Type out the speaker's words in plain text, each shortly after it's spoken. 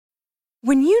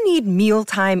When you need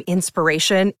mealtime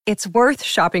inspiration, it's worth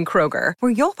shopping Kroger,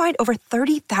 where you'll find over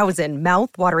 30,000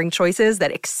 mouth-watering choices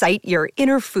that excite your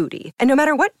inner foodie. And no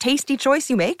matter what tasty choice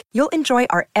you make, you'll enjoy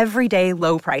our everyday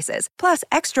low prices, plus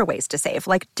extra ways to save,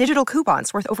 like digital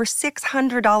coupons worth over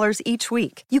 $600 each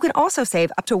week. You can also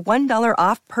save up to $1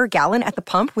 off per gallon at the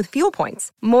pump with fuel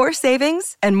points. More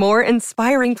savings and more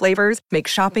inspiring flavors make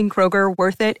shopping Kroger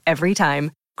worth it every time.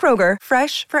 Kroger,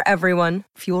 fresh for everyone.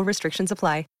 Fuel restrictions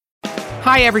apply.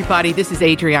 Hi, everybody. This is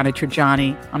Adriana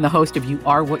Trajani. I'm the host of You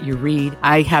Are What You Read.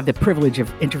 I have the privilege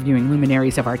of interviewing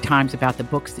luminaries of our times about the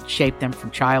books that shaped them from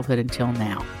childhood until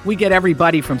now. We get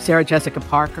everybody from Sarah Jessica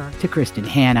Parker to Kristen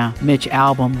Hanna, Mitch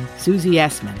Albom, Susie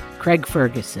Essman, Craig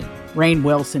Ferguson, Rainn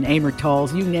Wilson, Amor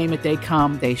Tolls, you name it, they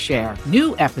come, they share.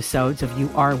 New episodes of You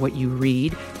Are What You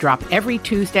Read drop every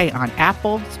Tuesday on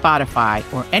Apple, Spotify,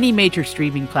 or any major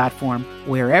streaming platform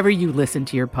wherever you listen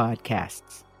to your podcasts.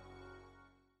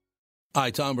 Hi,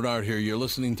 Tom Bernard here. You're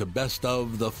listening to Best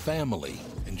of the Family.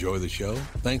 Enjoy the show.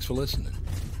 Thanks for listening.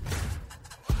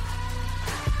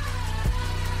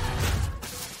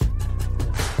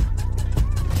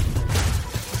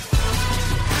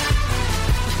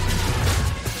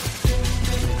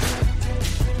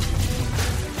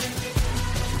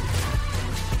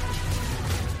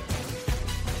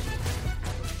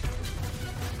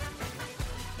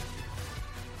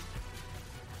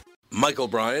 Michael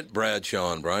Bryant,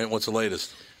 Bradshaw and Bryant, what's the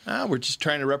latest? We're just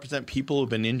trying to represent people who've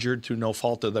been injured through no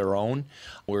fault of their own.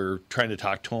 We're trying to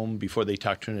talk to them before they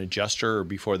talk to an adjuster or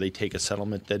before they take a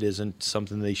settlement that isn't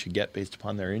something they should get based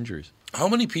upon their injuries. How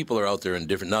many people are out there in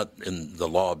different, not in the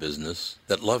law business,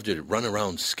 that love to run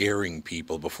around scaring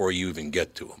people before you even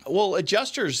get to them? Well,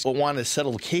 adjusters want to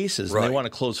settle cases and they want to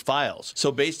close files.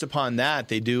 So based upon that,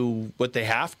 they do what they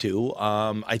have to.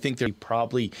 I think they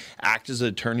probably act as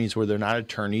attorneys where they're not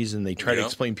attorneys, and they try to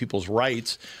explain people's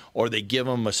rights, or they give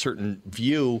them a certain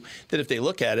view that if they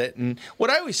look at it. And what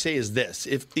I always say is this: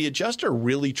 if the adjuster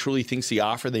really truly thinks the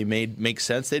offer they made makes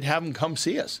sense, they'd have them come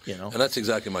see us. And that's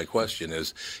exactly my question: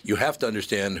 is you have to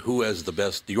understand who has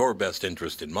your best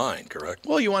interest in mind, correct?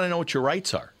 Well, you want to know what your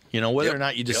rights are. Whether or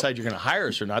not you decide you're going to hire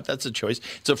us or not, that's a choice.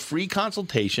 It's a free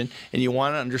consultation, and you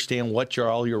want to understand what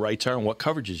all your rights are and what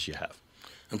coverages you have.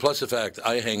 And plus the fact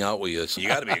I hang out with you, so you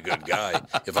got to be a good guy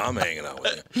if I'm hanging out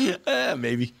with you.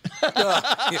 Maybe.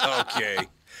 Okay.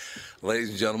 Ladies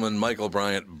and gentlemen, Michael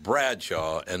Bryant,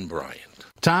 Bradshaw and Bryant.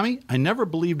 Tommy, I never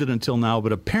believed it until now,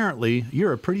 but apparently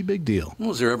you're a pretty big deal.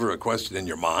 Was there ever a question in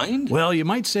your mind? Well, you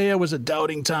might say I was a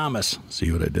doubting Thomas.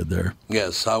 See what I did there?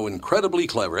 Yes, how incredibly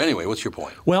clever. Anyway, what's your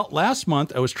point? Well, last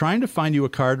month I was trying to find you a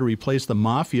car to replace the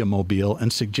Mafia Mobile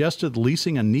and suggested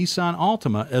leasing a Nissan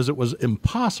Altima as it was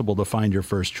impossible to find your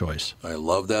first choice. I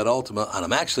love that Altima, and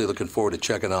I'm actually looking forward to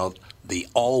checking out the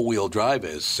all-wheel drive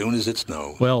as soon as it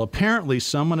snows. Well, apparently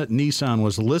someone at Nissan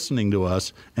was listening to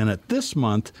us, and at this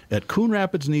month at Coon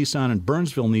Rapids Nissan and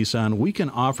Burnsville Nissan, we can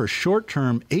offer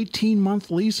short-term 18-month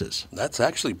leases. That's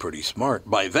actually pretty smart.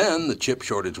 By then, the chip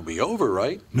shortage will be over,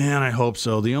 right? Man, I hope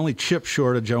so. The only chip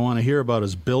shortage I want to hear about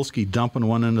is Bilski dumping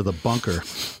one into the bunker.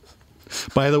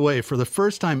 By the way, for the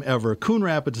first time ever, Coon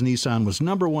Rapids Nissan was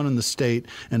number 1 in the state,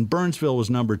 and Burnsville was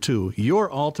number 2. Your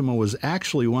Altima was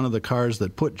actually one of the cars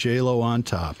that put J-Lo on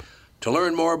top. To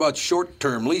learn more about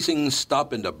short-term leasing,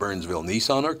 stop into Burnsville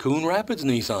Nissan or Coon Rapids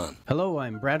Nissan. Hello,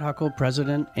 I'm Brad Huckle,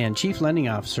 President and Chief Lending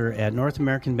Officer at North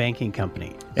American Banking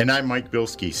Company. And I'm Mike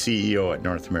Bilski, CEO at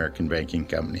North American Banking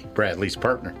Company, Bradley's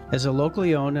partner. As a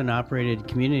locally owned and operated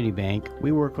community bank,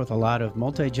 we work with a lot of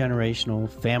multi-generational,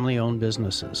 family-owned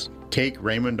businesses. Take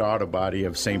Raymond Auto Body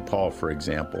of St. Paul, for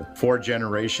example. 4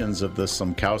 generations of the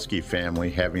Slumkowski family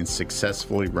having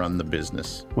successfully run the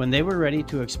business. When they were ready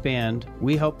to expand,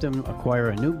 we helped them acquire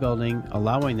a new building,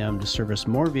 allowing them to service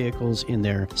more vehicles in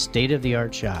their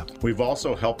state-of-the-art shop. We've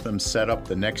also helped them set up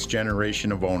the next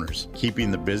generation of owners,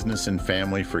 keeping the business and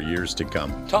family for years to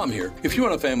come. Tom here. If you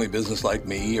run a family business like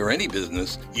me or any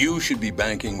business, you should be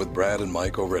banking with Brad and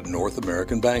Mike over at North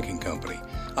American Banking Company.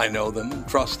 I know them and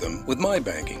trust them with my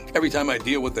banking. Every time I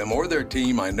deal with them or their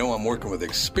team, I know I'm working with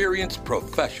experienced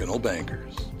professional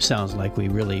bankers. Sounds like we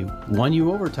really won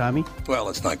you over, Tommy. Well,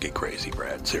 let's not get crazy,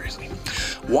 Brad. Seriously.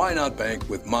 Why not bank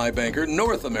with my banker,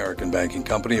 North American Banking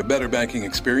Company, a better banking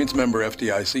experience, member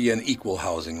FDIC, and equal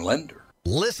housing lender?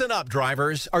 Listen up,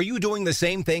 drivers. Are you doing the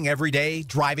same thing every day,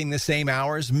 driving the same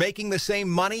hours, making the same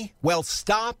money? Well,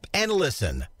 stop and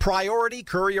listen. Priority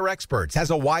Courier Experts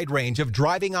has a wide range of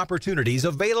driving opportunities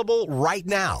available right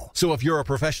now. So if you're a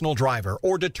professional driver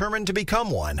or determined to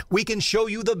become one, we can show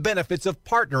you the benefits of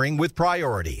partnering with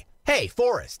Priority. Hey,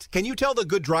 Forrest, can you tell the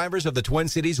good drivers of the Twin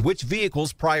Cities which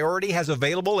vehicles Priority has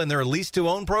available in their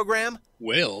lease-to-own program?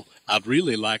 Well, I'd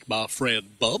really like my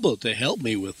friend Bubba to help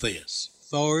me with this.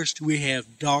 Forrest, we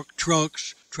have dock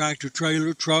trucks,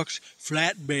 tractor-trailer trucks,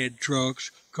 flatbed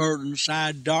trucks, curtain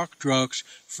side dock trucks,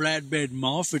 flatbed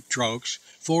Moffett trucks,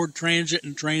 Ford Transit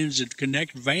and Transit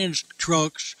Connect Vans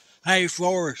trucks. Hey,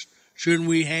 Forrest, shouldn't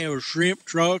we have a shrimp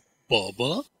truck?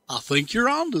 Bubba, I think you're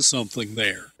onto something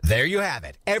there. There you have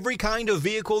it. Every kind of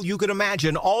vehicle you could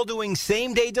imagine, all doing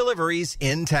same-day deliveries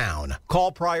in town.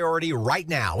 Call Priority right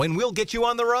now and we'll get you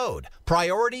on the road.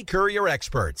 Priority Courier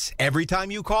Experts. Every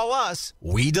time you call us,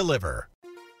 we deliver.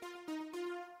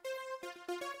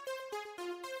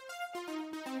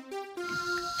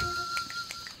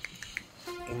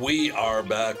 We are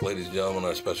back, ladies and gentlemen,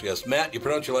 our special guest. Matt, you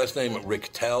pronounce your last name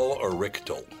Richtel or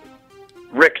Richtel?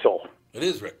 Richtel. It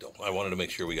is Richtel. I wanted to make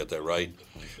sure we got that right.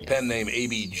 Pen name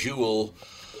A.B. Jewell.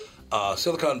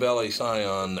 Silicon Valley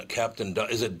Scion, Captain,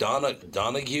 is it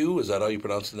Donahue? Is that how you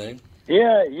pronounce the name?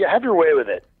 Yeah, have your way with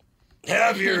it.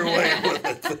 Have your way with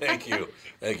it. Thank you.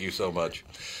 Thank you so much.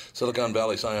 Silicon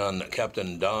Valley Scion,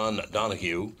 Captain Don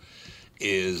Donahue,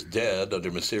 is dead under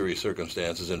mysterious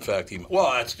circumstances. In fact,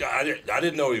 I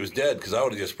didn't know he was dead because I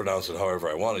would have just pronounced it however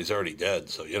I wanted. He's already dead,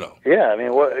 so you know. Yeah, I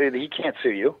mean, he can't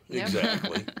sue you.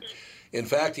 Exactly. In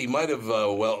fact, he might have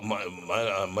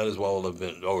might as well have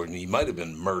been, or he might have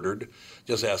been murdered.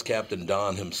 Just ask Captain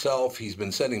Don himself. He's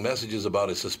been sending messages about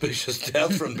his suspicious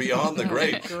death from beyond the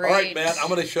grave. All right, Matt, I'm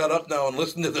going to shut up now and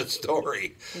listen to the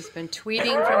story. He's been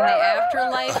tweeting from the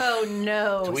afterlife. Oh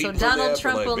no! Tweeting so Donald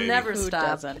Trump will baby. never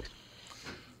stop.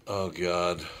 Oh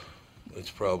God, it's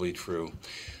probably true.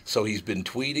 So he's been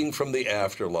tweeting from the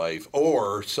afterlife,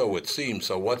 or so it seems.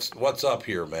 So what's up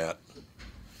here, Matt?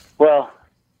 Well.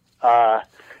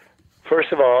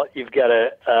 First of all, you've got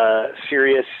a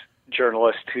serious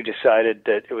journalist who decided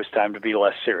that it was time to be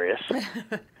less serious.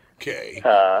 Okay.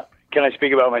 Can I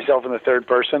speak about myself in the third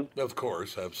person? Of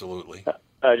course, absolutely.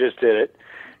 I just did it.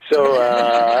 So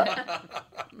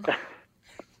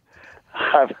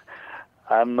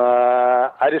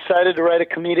I decided to write a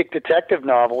comedic detective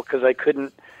novel because I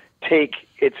couldn't take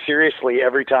it seriously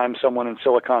every time someone in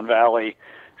Silicon Valley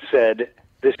said,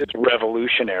 "This is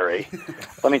revolutionary."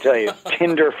 Let me tell you,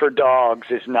 Tinder for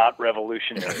dogs is not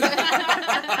revolutionary.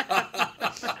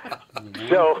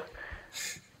 So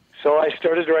I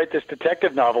started to write this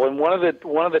detective novel, and one of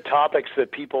the topics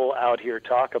that people out here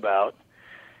talk about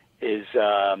is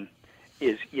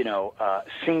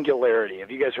singularity. Have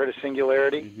you guys heard of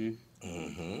singularity? Mm-hmm.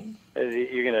 Mm-hmm.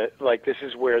 You're gonna this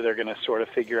is where they're gonna sort of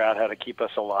figure out how to keep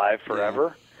us alive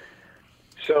forever. Yeah.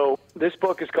 So this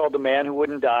book is called The Man Who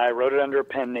Wouldn't Die. I wrote it under a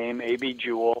pen name, A.B.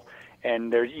 Jewell,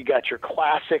 and there you got your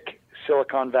classic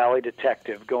Silicon Valley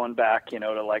detective going back,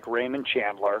 to like Raymond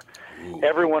Chandler. Ooh.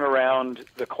 Everyone around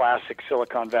the classic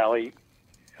Silicon Valley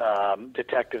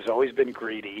detective's always been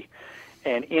greedy.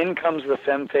 And in comes the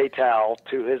femme fatale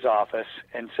to his office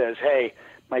and says, "Hey,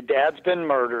 my dad's been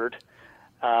murdered.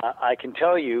 I can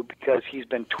tell you because he's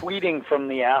been tweeting from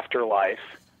the afterlife.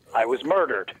 I was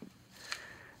murdered."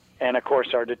 And of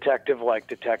course, our detective, like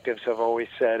detectives have always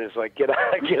said, is like, get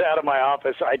out of my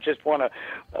office. I just want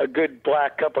a good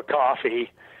black cup of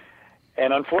coffee.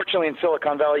 And unfortunately, in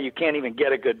Silicon Valley, you can't even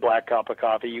get a good black cup of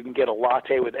coffee. You can get a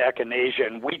latte with echinacea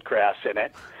and wheatgrass in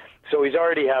it. So he's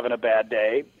already having a bad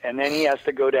day. And then he has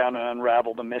to go down and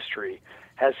unravel the mystery.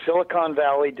 Has Silicon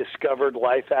Valley discovered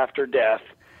life after death?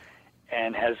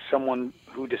 And has someone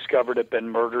who discovered it been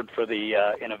murdered for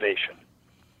the innovation?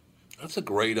 That's a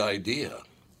great idea.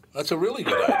 That's a really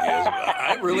good idea.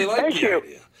 I really like the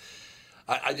idea.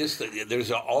 I just there's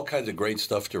all kinds of great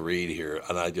stuff to read here,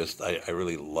 and I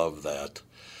really love that.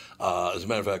 As a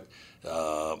matter of fact,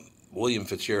 William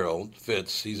Fitzgerald,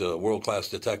 Fitz, he's a world-class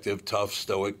detective, tough,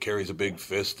 stoic, carries a big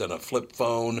fist and a flip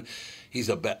phone.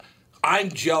 I'm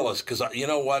jealous because you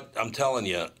know what? I'm telling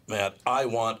you, Matt, I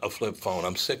want a flip phone.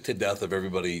 I'm sick to death of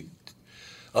everybody.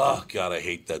 Oh, God, I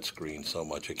hate that screen so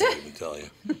much. I can't even tell you.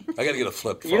 I got to get a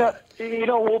flip phone. Well,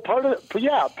 part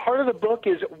of the book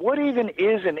is what even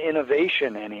is an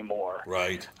innovation anymore?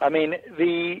 Right. I mean,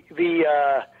 this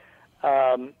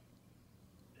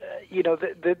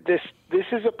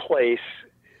is a place,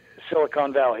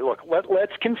 Silicon Valley. Look,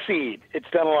 let's concede. It's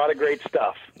done a lot of great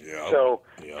stuff. Yeah. So,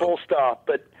 full stop.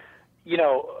 But,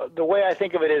 the way I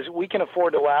think of it is we can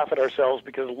afford to laugh at ourselves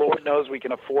because Lord knows we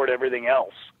can afford everything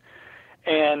else.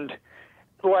 And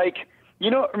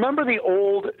remember the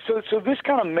old, so this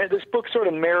book sort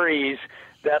of marries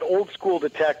that old school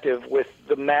detective with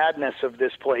the madness of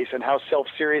this place and how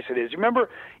self-serious it is. You remember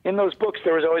in those books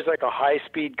there was always like a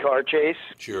high-speed car chase?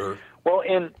 Sure. Well,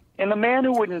 in In The Man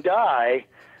Who Wouldn't Die,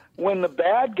 when the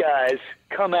bad guys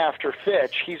come after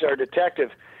Fitch, he's our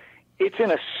detective, it's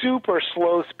in a super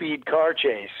slow-speed car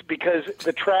chase because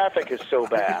the traffic is so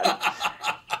bad.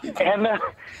 And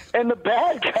the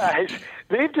bad guys,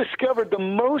 they've discovered the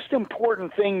most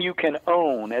important thing you can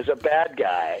own as a bad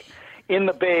guy in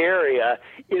the Bay Area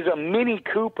is a Mini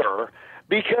Cooper,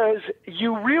 because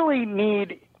you really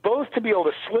need both to be able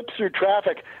to slip through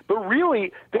traffic, but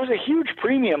really there's a huge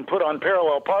premium put on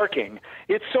parallel parking.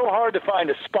 It's so hard to find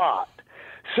a spot.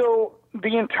 So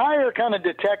the entire kind of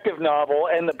detective novel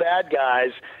and the bad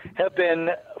guys have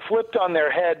been flipped on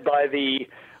their head by the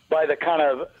kind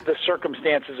of the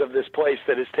circumstances of this place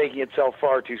that is taking itself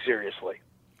far too seriously.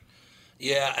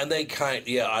 Yeah, and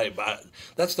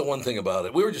that's the one thing about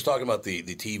it. We were just talking about the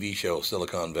TV show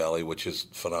Silicon Valley, which is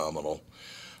phenomenal.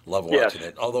 Love watching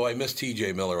it. Although I miss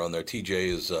T.J. Miller on there. T.J.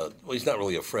 is, he's not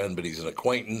really a friend, but he's an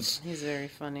acquaintance. He's very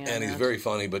funny. And he's very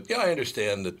funny. But, yeah, I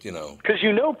understand that, Because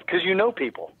you know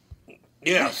people.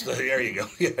 Yes, there you go.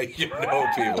 Yeah, you know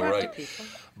people, right.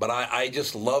 But I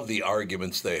just love the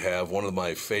arguments they have. One of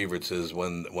my favorites is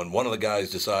when one of the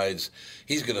guys decides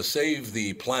he's going to save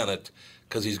the planet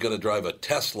because he's going to drive a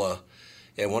Tesla,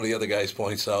 and one of the other guys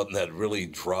points out in that really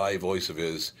dry voice of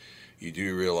his, you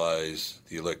do realize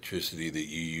the electricity that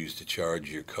you use to charge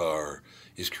your car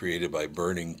is created by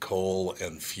burning coal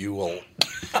and fuel.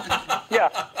 Yeah.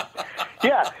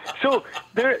 So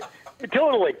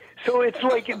totally. So it's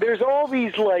like there's all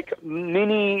these like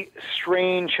mini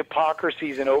strange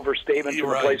hypocrisies and overstatements in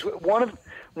the place. One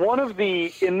of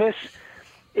the in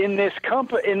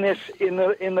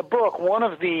the book, one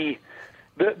of the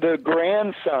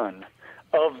grandson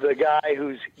of the guy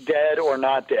who's dead or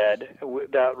not dead,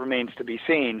 that remains to be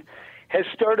seen, has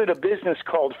started a business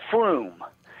called Froom.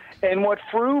 And what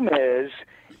Froom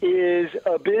is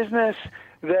a business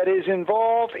that is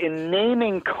involved in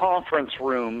naming conference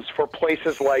rooms for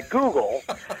places like Google,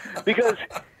 because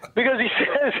he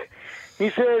says,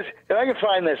 and I can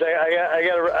find this.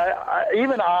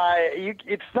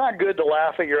 It's not good to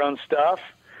laugh at your own stuff,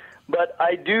 but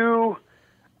I do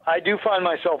find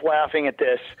myself laughing at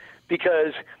this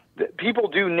because people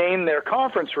do name their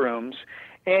conference rooms,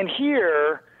 and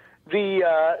here. So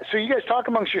you guys talk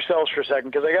amongst yourselves for a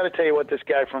second, because I got to tell you what this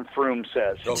guy from Froome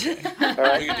says. Okay. All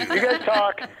right? You guys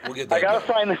talk. We'll get I got to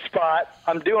find the spot.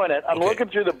 I'm doing it. I'm looking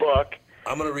through the book.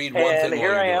 I'm going to read one thing. And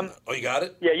here I am. Oh, you got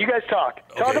it? Yeah, you guys talk.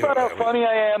 Talk about how funny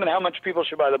I am and how much people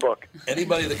should buy the book.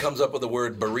 Anybody that comes up with the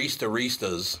word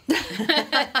barista-ristas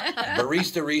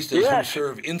who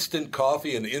serve instant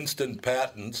coffee and instant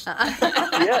patents.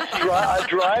 Yes, a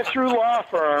drive-through law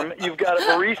firm. You've got a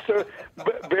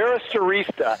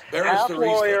barista-rista, half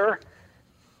lawyer,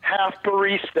 half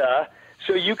barista.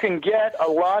 So you can get a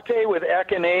latte with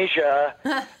echinacea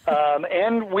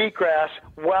and wheatgrass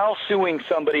while suing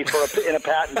somebody in a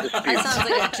patent dispute. That sounds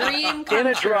like a dream come in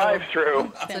a true.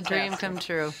 Drive-through. It's a dream come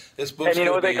true. This book's and you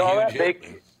know what they call that?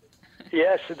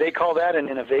 Yes, they call that an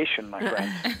innovation, my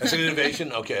friend. That's an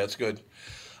innovation? Okay, that's good.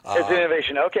 It's an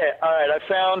innovation. Okay, all right. I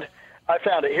found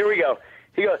it. Here we go.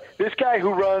 He goes, this guy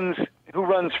who runs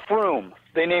Froome,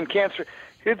 they named cancer.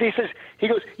 He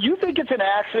goes, you think it's an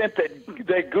accident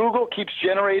that Google keeps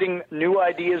generating new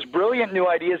ideas, brilliant new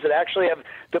ideas that actually have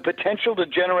the potential to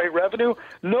generate revenue?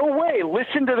 No way.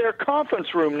 Listen to their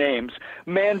conference room names.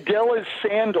 Mandela's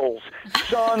Sandals,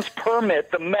 Sans Permit,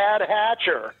 the Mad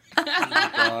Hatcher.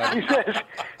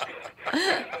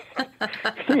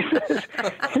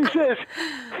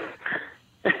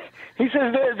 He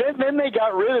says then they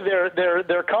got rid of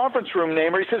their conference room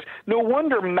name. He says, no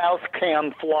wonder Mouth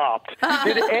Cam flopped.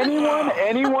 Did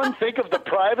anyone think of the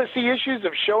privacy issues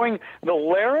of showing the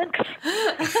larynx?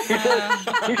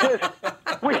 He says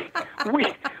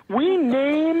we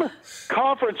name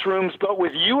conference rooms, but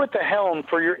with you at the helm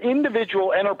for your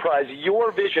individual enterprise,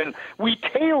 your vision. We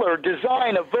tailor,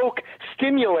 design, evoke,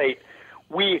 stimulate.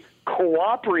 We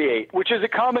cooperate, which is a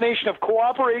combination of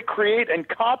cooperate, create, and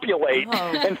copulate.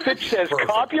 And Fitch says,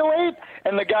 copulate?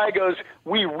 And the guy goes,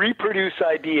 we reproduce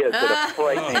ideas at a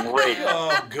frightening rate.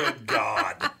 Oh, good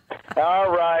God. All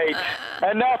right.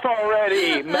 Enough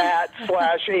already,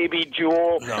 Matt/AB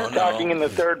Jewell, talking in the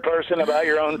third person about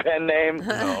your own pen name.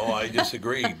 No, I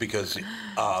disagree, because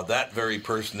that very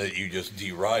person that you just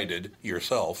derided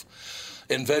yourself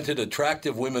invented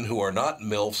attractive women who are not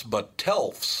MILFs, but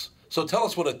TELFs. So tell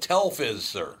us what a TELF is,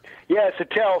 sir. Yeah, it's a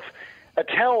TELF. A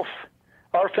TELF,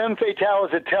 our femme fatale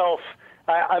is a TELF.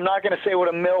 I'm not going to say what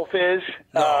a MILF is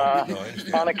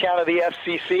on account of the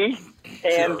FCC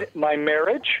and my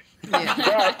marriage.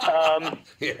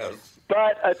 Yeah.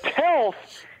 But a TELF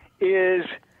is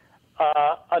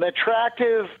an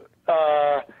attractive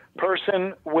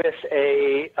person with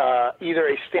either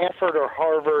a Stanford or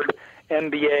Harvard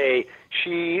MBA.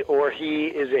 She or he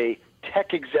is a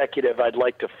tech executive I'd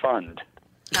like to fund.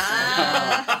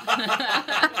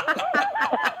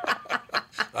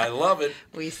 I love it.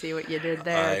 We see what you did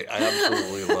there. I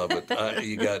absolutely love it.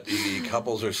 The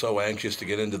couples are so anxious to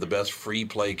get into the best free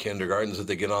play kindergartens that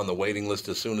they get on the waiting list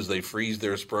as soon as they freeze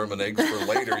their sperm and eggs for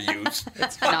later use.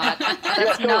 That's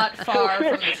not far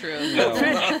from the truth. So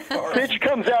Fitch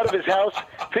comes out of his house.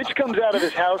 Fitch comes out of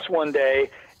his house one day,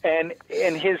 and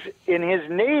his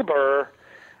neighbor.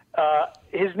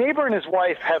 His neighbor and his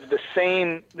wife have the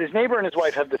same. His neighbor and his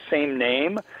wife have the same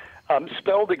name,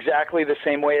 spelled exactly the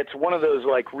same way. It's one of those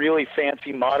like really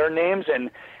fancy modern names, and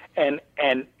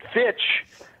Fitch,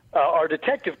 our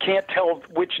detective, can't tell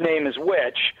which name is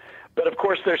which, but of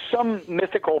course there's some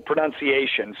mythical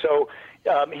pronunciation. So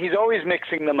he's always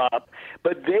mixing them up.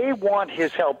 But they want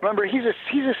his help. Remember, he's a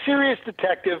serious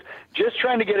detective, just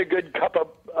trying to get a good cup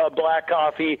of black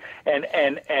coffee and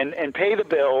pay the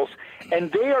bills.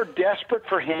 And they are desperate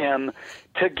for him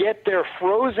to get their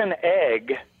frozen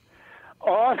egg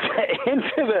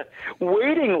into the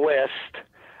waiting list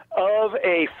of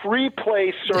a free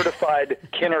play certified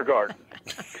kindergarten,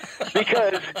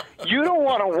 because you don't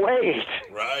want to wait.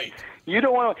 Right. You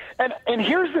don't want to. And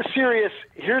here's the serious.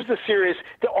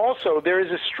 Also, there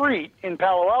is a street in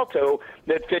Palo Alto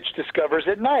that Fitch discovers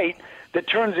at night that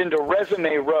turns into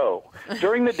Resume Row.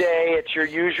 During the day, it's your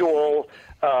usual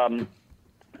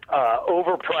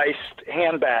overpriced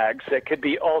handbags that could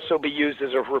also be used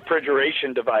as a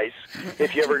refrigeration device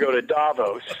if you ever go to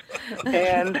Davos.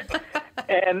 And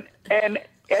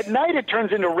at night it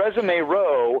turns into Resume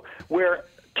Row, where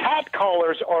cat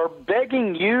callers are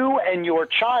begging you and your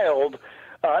child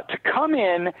to come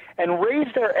in and raise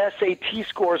their SAT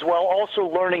scores while also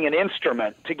learning an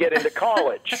instrument to get into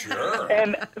college. Sure.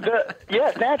 And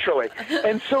yes, naturally.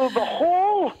 And so the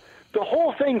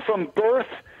whole thing from birth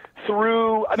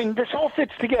through, I mean, this all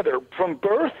fits together, from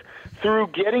birth through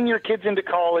getting your kids into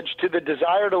college to the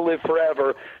desire to live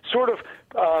forever. Sort of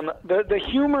the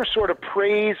humor sort of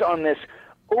preys on this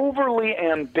overly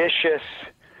ambitious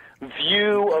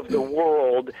view of the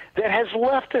world that has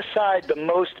left aside the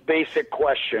most basic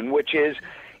question, which is,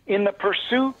 in the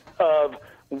pursuit of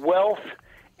wealth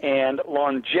and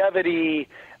longevity,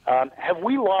 have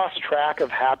we lost track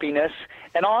of happiness?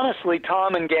 And honestly,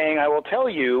 Tom and gang, I will tell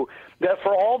you that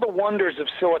for all the wonders of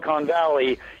Silicon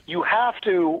Valley, you have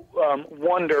to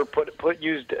wonder, put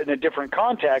used in a different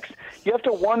context, you have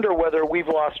to wonder whether we've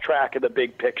lost track of the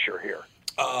big picture here.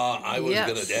 I was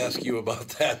going to ask you about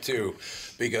that, too,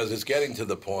 because it's getting to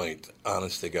the point,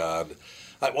 honest to God.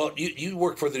 Well, you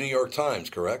work for the New York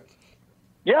Times, correct?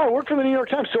 Yeah, I work for the New York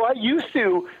Times. So I used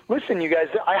to, listen, you guys,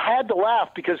 I had to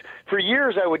laugh because for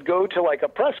years I would go to like a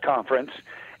press conference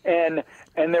and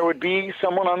there would be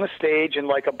someone on the stage in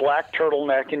like a black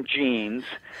turtleneck and jeans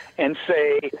and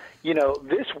say, you know,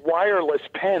 this wireless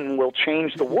pen will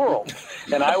change the world.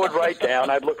 And I would write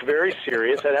down, I'd look very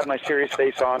serious, I'd have my serious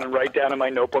face on and write down in my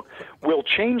notebook, will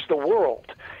change the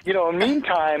world. You know, in the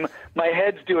meantime, my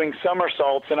head's doing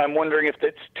somersaults and I'm wondering if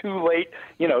it's too late,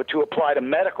 you know, to apply to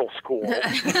medical school.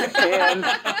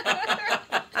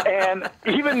 And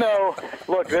even though,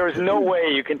 look, there was no way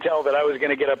you can tell that I was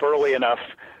going to get up early enough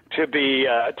to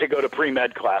go to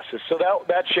pre-med classes. So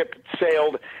that ship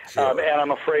sailed, and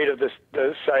I'm afraid of the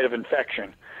sight of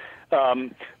infection.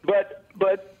 But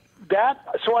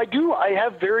I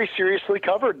have very seriously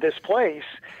covered this place.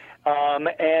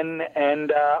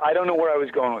 And I don't know where I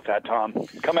was going with that, Tom.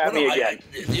 Come at me again.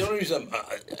 The only reason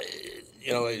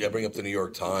I bring up the New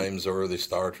York Times or the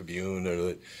Star Tribune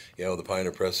or the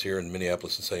Pioneer Press here in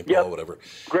Minneapolis and St. Paul, whatever.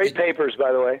 Great papers,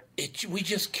 by the way. We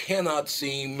just cannot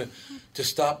seem to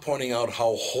stop pointing out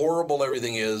how horrible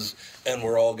everything is, and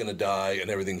we're all going to die, and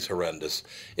everything's horrendous.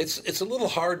 It's a little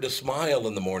hard to smile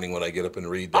in the morning when I get up and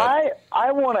read that.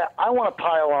 I want to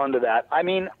pile onto that. I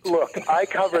mean, look, I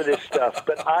cover this stuff,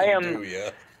 but I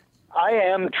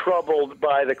am troubled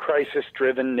by the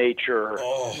crisis-driven nature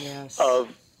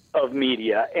of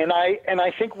media, and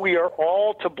I think we are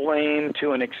all to blame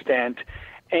to an extent.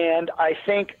 And I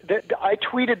think that I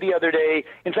tweeted the other day.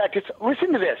 In fact,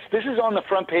 listen to this. This is on the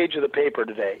front page of the paper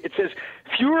today. It says,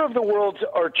 "Fewer of the world's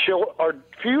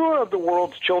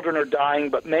children are dying,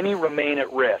 but many remain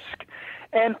at risk."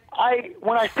 And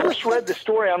when I first read the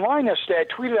story online yesterday, I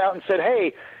tweeted out and said,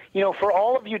 "Hey, for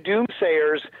all of you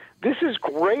doomsayers, this is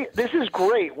great. This is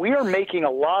great. We are making a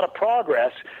lot of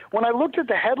progress." When I looked at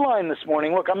the headline this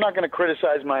morning, look, I'm not going to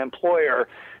criticize my employer,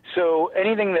 so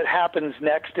anything that happens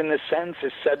next in this sentence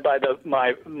is said by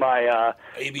my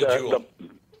A.B. Jewell.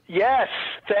 Yes,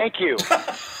 Thank you.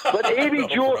 But A.B.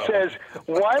 Jewell says,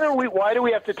 why do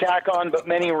we have to tack on but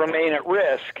many remain at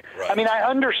risk? Right. I mean, I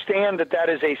understand that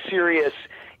is a serious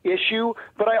issue,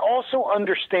 but I also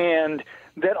understand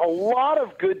that a lot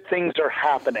of good things are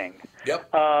happening. Yep.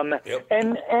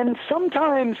 And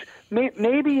sometimes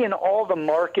maybe in all the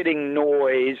marketing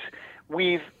noise,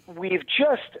 we've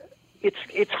just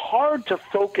it's hard to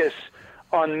focus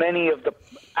on many of the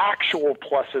actual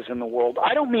pluses in the world.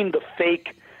 I don't mean the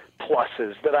fake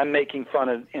pluses that I'm making fun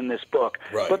of in this book,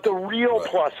 but the real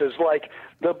pluses, like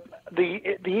the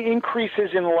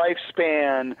increases in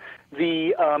lifespan,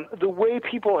 the way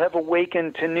people have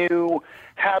awakened to new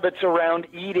habits around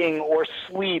eating or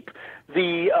sleep,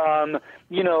 the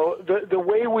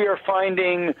way we are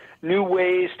finding new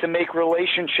ways to make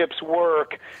relationships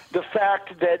work, the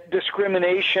fact that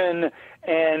discrimination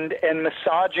and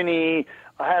misogyny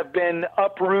have been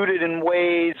uprooted in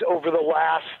ways over the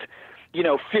last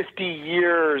 50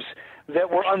 years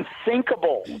that were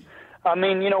unthinkable. I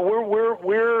mean,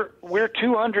 we're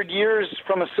 200 years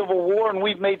from a civil war, and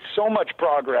we've made so much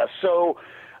progress. So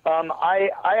I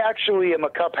actually am a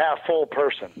cup half full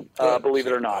person, believe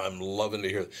it or not. I'm loving to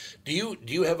hear that. Do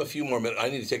you have a few more minutes? I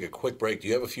need to take a quick break. Do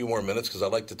you have a few more minutes? Because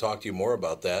I'd like to talk to you more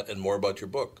about that and more about your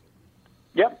book.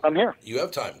 Yep, I'm here. You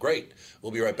have time. Great.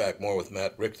 We'll be right back. More with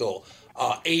Matt Richtel.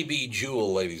 A.B.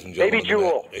 Jewell, ladies and gentlemen. A.B.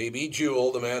 Jewell. A.B.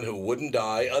 Jewell, the man who wouldn't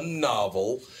die, a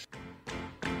novel.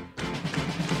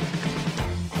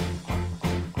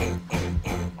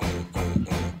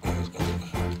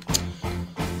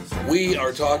 We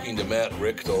are talking to Matt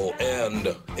Richtel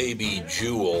and A.B.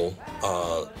 Jewell.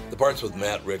 The parts with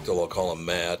Matt Richtel, I'll call him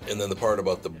Matt, and then the part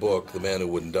about the book, The Man Who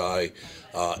Wouldn't Die,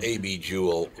 A.B.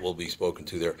 Jewell will be spoken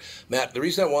to there. Matt, the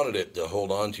reason I wanted to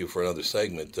hold on to you for another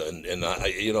segment, and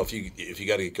if you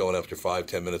got to get going after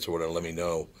 5-10 minutes or whatever, let me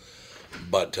know.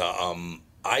 But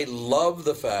I love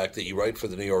the fact that you write for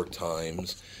the New York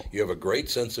Times. You have a great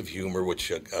sense of humor,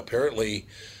 which apparently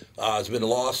has been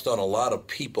lost on a lot of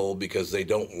people because they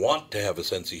don't want to have a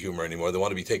sense of humor anymore. They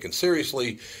want to be taken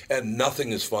seriously, and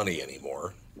nothing is funny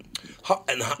anymore.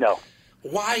 No.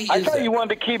 Why is I thought that? You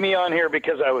wanted to keep me on here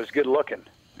because I was good looking.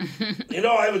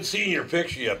 I haven't seen your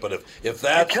picture yet, but if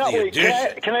that's the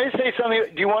addition... Can I just say something?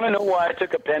 Do you want to know why I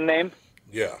took a pen name?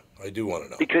 Yeah, I do want to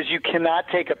know. Because you cannot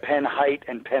take a pen height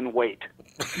and pen weight.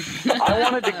 I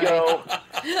wanted to go.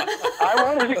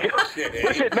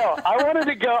 Listen, no, I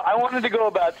wanted to go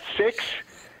about 6.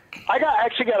 I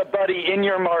actually got a buddy in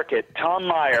your market, Tom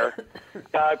Meyer,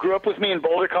 grew up with me in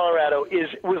Boulder, Colorado.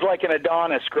 Was like an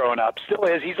Adonis growing up. Still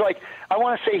is. He's like, I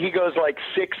want to say he goes like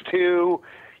 6'2",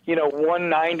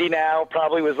 190 now.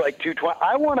 Probably was like 220.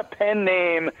 I want a pen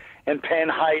name and pen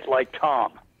height like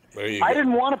Tom. There you go. I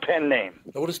didn't want a pen name.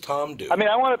 What does Tom do? I mean,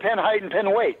 I want a pen height and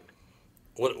pen weight.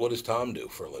 What does Tom do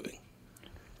for a living?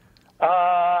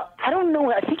 I don't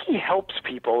know. I think he helps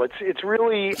people. It's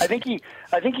really. I think he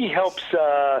helps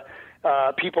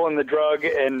people in the drug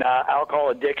and alcohol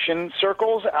addiction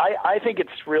circles. I think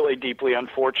it's really deeply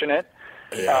unfortunate.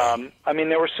 Yeah. I mean,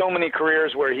 there were so many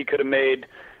careers where he could have made,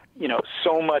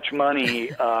 so much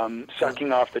money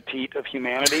sucking off the teat of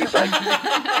humanity. But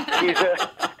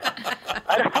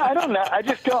I don't know.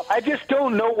 I just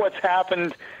don't know what's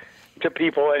happened to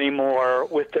people anymore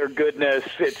with their goodness.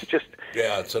 It's just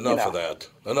it's enough of that.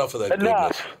 Enough of that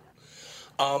goodness.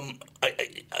 I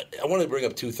want to bring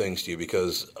up 2 things to you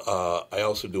because I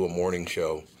also do a morning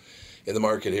show in the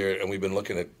market here, and we've been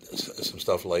looking at some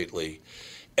stuff lately.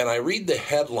 And I read the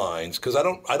headlines because I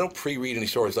don't pre-read any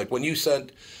stories. Like when you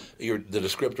sent the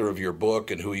descriptor of your book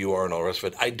and who you are and all the rest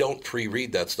of it, I don't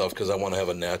pre-read that stuff because I want to have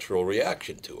a natural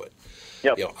reaction to it.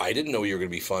 Yep. I didn't know you were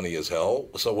going to be funny as hell.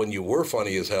 So when you were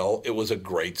funny as hell, it was a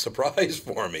great surprise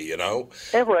for me, And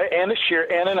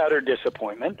an utter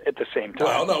disappointment at the same time.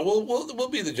 Well, no, we'll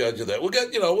be the judge of that.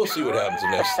 We'll see what happens in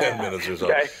the next 10 minutes or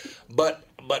so. Okay.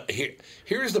 But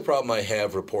here's the problem I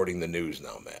have reporting the news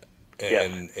now, Matt.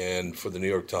 And for the New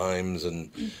York Times, and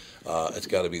it's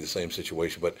got to be the same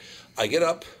situation. But I get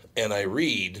up and I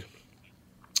read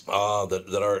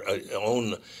that our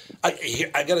own.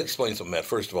 I got to explain something, Matt.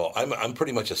 First of all, I'm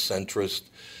pretty much a centrist.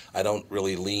 I don't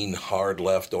really lean hard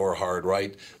left or hard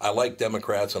right. I like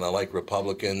Democrats and I like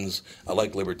Republicans. I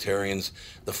like libertarians.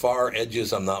 The far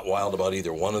edges, I'm not wild about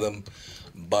either one of them.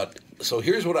 But so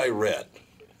here's what I read.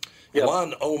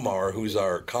 Ilhan Omar, who's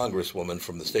our congresswoman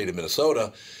from the state of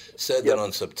Minnesota, said that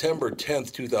on September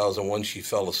 10th, 2001, she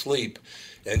fell asleep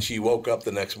and she woke up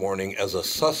the next morning as a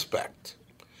suspect.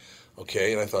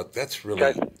 Okay, and I thought that's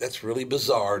really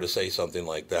bizarre to say something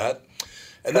like that.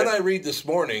 And then I read this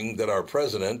morning that our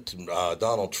president,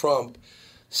 Donald Trump,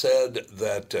 said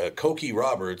that Cokie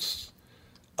Roberts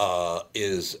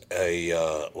was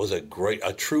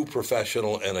a true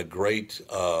professional and a great.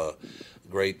 I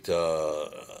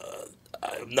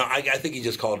think he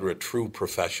just called her a true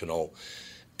professional,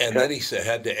 and then he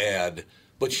had to add,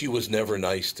 but she was never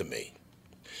nice to me.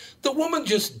 The woman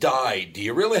just died. Do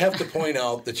you really have to point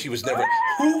out that she was never?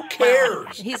 Who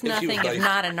cares? He's nothing if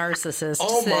not a narcissist.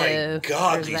 Oh, my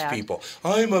God, these people.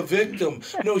 I'm a victim.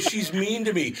 No, she's mean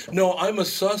to me. No, I'm a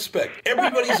suspect.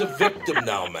 Everybody's a victim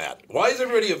now, Matt. Why is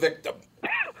everybody a victim?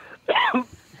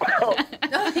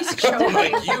 He's choking.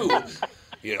 Like you.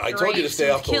 Yeah, I told you to stay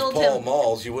off those Pall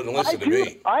Malls. You wouldn't listen to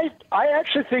me. I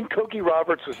actually think Cokie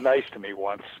Roberts was nice to me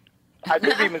once. I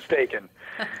could be mistaken.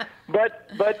 But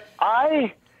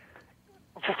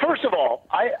first of all,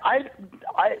 I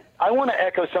want to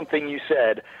echo something you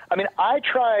said. I mean, I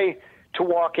try to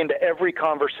walk into every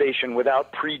conversation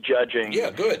without prejudging.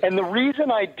 Yeah, good. And the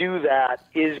reason I do that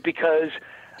is because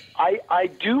I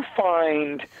do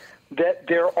find that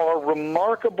there are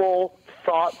remarkable,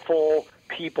 thoughtful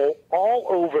people all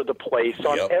over the place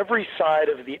on every side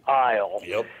of the aisle.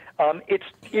 Yep.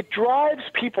 It drives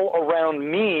people around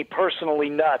me personally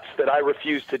nuts that I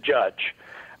refuse to judge.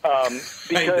 Because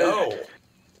I know.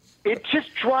 It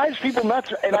just drives people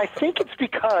nuts, and I think it's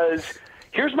because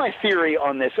here's my theory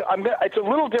on this. It's a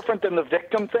little different than the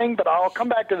victim thing, but I'll come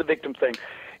back to the victim thing.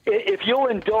 If you'll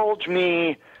indulge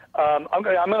me, I'm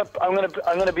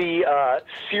gonna be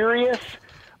serious,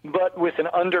 but with an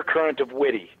undercurrent of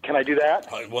witty. Can I do that?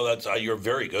 Well, that's you're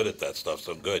very good at that stuff.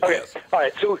 So good. Okay. Yes. All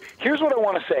right. So here's what I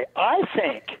want to say. I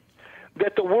think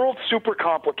that the world's super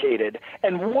complicated,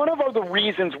 and one of the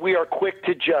reasons we are quick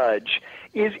to judge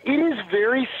is it is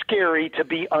very scary to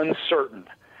be uncertain.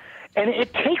 And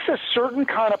it takes a certain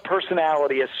kind of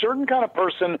personality, a certain kind of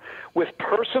person with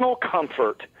personal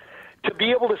comfort to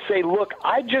be able to say, look,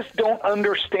 I just don't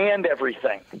understand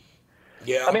everything.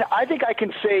 Yeah. I mean, I think I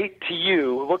can say to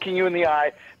you, looking you in the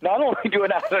eye, not only do I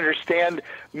not understand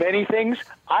many things,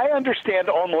 I understand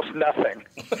almost nothing.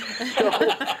 So,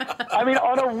 I mean,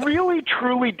 on a really,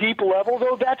 truly deep level,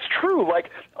 though, that's true.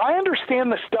 Like, I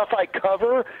understand the stuff I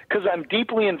cover because I'm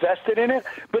deeply invested in it.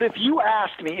 But if you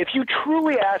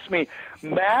truly asked me,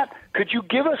 Matt, could you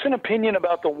give us an opinion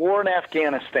about the war in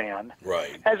Afghanistan?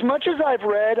 Right. As much as I've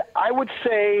read, I would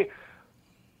say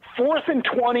 4th and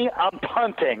 20, I'm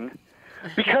punting.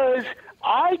 Because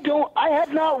I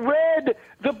have not read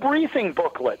the briefing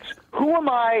booklets. Who am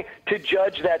I to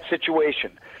judge that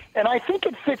situation? And I think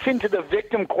it fits into the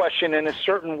victim question in a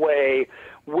certain way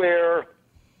where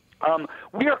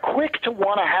we are quick to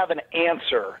want to have an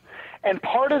answer. And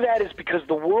part of that is because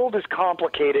the world is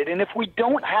complicated, and if we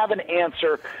don't have an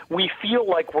answer, we feel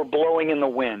like we're blowing in the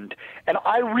wind. And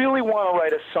I really want to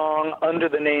write a song under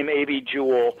the name A.B.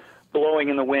 Jewell, Blowing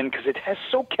in the Wind, because it has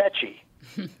so catchy.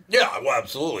 Yeah, well,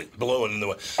 absolutely. Blowing in the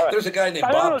wind. Right. There's a guy named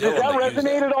Bob Bob Dylan. Does that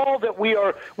resonate at all? That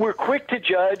we're quick to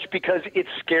judge because it's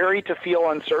scary to feel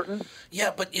uncertain?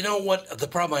 Yeah, but you know what? The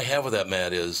problem I have with that,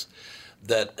 Matt, is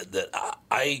that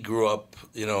I grew up,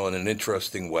 in an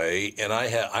interesting way, and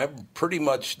I'm pretty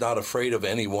much not afraid of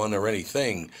anyone or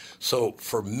anything. So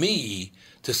for me,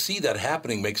 to see that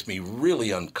happening makes me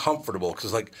really uncomfortable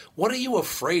because, like, what are you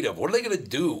afraid of? What are they going to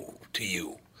do to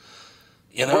you?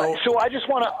 Right, so I just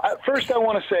want to first I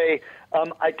want to say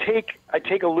I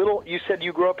take a little. You said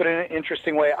you grew up in an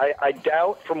interesting way. I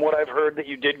doubt from what I've heard that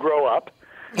you did grow up.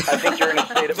 I think you're in a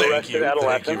state of arrested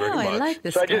adolescence. Thank you very much. I like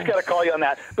this so I just got to call you on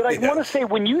that. But I want to say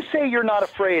when you say you're not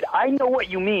afraid, I know what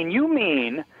you mean. You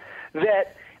mean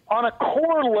that on a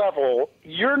core level,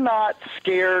 you're not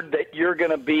scared that you're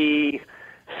going to be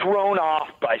thrown off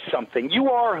by something. You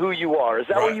are who you are. Is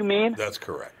that what you mean? That's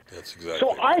correct. That's exactly.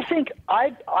 So I think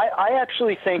I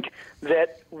actually think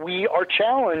that we are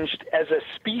challenged as a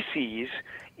species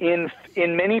in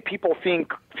many people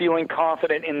feeling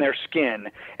confident in their skin,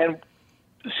 and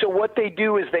so what they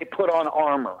do is they put on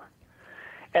armor,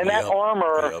 and that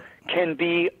armor can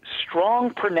be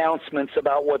strong pronouncements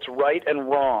about what's right and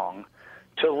wrong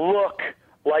to look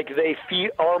like they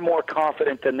are more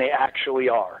confident than they actually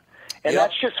are, and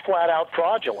that's just flat out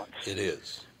fraudulence. It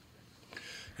is.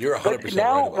 You're 100% but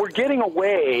now right about we're getting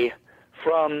away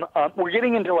from we're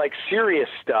getting into like serious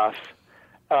stuff,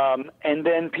 and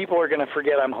then people are going to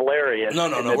forget I'm hilarious. No.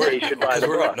 They should buy the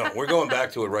book. We're going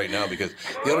back to it right now because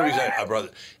the only reason I brought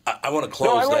it, I want to close.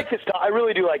 No, I like this. I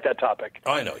really do like that topic.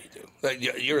 I know you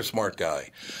do. You're a smart guy.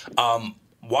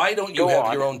 Why don't you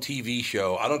have your own TV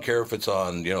show? I don't care if it's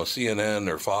on CNN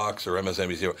or Fox or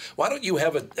MSNBC. Why don't you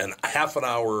have a half an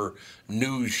hour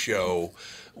news show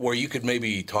where you could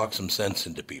maybe talk some sense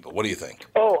into people? What do you think?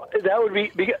 Oh, that would be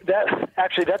that.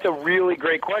 Actually, that's a really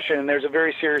great question, and there's a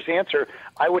very serious answer.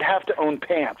 I would have to own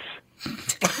pants.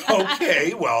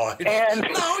 Okay, well,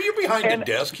 no, you're behind the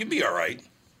desk. You'll be all right.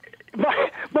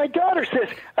 My daughter says,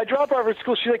 I drop her off at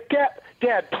school. She's like,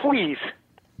 Dad, please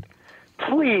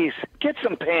get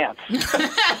some pants.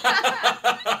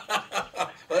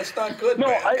 That's not good. No,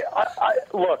 man.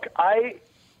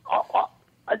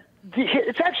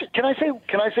 It's actually. Can I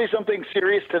say something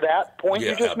serious to that point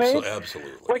you just made?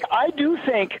 Absolutely. Like, I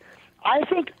think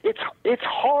it's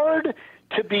hard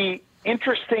to be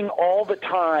interesting all the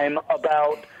time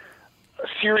about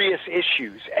serious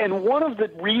issues. And one of the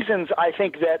reasons I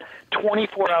think that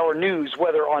 24-hour news,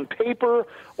 whether on paper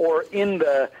or on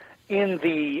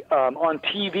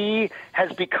TV,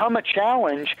 has become a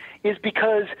challenge is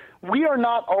because we are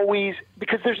not always,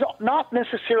 because there's not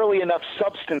necessarily enough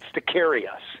substance to carry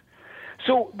us.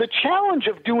 So the challenge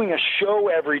of doing a show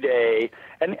every day,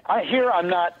 and I'm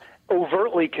not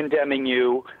overtly condemning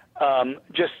you,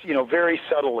 just, very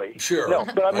subtly. Sure. No,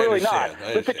 but I'm really not. But the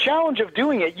understand. challenge of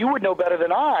doing it, you would know better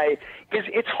than I, is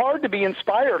it's hard to be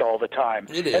inspired all the time.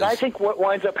 It is. And I think what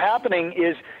winds up happening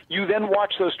is you then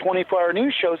watch those 24-hour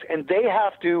news shows, and they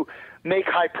have to make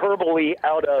hyperbole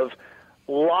out of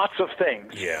lots of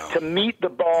things to meet the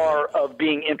bar of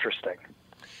being interesting.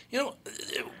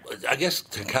 I guess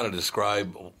to kind of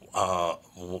describe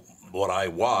what I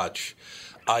watch,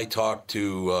 I talk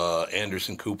to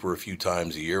Anderson Cooper a few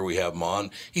times a year. We have him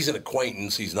on. He's an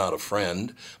acquaintance. He's not a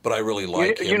friend, but I really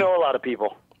like him. You know a lot of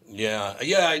people. Yeah.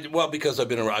 Well, because I've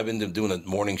been doing a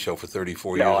morning show for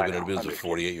 34 years. I've been in business for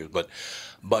 48 years.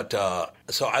 But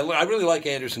so I really like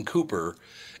Anderson Cooper.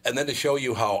 And then to show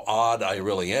you how odd I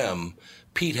really am,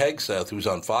 Pete Hegseth, who's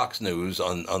on Fox News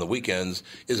on the weekends,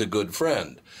 is a good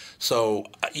friend. So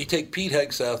you take Pete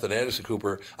Hegseth and Anderson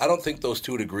Cooper. I don't think those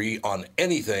two would agree on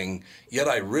anything, yet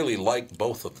I really like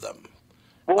both of them.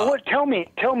 Well, tell me,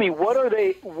 what are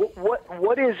they?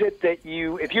 What is it that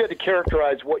you, if you had to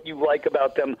characterize what you like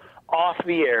about them off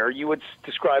the air, you would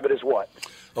describe it as what?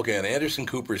 Okay, in Anderson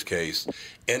Cooper's case,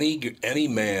 any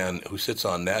man who sits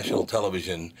on national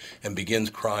television and begins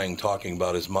crying talking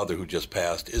about his mother who just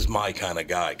passed is my kind of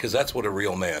guy, because that's what a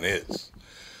real man is.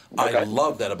 Okay. I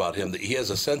love that about him. That he has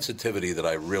a sensitivity that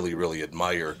I really, really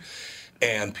admire.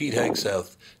 And Pete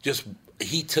Hegseth,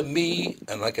 to me,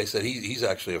 and like I said, he's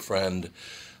actually a friend.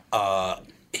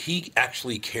 He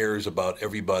actually cares about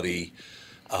everybody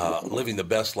living the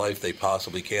best life they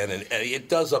possibly can. And it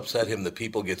does upset him that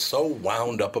people get so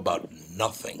wound up about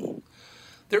nothing.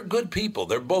 They're good people.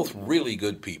 They're both really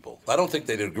good people. I don't think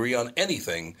they'd agree on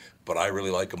anything, but I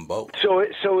really like them both. So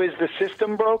is the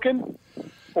system broken?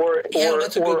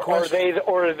 That's a good question.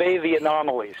 Are they the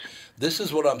anomalies? This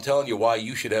is what I'm telling you why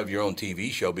you should have your own TV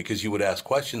show, because you would ask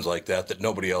questions like that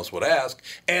nobody else would ask,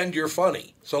 and you're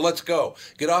funny. So let's go.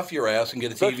 Get off your ass and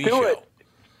get a TV show. Let's do it.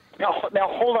 Now,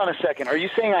 hold on a second. Are you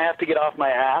saying I have to get off my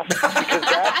ass?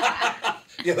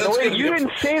 Because you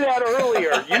didn't say that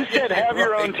earlier. You said have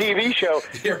your own TV show.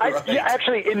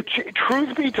 Actually,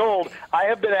 truth be told, I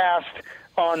have been asked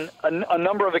on a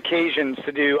number of occasions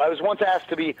to do. I was once asked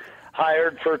to be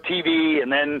hired for TV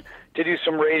and then to do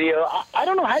some radio. I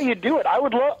don't know how you do it. I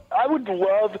would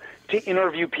love to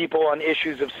interview people on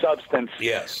issues of substance.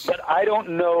 Yes. But I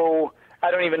don't know.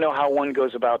 I don't even know how one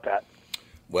goes about that.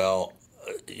 Well,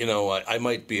 I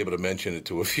might be able to mention it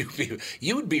to a few people.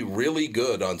 You would be really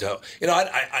good on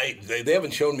they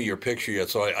haven't shown me your picture yet,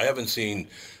 so I haven't seen.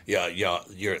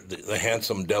 You're the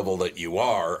handsome devil that you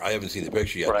are. I haven't seen the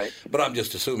picture yet, right. But I'm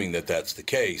just assuming that that's the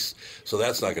case, so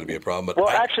that's not going to be a problem.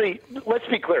 But actually, let's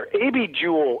be clear. A.B.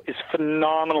 Jewell is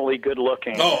phenomenally good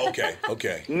looking. Oh,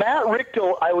 okay. Matt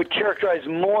Richtel, I would characterize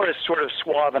more as sort of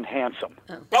suave and handsome.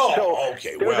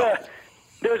 Okay.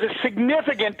 There's a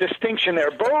significant distinction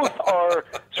there. Both are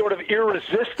sort of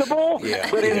irresistible,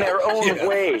 but in their own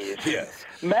ways. Yes.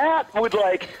 Matt would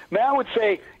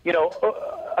say,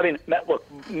 Matt, look,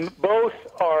 both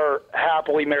are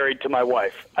happily married to my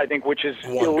wife, I think, which is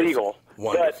illegal.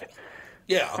 Wonderful.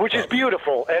 Which is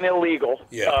beautiful and illegal,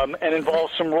 and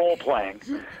involves some role playing.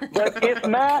 But if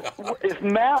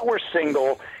Matt were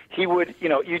single, he would,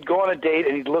 you'd go on a date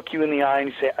and he'd look you in the eye and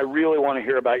he'd say, I really want to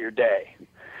hear about your day.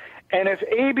 And if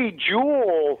A.B.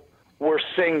 Jewell were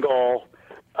single,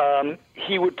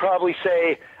 he would probably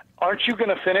say, aren't you going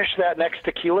to finish that next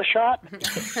tequila shot?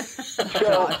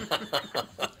 So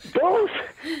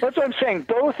that's what I'm saying.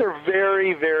 Both are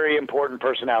very, very important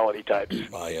personality types.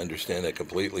 I understand that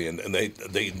completely, and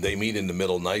they meet in the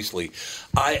middle nicely.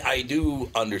 I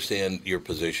do understand your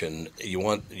position. You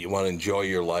want to enjoy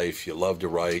your life. You love to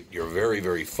write. You're a very,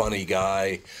 very funny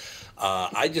guy.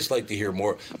 I'd just like to hear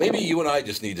more. Maybe you and I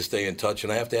just need to stay in touch,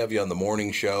 and I have to have you on the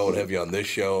morning show and have you on this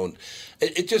show. And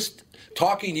it just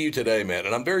Talking to you today, man,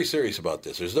 and I'm very serious about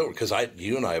this. There's no, because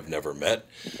you and I have never met,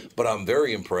 but I'm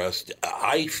very impressed.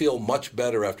 I feel much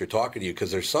better after talking to you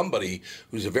because there's somebody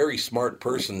who's a very smart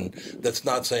person that's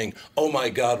not saying, "Oh my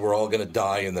God, we're all going to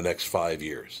die in the next 5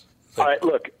 years." All right,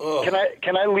 look.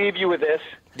 Can I leave you with this?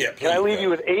 Yeah. Can I leave you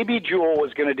with A.B. Jewell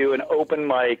was going to do an open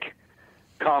mic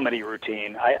comedy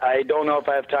routine. I don't know if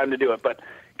I have time to do it, but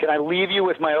can I leave you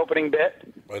with my opening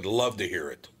bit? I'd love to hear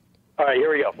it. All right, here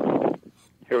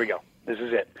we go. This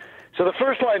is it. So the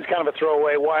first line's kind of a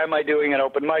throwaway. Why am I doing an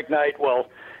open mic night? Well,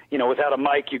 without a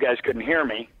mic, you guys couldn't hear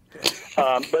me.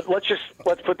 But let's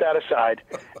put that aside.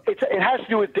 It has to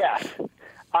do with death.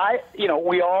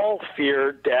 We all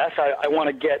fear death. I want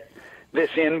to get this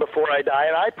in before I die,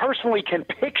 and I personally can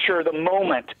picture the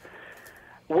moment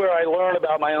where I learn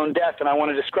about my own death, and I want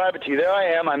to describe it to you. There I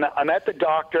am. I'm at the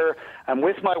doctor. I'm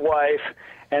with my wife,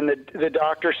 and the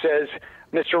doctor says,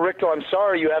 "Mr. Richtel, I'm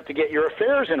sorry, you have to get your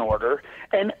affairs in order."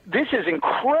 And this is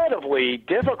incredibly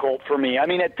difficult for me. I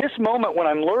mean, at this moment when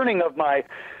I'm learning of my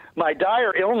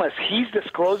dire illness, he's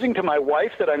disclosing to my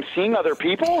wife that I'm seeing other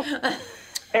people.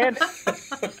 And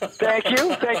thank you.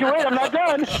 Wait, I'm not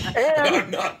done.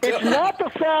 And it's not the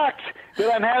fact that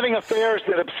I'm having affairs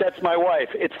that upsets my wife.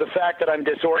 It's the fact that I'm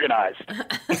disorganized.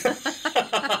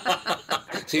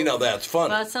 See, now that's funny.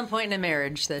 Well, at some point in a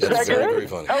marriage, Is that very, good? very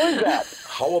funny. How is that?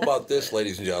 How about this,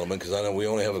 ladies and gentlemen, because I know we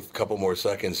only have a couple more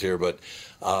seconds here, but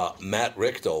Matt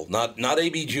Richtel, not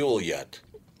A.B. Jewell yet,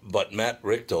 but Matt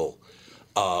Richtel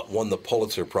won the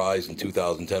Pulitzer Prize in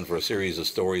 2010 for a series of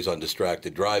stories on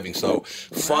distracted driving. So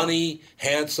funny,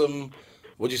 handsome,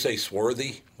 what'd you say,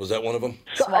 swarthy? Was that one of them?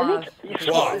 Suave.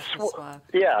 Suave.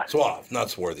 Yeah. Suave, not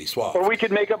swarthy, suave. Or we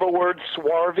could make up a word,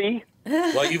 swarvy.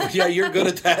 Well, you're good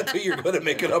at that too. You're good at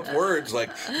making up words like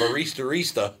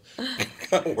barista,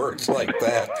 words like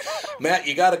that. Matt,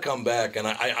 you got to come back, and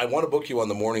I want to book you on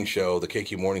the morning show, the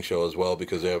KQ morning show as well,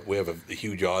 because we have a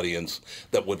huge audience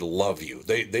that would love you.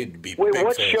 They'd be Wait, big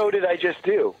what fans. show did I just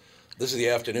do? This is the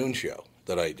afternoon show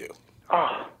that I do.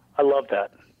 Oh, I love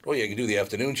that. Well, yeah, you do the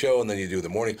afternoon show, and then you do the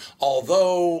morning.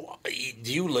 Although,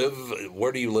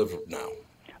 where do you live now?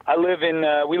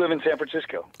 We live in San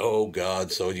Francisco. Oh,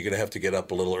 God, so you're going to have to get up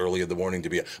a little early in the morning to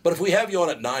be... But if we have you on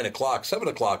at 9 o'clock, 7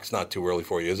 o'clock is not too early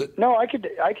for you, is it? No, I could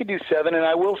do 7, and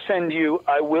I will send you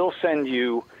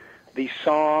the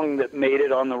song that made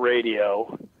it on the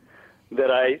radio that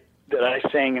I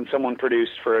sang and someone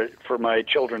produced for my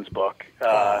children's book.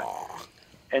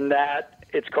 And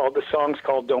the song's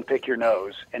called Don't Pick Your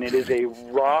Nose, and it is a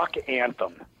rock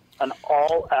anthem. An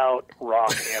all-out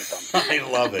rock anthem. I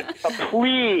love it. A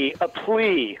plea. I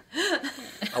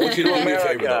want you to do me a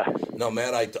favor, though. No,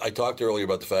 Matt, I talked earlier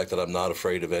about the fact that I'm not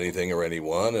afraid of anything or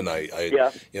anyone, and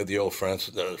the old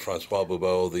Francois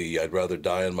Boubeau, I'd rather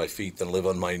die on my feet than live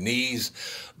on my knees.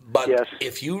 But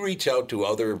if you reach out to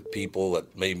other people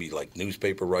that maybe like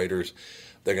newspaper writers,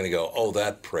 they're going to go, "Oh,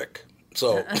 that prick."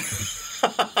 So...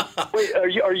 Wait,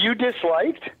 are you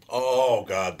disliked? Oh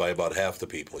God, by about half the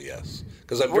people, yes.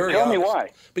 Because I'm very honest. Tell me why.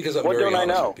 Because I'm very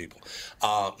honest with people.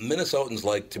 Minnesotans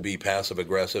like to be passive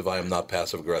aggressive. I am not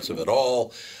passive aggressive at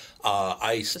all.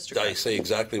 I say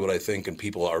exactly what I think, and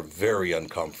people are very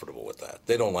uncomfortable with that.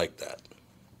 They don't like that.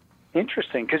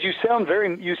 Interesting, because you sound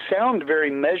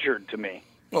very measured to me.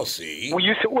 Well, see. Will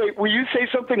you say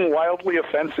something wildly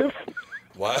offensive?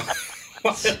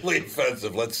 Wildly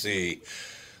offensive. Let's see.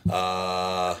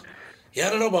 I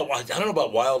don't know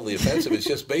about wildly offensive. It's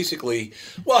just basically,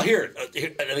 well, here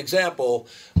an example.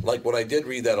 Like when I did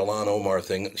read that Ilhan Omar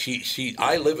thing,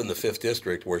 I live in the 5th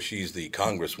district where she's the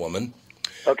congresswoman.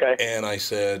 Okay. And I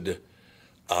said,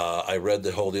 I read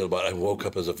the whole deal about I woke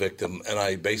up as a victim, and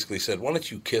I basically said, "Why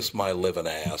don't you kiss my living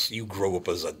ass? You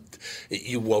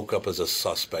woke up as a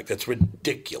suspect. That's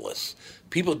ridiculous."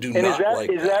 People do not like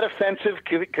that. Is that offensive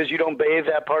because you don't bathe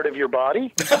that part of your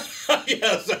body?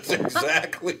 Yes, that's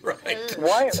exactly right.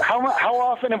 Why? How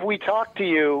often have we talked to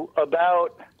you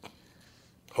about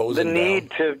the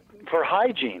need for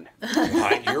hygiene?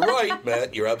 You're right,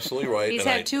 Matt. You're absolutely right. He's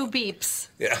had 2 beeps.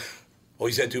 Yeah. Oh,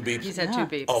 he's had 2 beeps? He's had 2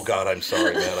 beeps. Oh, God, I'm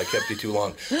sorry, Matt. I kept you too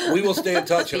long. We will stay in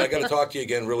touch, and I got to talk to you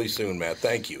again really soon, Matt.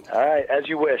 Thank you. All right, as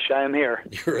you wish. I am here.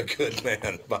 You're a good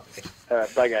man. Bye. All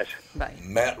right, bye, guys. Bye.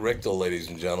 Matt Richtel, ladies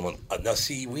and gentlemen. Now,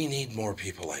 see, we need more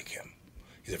people like him.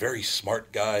 He's a very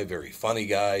smart guy, very funny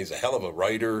guy. He's a hell of a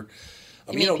writer.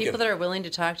 You mean people that are willing to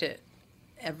talk to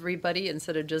everybody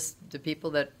instead of just the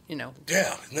people that, Yeah,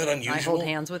 isn't that unusual? I hold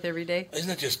hands with every day? Isn't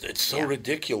it just, it's so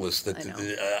ridiculous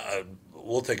that...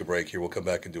 We'll take a break here. We'll come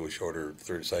back and do a shorter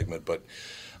third segment. But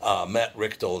Matt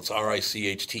Richtel, it's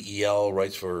Richtel,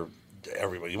 writes for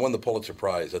everybody. You won the Pulitzer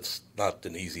Prize. That's not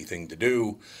an easy thing to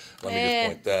do. Let me just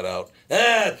point that out.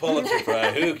 Pulitzer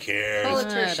Prize. Who cares?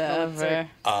 Pulitzer.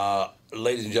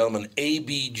 Ladies and gentlemen,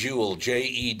 A.B. Jewell,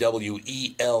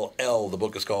 Jewell. The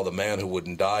book is called The Man Who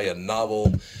Wouldn't Die, a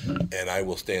novel. And I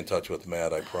will stay in touch with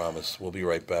Matt, I promise. We'll be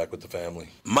right back with the family.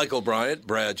 Michael Bryant,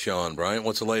 Bradshaw and Bryant,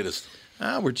 what's the latest?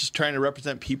 We're just trying to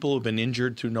represent people who've been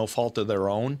injured through no fault of their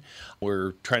own.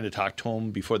 We're trying to talk to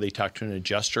them before they talk to an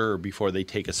adjuster or before they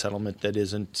take a settlement that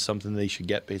isn't something they should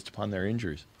get based upon their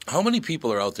injuries. How many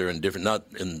people are out there not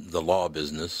in the law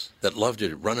business, that love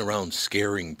to run around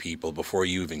scaring people before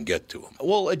you even get to them?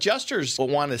 Well, adjusters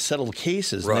want to settle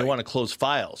cases and they want to close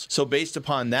files. So based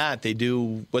upon that, they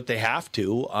do what they have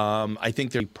to. I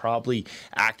think they probably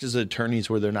act as attorneys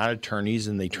where they're not attorneys,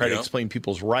 and they try to explain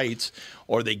people's rights,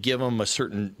 or they give them a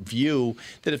certain view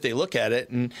that if they look at it.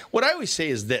 And what I always say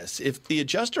is this: if the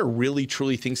adjuster really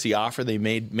truly thinks the offer they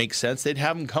made makes sense, they'd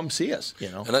have them come see us.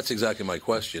 And that's exactly my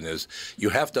question: is you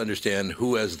have to understand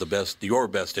who has your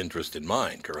best interest in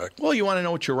mind, correct? Well, you want to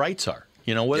know what your rights are.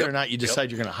 Whether or not you decide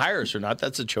you're going to hire us or not,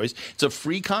 that's a choice. It's a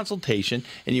free consultation,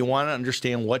 and you want to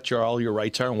understand what all your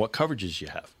rights are and what coverages you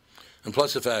have. And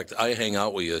plus the fact I hang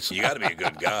out with you, so you got to be a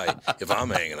good guy if I'm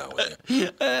hanging out with you.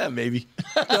 Maybe.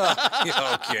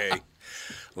 Okay.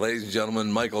 Ladies and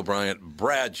gentlemen, Michael Bryant,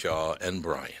 Bradshaw and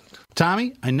Bryant.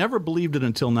 Tommy, I never believed it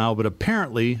until now, but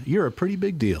apparently you're a pretty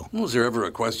big deal. Was there ever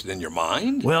a question in your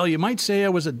mind? Well, you might say I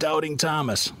was a doubting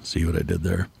Thomas. See what I did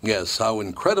there? Yes, how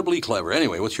incredibly clever.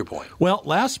 Anyway, what's your point? Well,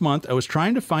 last month I was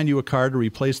trying to find you a car to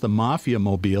replace the Mafia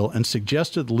Mobile and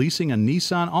suggested leasing a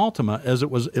Nissan Altima, as it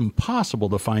was impossible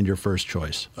to find your first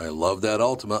choice. I love that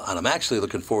Altima, and I'm actually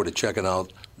looking forward to checking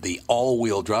out the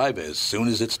all-wheel drive as soon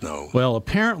as it snows. Well,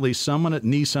 apparently someone at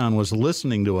Nissan was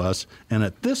listening to us, and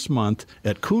at this month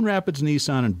at Coon Rapids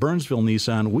Nissan and Burnsville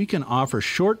Nissan, we can offer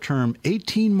short-term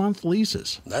 18-month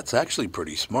leases. That's actually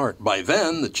pretty smart. By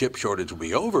then, the chip shortage will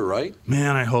be over, right?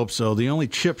 Man, I hope so. The only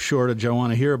chip shortage I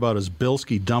want to hear about is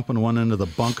Bilski dumping one into the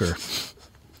bunker.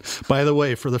 By the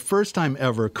way, for the first time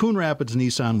ever, Coon Rapids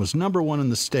Nissan was #1 in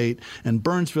the state, and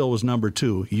Burnsville was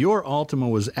 #2. Your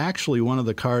Altima was actually one of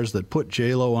the cars that put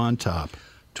J-Lo on top.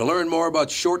 To learn more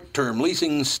about short-term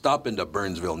leasing, stop into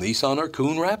Burnsville Nissan or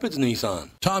Coon Rapids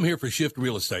Nissan. Tom here for Shift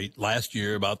Real Estate. Last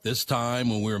year, about this time,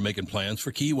 when we were making plans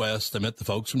for Key West, I met the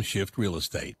folks from Shift Real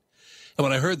Estate. And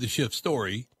when I heard the Shift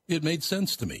story, it made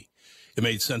sense to me. It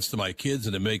made sense to my kids,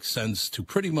 and it makes sense to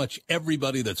pretty much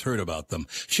everybody that's heard about them.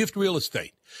 Shift Real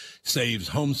Estate saves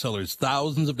home sellers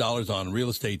thousands of dollars on real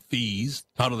estate fees.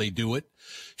 How do they do it?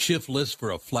 Shift lists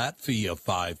for a flat fee of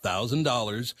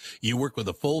 $5,000. You work with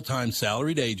a full-time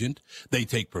salaried agent. They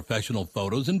take professional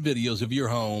photos and videos of your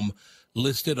home,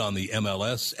 list it on the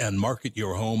MLS, and market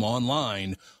your home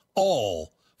online,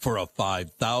 all for a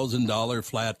 $5,000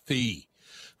 flat fee.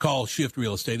 Call Shift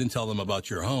Real Estate and tell them about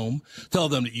your home. Tell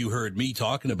them that you heard me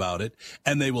talking about it,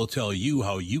 and they will tell you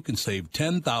how you can save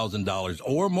 $10,000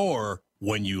 or more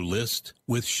when you list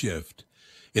with Shift.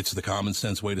 It's the common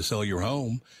sense way to sell your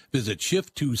home. Visit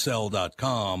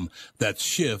shift2sell.com. That's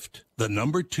shift,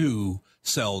 2,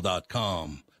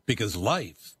 sell.com. Because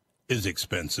life is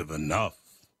expensive enough.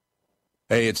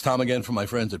 Hey, it's Tom again from my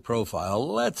friends at Profile.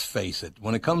 Let's face it,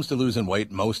 when it comes to losing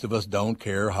weight, most of us don't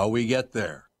care how we get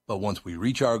there. But once we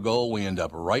reach our goal, we end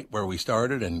up right where we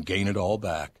started and gain it all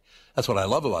back. That's what I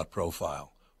love about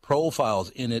Profile.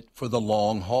 Profile's in it for the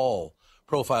long haul.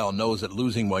 Profile knows that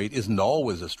losing weight isn't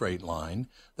always a straight line.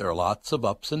 There are lots of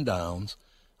ups and downs.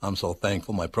 I'm so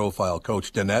thankful my Profile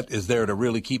coach, Danette, is there to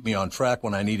really keep me on track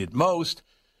when I need it most.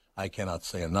 I cannot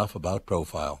say enough about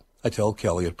Profile. I tell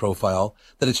Kelly at Profile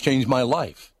that it's changed my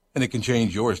life, and it can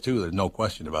change yours too. There's no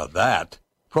question about that.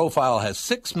 Profile has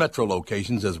 6 metro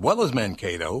locations as well as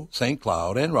Mankato, St.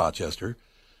 Cloud, and Rochester.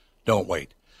 Don't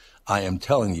wait. I am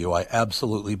telling you, I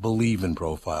absolutely believe in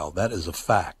Profile. That is a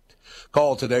fact.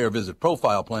 Call today or visit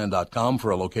profileplan.com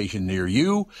for a location near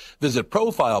you. Visit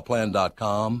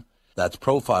profileplan.com. That's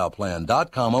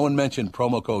profileplan.com. Oh, and mention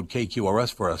promo code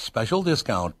KQRS for a special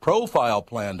discount.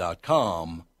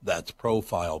 Profileplan.com. That's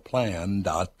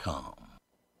profileplan.com.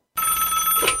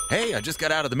 Hey, I just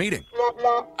got out of the meeting.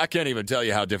 I can't even tell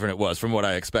you how different it was from what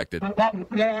I expected.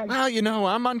 Well, you know,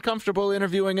 I'm uncomfortable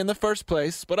interviewing in the first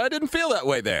place, but I didn't feel that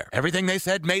way there. Everything they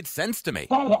said made sense to me.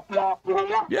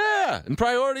 Yeah, and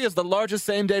Priority is the largest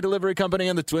same-day delivery company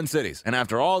in the Twin Cities. And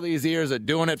after all these years of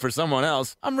doing it for someone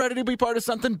else, I'm ready to be part of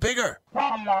something bigger.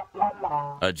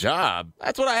 A job?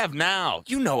 That's what I have now.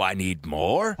 You know I need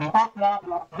more.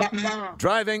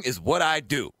 Driving is what I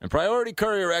do, and Priority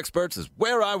Courier Experts is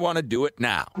where I want to do it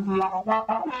now.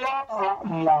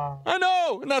 I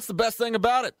know, and that's the best thing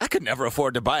about it. I could never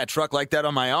afford to buy a truck like that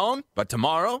on my own, but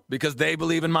tomorrow, because they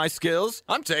believe in my skills,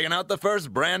 I'm taking out the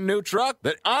first brand new truck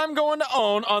that I'm going to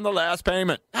own on the last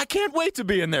payment. I can't wait to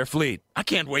be in their fleet. I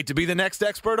can't wait to be the next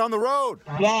expert on the road.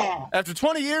 Yeah. After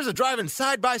 20 years of driving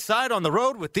side by side on the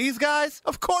road with these guys,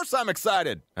 of course I'm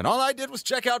excited. And all I did was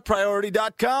check out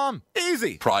Priority.com.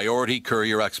 Easy. Priority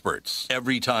Courier Experts.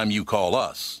 Every time you call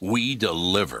us, we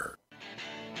deliver.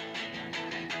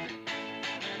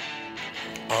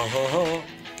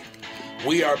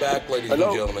 We are back, ladies and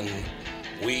gentlemen.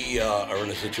 We are in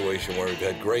a situation where we've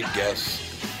had great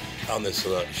guests on this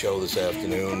show this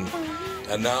afternoon,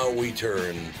 and now we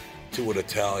turn to an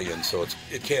Italian, so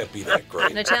it can't be that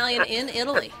great. An Italian in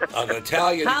Italy. An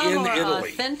Italian How in more Italy.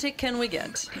 authentic can we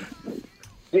get?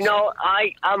 You know,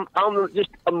 I'm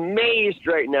just amazed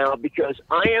right now because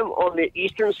I am on the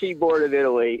eastern seaboard of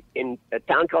Italy in a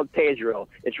town called Pesaro.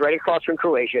 It's right across from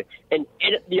Croatia. And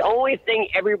the only thing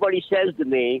everybody says to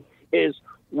me is,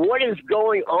 what is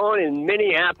going on in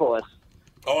Minneapolis?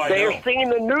 Oh, I They're know. seeing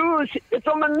the news. It's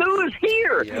on the news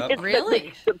here. Yep. It's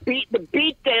Really? The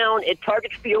beat down at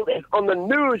Target Field is on the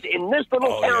news in this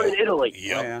little town in Italy.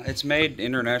 Yep. Oh, yeah, it's made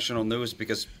international news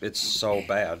because it's so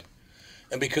bad.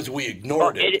 And because we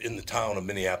ignored it in the town of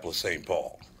Minneapolis, St.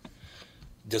 Paul.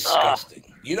 Disgusting.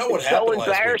 You know what happened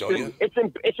last week, don't you?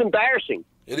 It's embarrassing.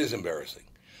 It is embarrassing.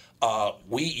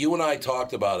 You and I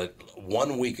talked about it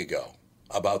 1 week ago,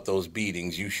 about those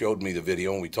beatings. You showed me the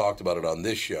video, and we talked about it on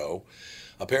this show.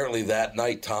 Apparently that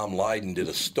night, Tom Lydon did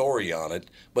a story on it,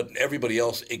 but everybody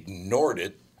else ignored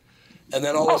it. And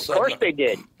then all of a sudden... Of course they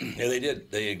did. Yeah, they did.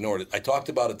 They ignored it. I talked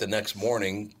about it the next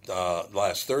morning,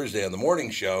 last Thursday on the morning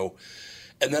show.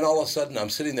 And then all of a sudden, I'm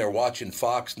sitting there watching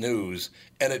Fox News,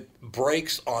 and it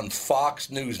breaks on Fox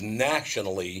News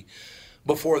nationally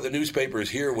before the newspapers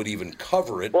here would even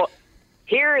cover it. Well,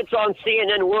 here it's on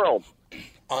CNN World.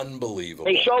 Unbelievable.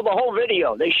 They show the whole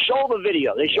video. They show the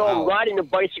video. They show him riding a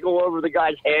bicycle over the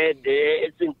guy's head.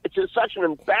 It's such an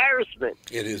embarrassment.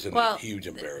 It is a huge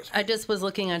embarrassment. I just was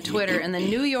looking on Twitter, and the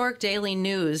New York Daily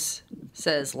News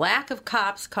says, lack of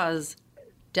cops cause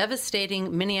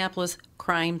devastating Minneapolis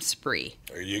crime spree.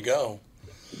 There you go.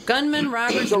 Gunmen,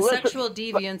 robbers, and sexual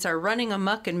deviants are running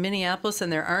amok in Minneapolis,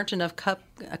 and there aren't enough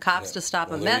cops to stop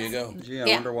them. There you go. Gee, I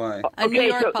wonder why. A New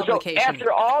York publication. So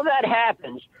after all that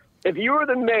happens, if you were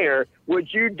the mayor,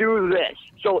 would you do this?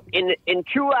 So in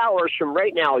 2 hours from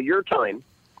right now, your time,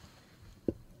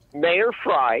 Mayor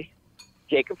Fry,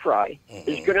 Jacob Fry,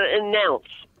 is going to announce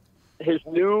his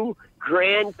new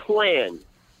grand plan.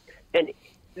 And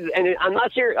I'm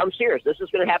not serious. I'm serious. This is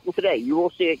going to happen today. You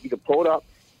will see it. You can pull it up.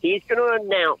 He's going to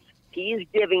announce he's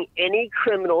giving any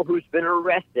criminal who's been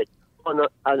arrested an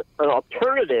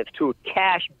alternative to a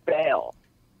cash bail.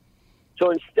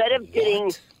 So instead of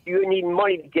you need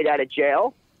money to get out of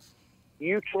jail,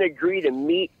 you can agree to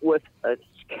meet with a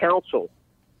counsel,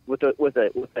 with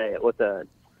a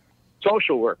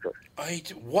social worker.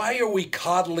 Why are we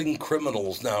coddling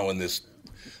criminals now in this?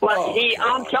 But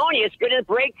I'm telling you, it's going to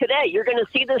break today. You're going to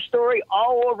see this story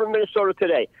all over Minnesota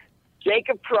today.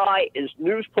 Jacob Fry, his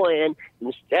news plan,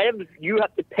 instead of you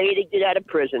have to pay to get out of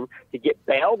prison, to get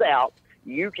bailed out,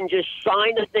 you can just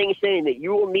sign a thing saying that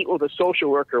you will meet with a social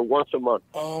worker once a month.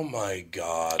 Oh, my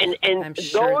God. And I'm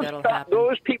sure that'll happen.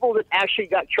 Those people that actually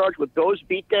got charged with those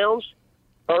beatdowns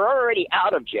are already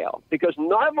out of jail because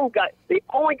none of them they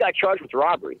only got charged with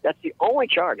robbery. That's the only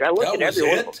charge. I looked at every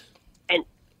one of them. And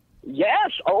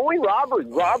yes, only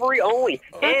robbery only.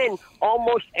 And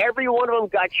almost every one of them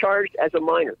got charged as a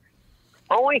minor.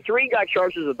 Only 3 got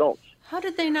charged as adults. How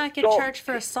did they not get charged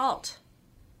for assault?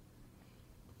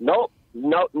 Nope.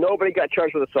 No, nobody got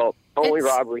charged with assault. Only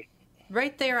robbery.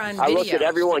 Right there on I video. looked at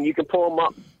everyone. You can pull them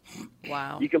up.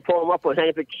 Wow. You can pull them up with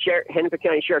Hennepin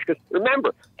County Sheriff. Because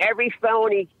remember, every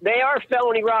felony, they are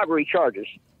felony robbery charges,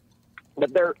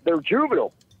 but they're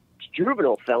juvenile. It's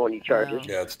juvenile felony charges.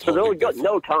 Yeah, it's so totally they'll get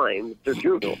no time. They're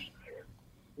juveniles.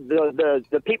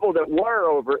 The people that were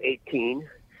over 18.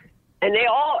 And they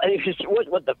all,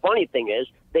 what the funny thing is,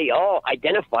 they all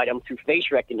identified them through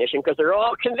face recognition because they're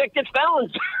all convicted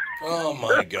felons. Oh,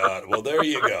 my God. Well, there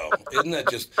you go. Isn't that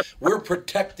just, we're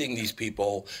protecting these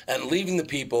people and leaving the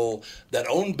people that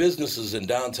own businesses in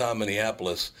downtown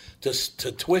Minneapolis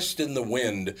to twist in the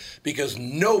wind because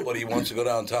nobody wants to go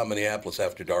downtown Minneapolis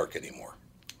after dark anymore.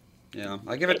 Yeah,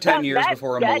 I give it 10 years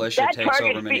before a militia takes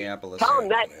over Minneapolis. Tom,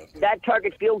 that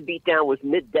Target Field beatdown was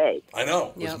midday. I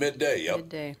know. It was midday. Yep.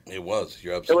 Midday. It was.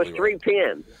 You're absolutely right. It was 3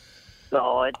 p.m.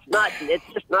 So it's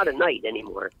just not a night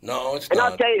anymore. No, it's not. not.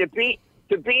 And I'll tell you,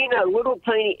 to be in a little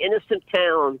tiny innocent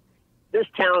town this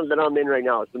town that I'm in right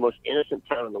now is the most innocent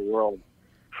town in the world.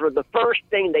 For the first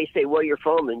thing they say, where you're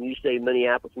from, and you say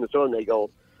Minneapolis, Minnesota, and they go,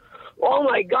 oh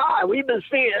my God, we've been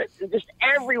seeing it. Just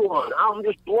everyone. I'm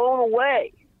just blown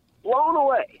away. Blown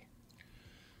away.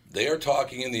 They are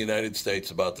talking in the United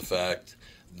States about the fact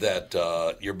that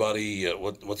your buddy,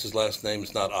 what's his last name?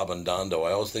 It's not Abundando.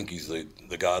 I always think he's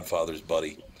the Godfather's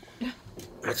buddy.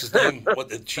 What's his name?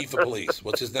 The chief of police.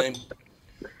 What's his name?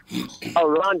 Oh,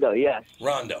 Rondo, yes.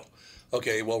 Rondo.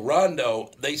 Okay, well,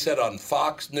 Rondo, they said on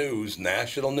Fox News,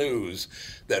 national news,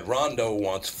 that Rondo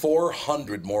wants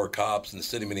 400 more cops in the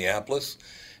city of Minneapolis,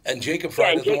 and Jacob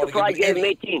Fry doesn't want to give him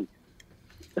 18.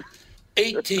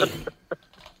 18.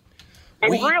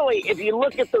 And really, if you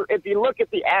look at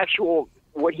the actual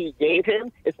what he gave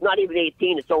him, it's not even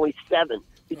 18; it's only 7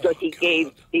 because he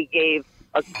gave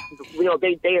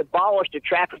they abolished the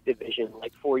traffic division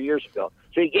like 4 years ago.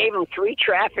 So he gave him 3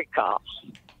 traffic cops,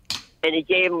 and he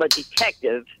gave him a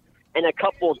detective and a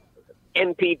couple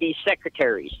MPD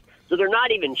secretaries. So they're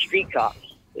not even street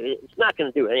cops. It's not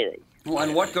going to do anything. Well,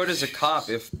 and what good is a cop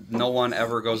if no one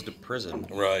ever goes to prison?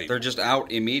 Right. They're just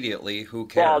out immediately. Who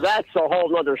cares? Well, that's a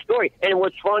whole other story. And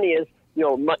what's funny is,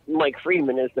 Mike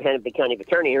Friedman is the Hennepin County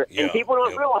attorney here, and people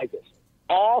don't realize this.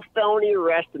 All felony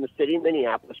arrests in the city of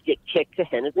Minneapolis get kicked to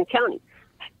Hennepin County.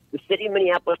 The city of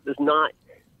Minneapolis does not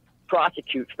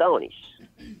prosecute felonies.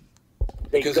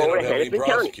 Because they don't have any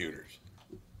prosecutors.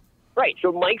 Right.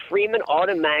 So Mike Friedman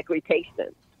automatically takes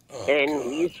them.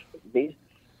 He's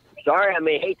sorry,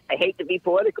 I hate to be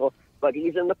political, but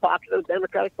he's in the pocket of the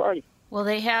Democratic Party. Well,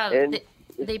 they have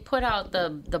they put out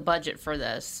the budget for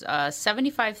this.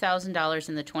 $75,000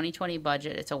 in the 2020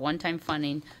 budget. It's a one-time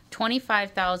funding.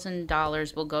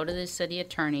 $25,000 will go to the city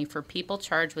attorney for people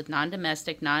charged with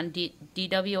non-domestic,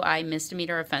 non-DWI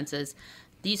misdemeanor offenses.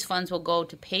 These funds will go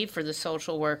to pay for the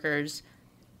social workers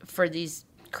for these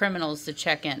criminals to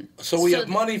check in. So we have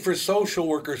money for social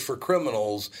workers for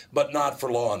criminals, but not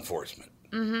for law enforcement.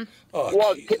 Mm-hmm. Oh,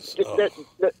 well, Jesus.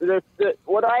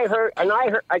 what I heard,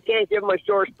 I can't give my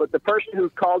source, but the person who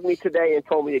called me today and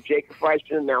told me that Jacob Fry's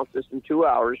going to announce this in 2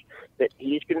 hours, that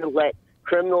he's going to let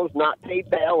criminals not pay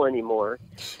bail anymore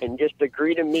and just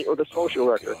agree to meet with a social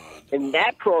worker. And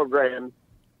that program,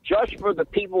 just for the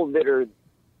people that are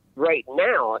right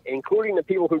now, including the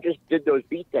people who just did those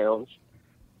beatdowns,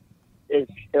 is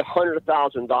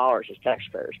 $100,000 as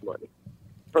taxpayers' money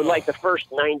for like the first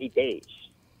 90 days.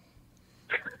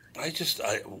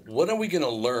 When are we going to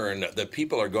learn that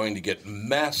people are going to get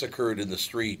massacred in the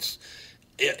streets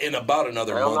in about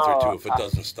another month or two if it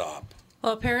doesn't stop?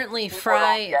 Well, apparently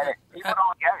Fry,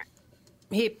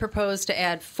 he proposed to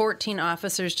add 14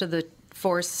 officers to the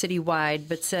force citywide,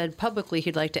 but said publicly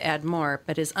he'd like to add more,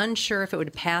 but is unsure if it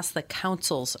would pass the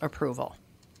council's approval.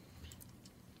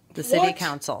 The city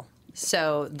council.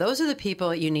 So those are the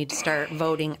people you need to start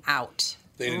voting out.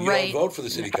 You don't vote for the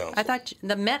city council. I thought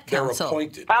the Met Council. They're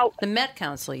appointed. The Met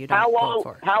Council you don't vote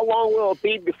for. How long will it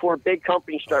be before big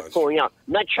companies start pulling out?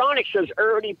 Medtronic has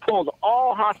already pulled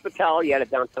all hospitality out of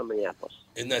downtown Minneapolis.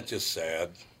 Isn't that just sad?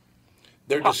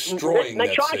 They're destroying that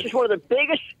Medtronic city. is one of the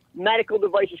biggest medical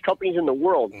devices companies in the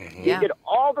world. Mm-hmm. They did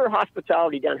all their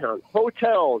hospitality downtown,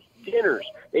 hotels, dinners.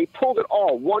 They pulled it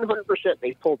all, 100%.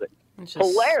 They pulled it.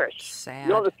 Polaris. Sad.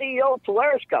 The CEO of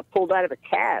Polaris got pulled out of a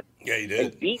cab. Yeah, he did.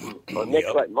 And beaten on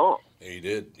Nicollet Mall. He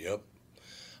did, yep.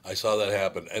 I saw that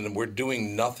happen. And we're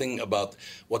doing nothing about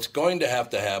what's going to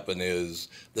happen is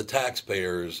the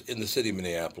taxpayers in the city of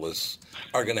Minneapolis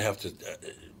are going to have to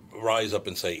rise up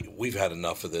and say, we've had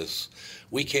enough of this.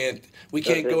 We can't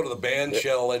go to the band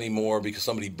shell anymore because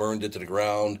somebody burned it to the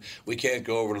ground. We can't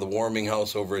go over to the warming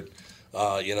house over at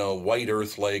White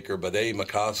Earth Lake or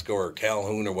Bede-Makaska or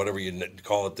Calhoun or whatever you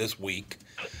call it this week.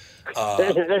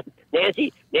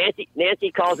 Nancy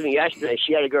called me yesterday.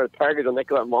 She had to go to Target on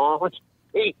Nicollet Mall.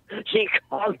 She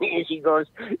called me and she goes,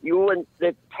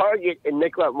 the Target in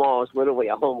Nicollet Mall is literally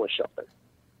a homeless shelter.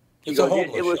 She goes,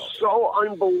 it was so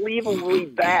unbelievably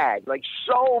bad, like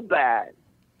so bad.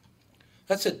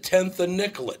 That's a tenth of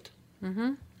Nicollet.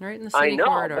 Mm-hmm. Right in the city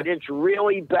corridor. But it's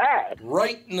really bad.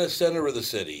 Right in the center of the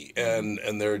city, and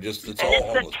they're just it's all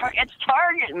homeless. It's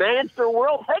Target, man. It's their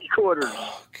world headquarters.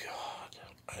 Oh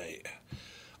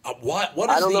God! What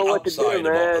is the upside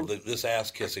of this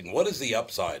ass kissing? What is the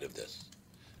upside of this?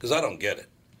 Because I don't get it.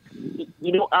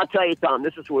 I'll tell you, Tom.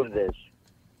 This is what it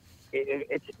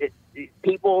is.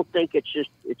 People think it's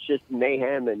just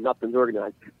mayhem and nothing's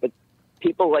organized, but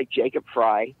people like Jacob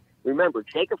Fry. Remember,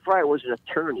 Jacob Fry was an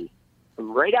attorney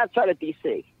from right outside of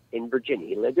D.C. in Virginia.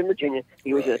 He lived in Virginia.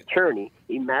 He was an attorney.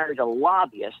 He married a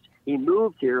lobbyist. He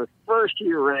moved here. First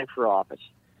year ran for office.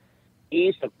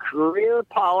 He's a career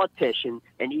politician,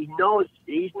 and he knows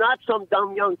he's not some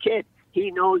dumb young kid.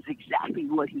 He knows exactly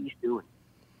what he's doing.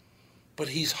 But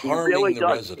he's harming the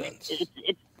residents.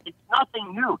 It's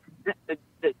nothing new.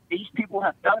 These people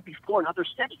have done it before in other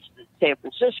cities, San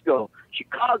Francisco,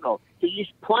 Chicago. He's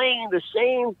playing the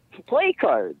same play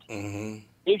cards. Mm-hmm.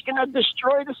 He's going to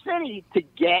destroy the city to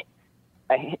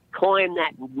climb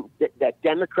that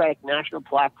Democratic National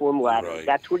Platform ladder. Right.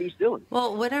 That's what he's doing.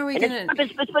 Well, when are we going to?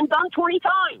 It's been done 20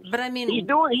 times. But I mean,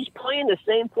 he's playing the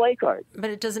same play card. But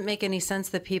it doesn't make any sense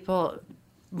that people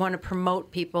want to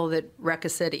promote people that wreck a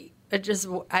city.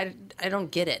 I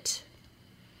don't get it.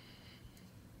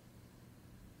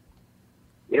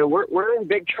 We're in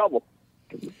big trouble.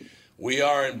 We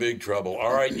are in big trouble.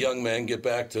 All right, young man, get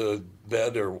back to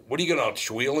bed. Or what are you going out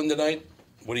schweeling tonight?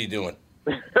 What are you doing?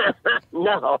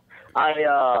 No,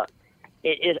 a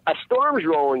storm's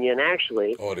rolling in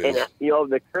actually. Oh, it is. And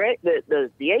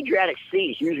the Adriatic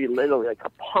Sea is usually literally like a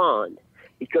pond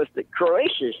because the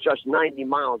Croatia is just 90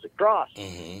 miles across,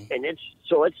 and it's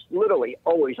literally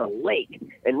always a lake.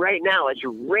 And right now it's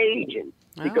raging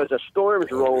because a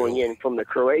storm's rolling in from the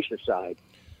Croatia side.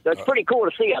 So it's pretty cool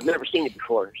to see. I've never seen it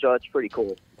before, so it's pretty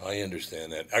cool. I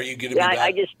understand that. Are you going to be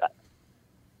back?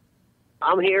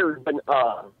 I'm here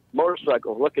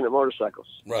motorcycle, looking at motorcycles.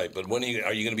 Right, but when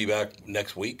are you going to be back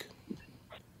next week?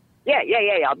 Yeah.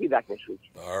 I'll be back next week.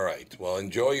 All right. Well,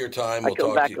 enjoy your time. I'll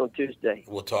come back on Tuesday.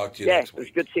 We'll talk to you next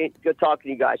week. It's good talking to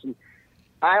you guys. And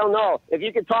I don't know if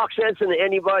you can talk sense into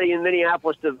anybody in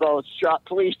Minneapolis to vote.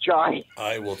 Please try.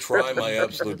 I will try my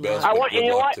absolute best. I want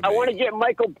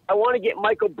to get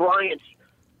Michael Bryant's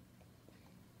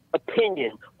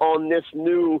opinion on this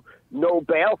new no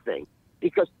bail thing.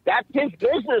 Because that's his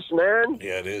business, man.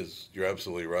 Yeah, it is. You're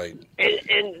absolutely right.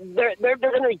 And they're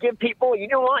going to give people, you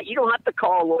know what? You don't have to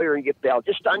call a lawyer and get bail.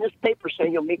 Just sign this paper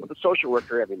saying you'll meet with a social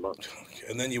worker every month.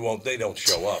 And then they don't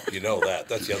show up. You know that.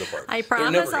 That's the other part. I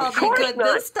promise I'll be good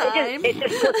this time. It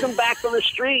just puts them back on the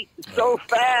street so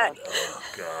fast. Oh,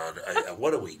 God.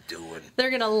 What are we doing?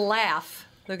 They're going to laugh.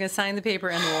 They're going to sign the paper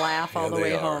and laugh all the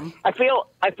way home. I feel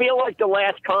like the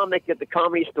last comic at the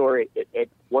Comedy Store at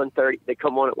 1:30. They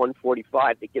come on at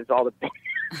 1:45. That gives all the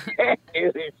bad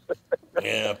news.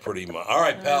 Yeah, pretty much. All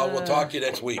right, pal. We'll talk to you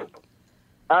next week.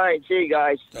 All right. See you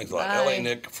guys. Thanks a lot. L.A.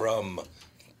 Nick from,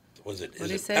 is it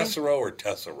Tessero or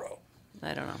Tessero?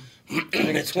 I don't know.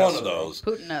 It's one of those.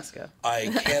 Puttanesca. I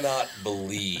cannot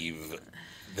believe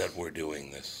that we're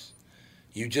doing this.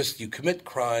 You commit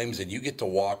crimes and you get to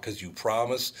walk because you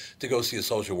promise to go see a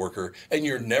social worker, and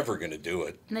you're never going to do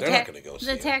it. They're not going to go see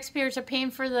it. The taxpayers are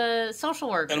paying for the social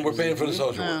workers. And we're paying for the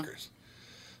social workers.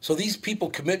 So these people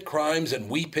commit crimes, and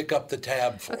we pick up the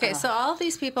tab for them. Okay, so all of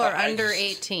these people are under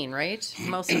 18, right?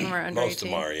 Most of them are under 18? Most of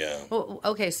them are, yeah. Well,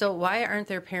 okay, so why aren't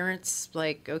their parents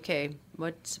like, okay,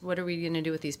 what are we going to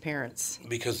do with these parents?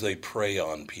 Because they prey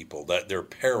on people. That their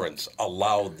parents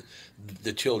allowed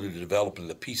the children to develop into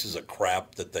the pieces of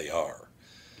crap that they are.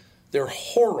 They're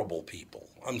horrible people.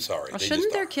 I'm sorry. Well,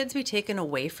 shouldn't their kids be taken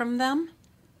away from them?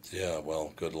 Yeah,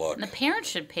 well, good luck. And the parents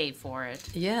should pay for it.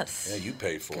 Yes. Yeah, you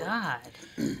pay for God.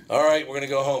 it. All right, we're going to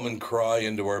go home and cry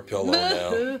into our pillow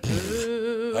now.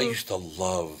 I used to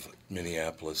love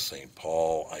Minneapolis, St.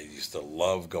 Paul. I used to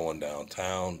love going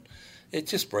downtown. It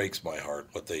just breaks my heart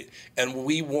what and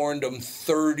we warned them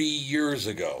 30 years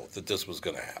ago that this was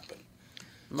going to happen.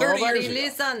 Nobody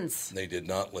listens. They did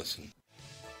not listen.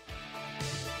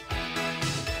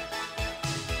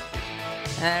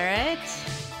 All right.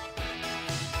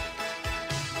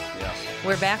 Yes.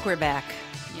 We're back.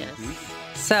 Yes.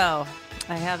 So,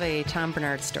 I have a Tom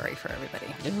Bernard story for everybody.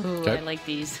 Ooh, okay. I like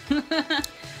these.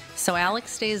 So,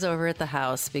 Alex stays over at the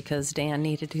house because Dan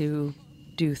needed to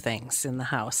do things in the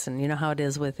house. And you know how it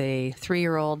is with a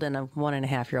 3-year-old and a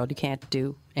 1.5-year-old. You can't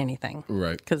do anything.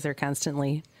 Right. Because they're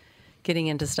constantly getting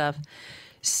into stuff.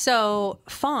 So,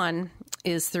 Fawn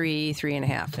is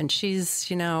 3.5. And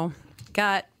she's,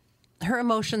 got... Her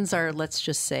emotions are, let's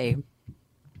just say,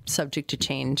 subject to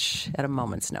change at a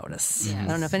moment's notice. Yes. I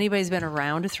don't know if anybody's been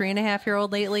around a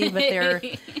 3.5-year-old lately, but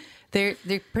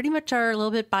they pretty much are a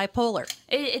little bit bipolar.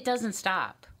 It doesn't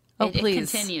stop. Oh,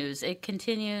 please. It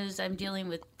continues. I'm dealing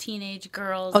with teenage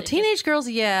girls. Teenage girls,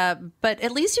 yeah. But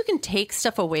at least you can take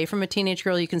stuff away from a teenage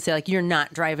girl. You can say, like, you're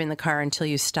not driving the car until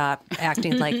you stop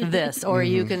acting like this. Or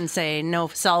you can say, no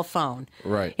cell phone.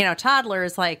 Right. Toddler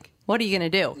is like, what are you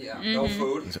going to do? Yeah, no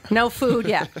food. No food,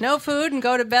 yeah. No food and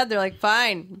go to bed. They're like,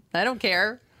 fine, I don't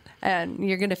care. And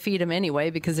you're going to feed them anyway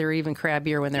because they're even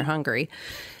crabbier when they're hungry.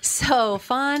 So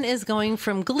Fawn is going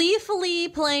from gleefully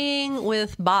playing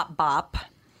with Bop Bop,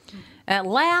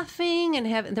 laughing and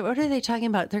having, what are they talking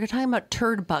about? They're talking about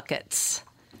turd buckets.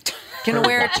 Going to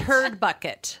wear a turd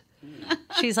bucket.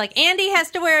 She's like, Andy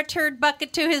has to wear a turd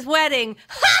bucket to his wedding.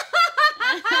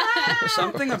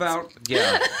 Something about,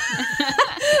 yeah.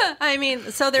 I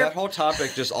mean, so they're... That whole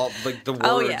topic, just all, like, the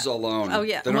words alone. Oh,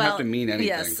 yeah. They don't have to mean anything.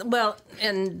 Yes. Well,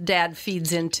 and Dad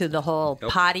feeds into the whole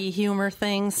potty humor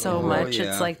thing so much.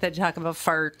 Yeah. It's like they talk about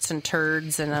farts and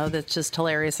turds, and that's just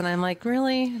hilarious. And I'm like,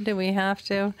 really? Do we have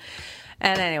to?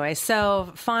 And anyway,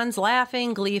 so Fawn's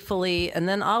laughing gleefully, and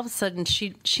then all of a sudden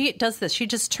she does this. She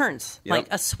just turns like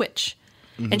a switch.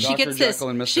 And she gets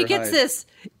this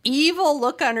evil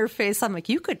look on her face. I'm like,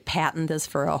 you could patent this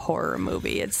for a horror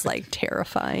movie. It's like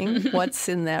terrifying. What's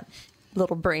in that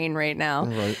little brain right now?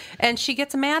 Right. And she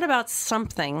gets mad about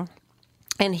something,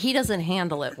 and he doesn't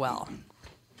handle it well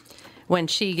when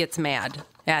she gets mad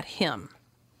at him.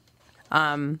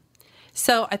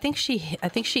 So I think she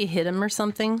hit him or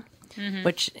something,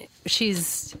 which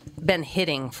she's been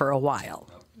hitting for a while.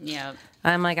 Yeah.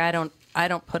 I'm like, I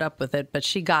don't put up with it, but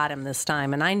she got him this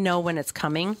time, and I know when it's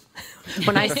coming.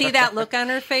 When I see that look on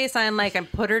her face, I'm like, I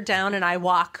put her down and I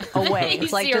walk away.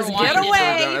 It's like, just get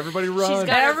away. Everybody run.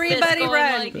 Everybody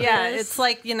run. Like yeah, this. it's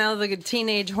like, the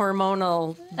teenage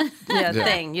hormonal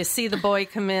thing. You see the boy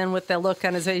come in with the look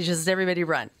on his face, just everybody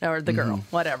run, or the girl,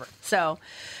 whatever. So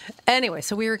anyway,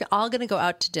 so we were all going to go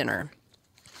out to dinner,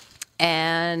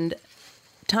 and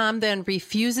Tom then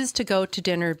refuses to go to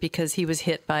dinner because he was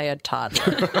hit by a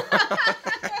toddler.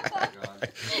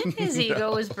 His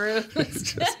ego was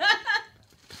bruised.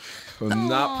 Will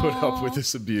not put up with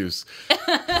this abuse.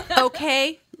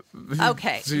 Okay.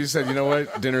 So you said, you know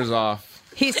what? Dinner's off.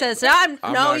 He says,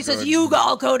 you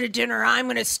all go to dinner. I'm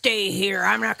going to stay here.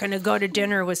 I'm not going to go to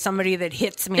dinner with somebody that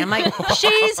hits me. I'm like,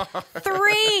 she's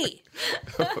 3.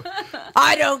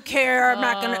 I don't care. I'm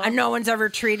not going to, no one's ever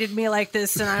treated me like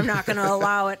this, and I'm not going to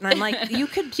allow it. And I'm like, you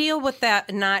could deal with that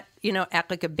and not, act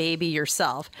like a baby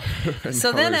yourself.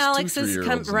 So then Alex is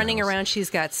running around. She's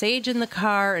got Sage in the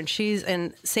car, and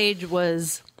Sage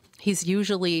was... He's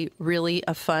usually really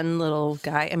a fun little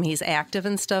guy. I mean, he's active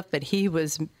and stuff, but he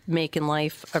was making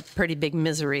life a pretty big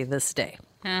misery this day.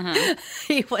 Uh-huh.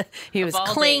 he was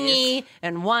clingy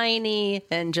and whiny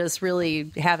and just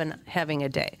really having a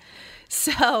day.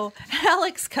 So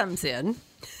Alex comes in,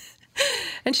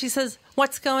 and she says,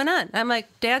 "What's going on?" I'm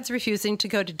like, "Dad's refusing to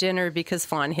go to dinner because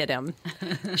Fawn hit him."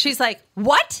 She's like,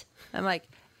 "What?" I'm like,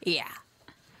 "Yeah."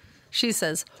 She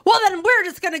says, "Well, then we're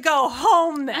just going to go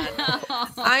home then."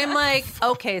 I'm like,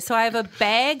 okay, so I have a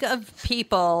bag of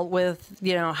people with,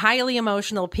 highly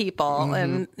emotional people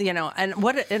and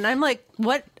I'm like,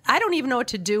 what? I don't even know what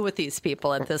to do with these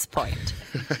people at this point.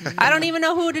 I don't even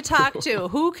know who to talk to.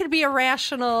 Who could be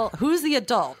irrational? Who's the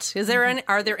adult?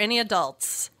 Are there any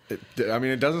adults? It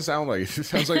doesn't sound like it. It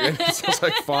sounds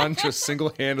like Fawn just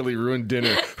single-handedly ruined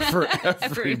dinner for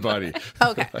everybody.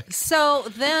 Okay. So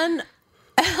then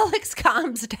Alex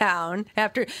calms down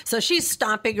so she's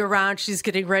stomping around. She's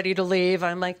getting ready to leave.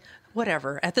 I'm like,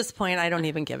 whatever. At this point, I don't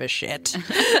even give a shit.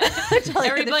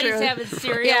 Everybody's having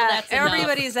cereal. Yeah, that's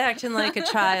everybody's acting like a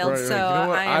child. Right, so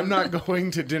I'm not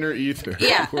going to dinner either.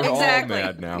 Yeah, we're exactly. all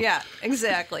mad now. Yeah,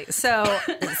 exactly. So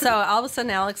all of a sudden,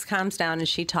 Alex calms down and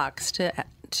she talks to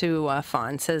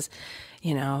Fawn. Says,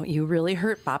 you really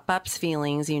hurt Bop Bop's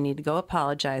feelings. You need to go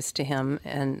apologize to him,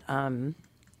 and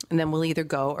then we'll either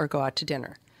go or go out to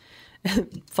dinner.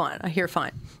 I hear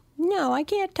Fawn. No, I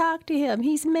can't talk to him.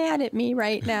 He's mad at me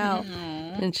right now.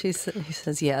 And he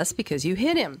says, yes, because you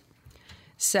hit him.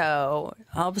 So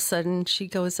all of a sudden she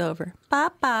goes over.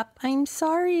 Bop, Bop, I'm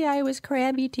sorry I was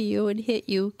crabby to you and hit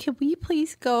you. Can we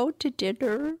please go to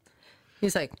dinner?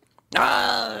 He's like,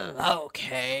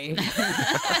 okay.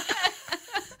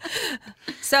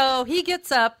 So he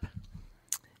gets up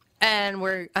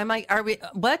and I'm like,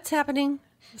 what's happening?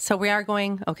 So we are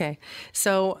going, okay.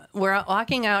 So we're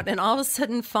walking out, and all of a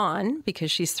sudden Fawn,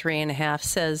 because she's 3.5,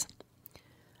 says,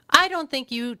 I don't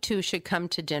think you two should come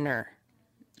to dinner.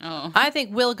 Oh. I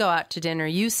think we'll go out to dinner.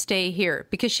 You stay here.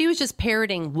 Because she was just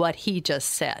parroting what he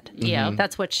just said. Yeah. Mm-hmm.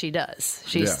 That's what she does.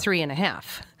 She's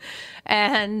 3.5.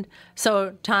 And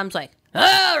so Tom's like,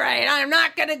 all right, I'm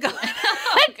not going to go.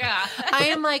 Oh, God. I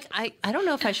am like, I don't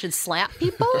know if I should slap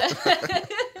people.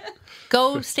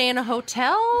 Go stay in a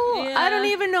hotel? Yeah. I don't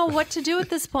even know what to do at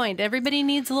this point. Everybody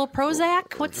needs a little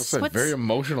Prozac. It's a very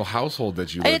emotional household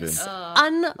that you live in. It's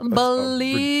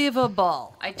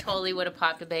unbelievable. I totally would have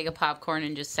popped a bag of popcorn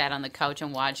and just sat on the couch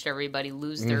and watched everybody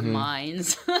lose their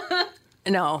minds.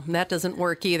 No, that doesn't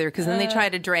work either, because then they try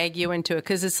to drag you into it,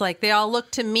 because it's like they all look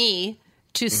to me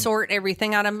to sort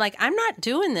everything out. I'm like, I'm not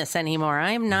doing this anymore.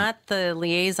 I am not the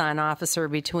liaison officer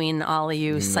between all of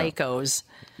you psychos.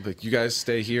 Like, you guys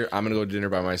stay here. I'm going to go to dinner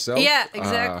by myself. Yeah,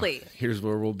 exactly. Here's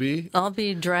where we'll be. I'll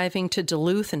be driving to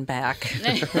Duluth and back.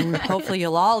 And hopefully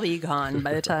you'll all be gone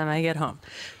by the time I get home.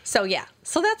 So, yeah.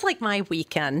 So that's like my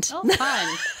weekend. Oh,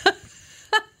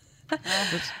 fun.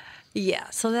 Yeah.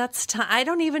 So that's I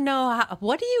don't even know how.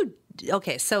 What do you.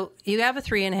 Okay. So you have a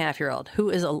 3.5-year-old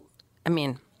who is I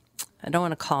mean, I don't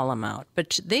want to call him out,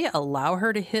 but they allow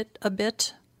her to hit a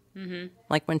bit. Mm-hmm.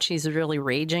 Like when she's really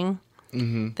raging.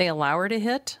 Mm-hmm. They allow her to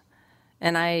hit,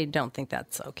 and I don't think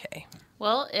that's okay.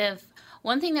 Well, if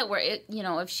one thing that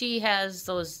if she has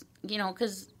those,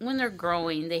 because when they're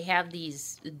growing, they have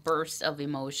these bursts of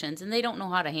emotions, and they don't know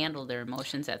how to handle their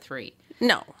emotions at 3.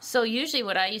 No. So usually,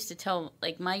 what I used to tell,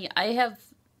 like my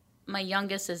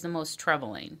youngest is the most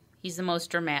troubling. He's the most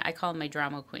dramatic. I call him my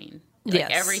drama queen. Like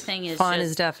yes, everything is. Fawn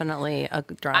is definitely a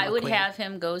drama queen. I would have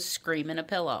him go scream in a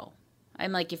pillow.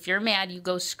 I'm like, if you're mad, you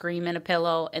go scream in a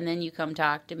pillow, and then you come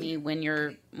talk to me when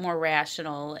you're more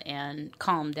rational and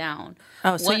calm down.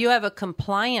 Oh, so you have a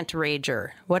compliant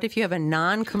rager. What if you have a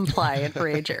non-compliant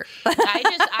rager?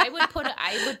 I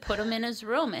would put him in his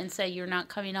room and say, you're not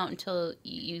coming out until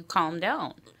you calm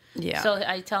down. Yeah. So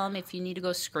I tell him, if you need to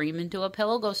go scream into a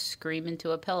pillow, go scream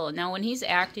into a pillow. Now, when he's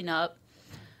acting up,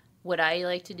 what I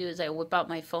like to do is I whip out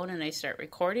my phone and I start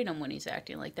recording him when he's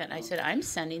acting like that. And I said, I'm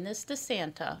sending this to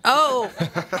Santa. Oh,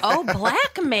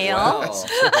 blackmail. Wow.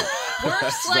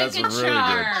 Works like a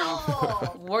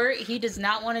charm. He does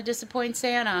not want to disappoint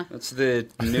Santa. That's the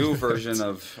new version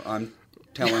of I'm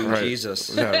telling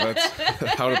Jesus. Yeah,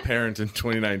 that's how to parent in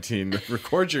 2019.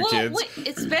 Record your kids.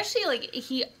 Especially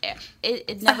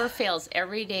it never fails.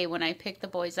 Every day when I pick the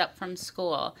boys up from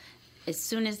school, as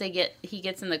soon as he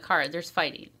gets in the car, there's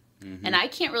fighting. Mm-hmm. And I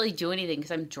can't really do anything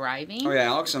because I'm driving. Oh, yeah,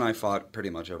 Alex and I fought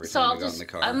pretty much every time we got in the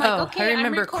car. I'm like, okay, I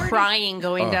remember crying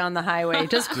going down the highway,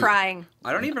 just crying.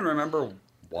 I don't even remember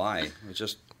why. It's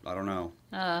just, I don't know.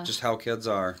 Just how kids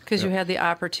are. Because you had the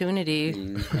opportunity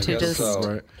to just...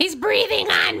 So. He's breathing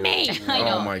on me. I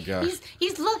know. Oh, my God.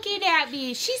 He's looking at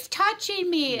me. She's touching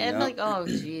me. Yep. I'm like, oh,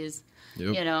 jeez.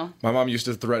 Yep. My mom used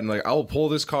to threaten, like, I will pull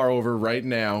this car over right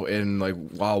now and, like,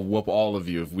 I'll whoop all of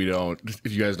you if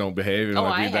you guys don't behave. And,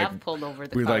 I have pulled over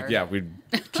the car. We'd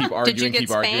keep arguing, Did you get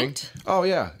keep arguing. Spanked? Oh,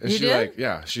 yeah. And you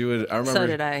did? She would, I remember. So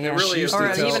did I, yeah. It really is. Or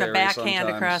even a backhand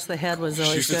across the head was always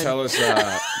good. She used to tell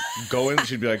us,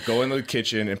 she'd be like, go in the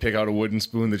kitchen and pick out a wooden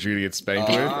spoon that you're going to get spanked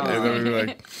with. And then we'd be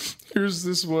like, here's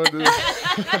this one.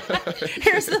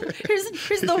 here's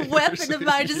the weapon of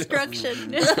my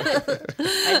destruction.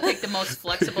 I picked the most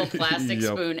flexible plastic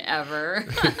spoon ever.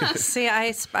 See,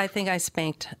 I think I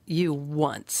spanked you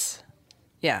once.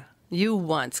 Yeah, you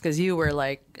once, because you were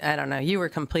like, I don't know, you were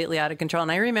completely out of control.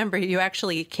 And I remember you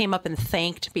actually came up and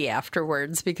thanked me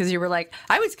afterwards because you were like,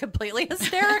 I was completely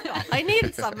hysterical. I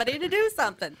needed somebody to do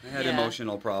something. I had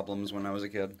emotional problems when I was a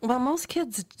kid. Well, most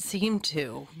kids seem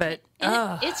to, but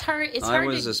it's hard. I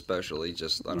was especially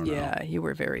just, I don't know. Yeah, you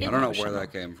were very I don't know where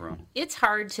that came from. It's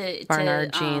hard to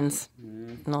Barnard genes.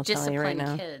 And I'll tell you right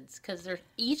now. Kids, because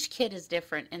each kid is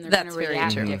different and they're going to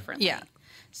react differently. Yeah.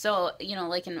 So,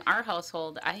 like in our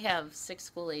household, I have 6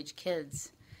 school-age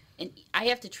kids, and I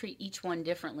have to treat each one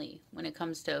differently when it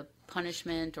comes to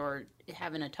punishment or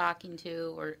having a talking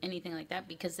to or anything like that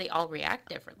because they all react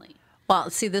differently. Well,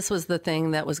 see, this was the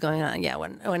thing that was going on. Yeah,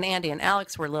 when Andy and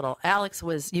Alex were little,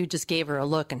 you just gave her a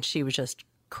look and she would just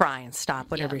cry and stop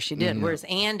whatever she did, whereas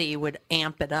Andy would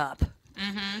amp it up.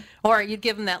 Mm-hmm. Or you'd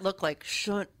give him that look like,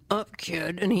 shut up,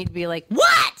 kid, and he'd be like,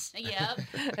 what? Yep.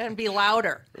 And be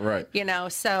louder. Right.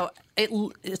 So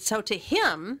so to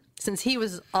him, since he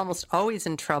was almost always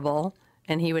in trouble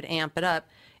and he would amp it up,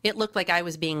 it looked like I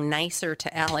was being nicer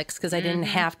to Alex because I didn't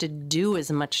have to do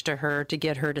as much to her to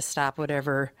get her to stop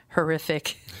whatever horrific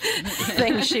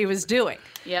thing she was doing.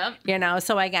 Yep.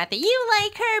 So I got you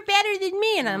like her better than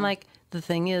me. And I'm like, the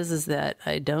thing is that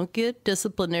I don't get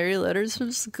disciplinary letters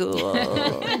from school.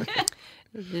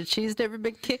 She's never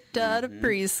been kicked out of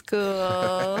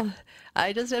preschool.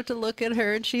 I just have to look at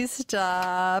her and she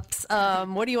stops.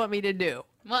 What do you want me to do?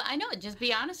 Well, I know. Just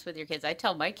be honest with your kids. I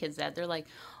tell my kids that. They're like,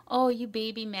 oh, you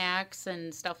baby Max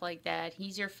and stuff like that.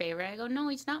 He's your favorite. I go, no,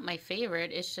 he's not my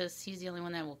favorite. It's just he's the only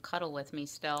one that will cuddle with me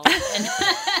still.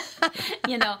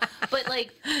 And, but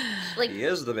like he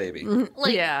is the baby.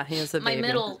 Yeah, he is the baby. My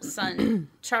middle son,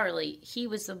 Charlie, he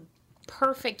was a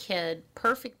perfect kid,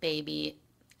 perfect baby.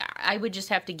 I would just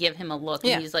have to give him a look,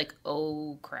 and he's like,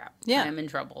 "Oh crap, I'm in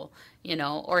trouble,"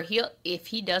 Or if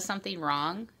he does something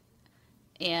wrong,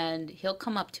 and he'll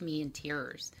come up to me in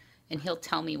tears, and he'll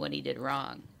tell me what he did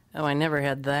wrong. Oh, I never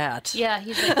had that. Yeah,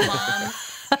 he's like, Mom,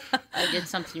 I did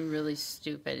something really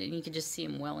stupid. And you could just see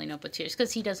him welling up with tears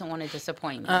because he doesn't want to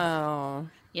disappoint me. Oh.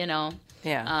 You know?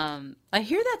 Yeah. I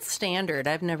hear that's standard.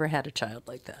 I've never had a child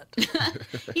like that.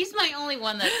 He's my only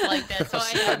one that's like that, so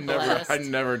I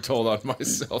never told on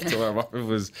myself till my mom. It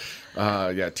was,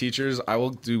 teachers, I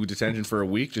will do detention for a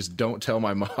week. Just don't tell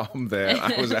my mom that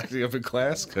I was acting up in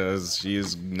class because she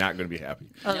is not going to be happy.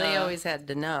 Oh, they always had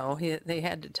to know. They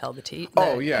had to tell the teacher.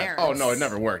 Oh, yeah. Parents. Oh, no, it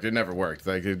never worked. It never worked.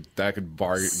 I could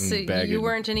bargain. So you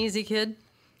weren't an easy kid?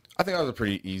 I think I was a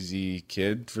pretty easy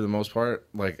kid for the most part.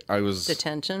 Like, I was...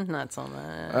 Detention? Not so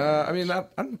much. I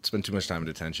didn't spend too much time in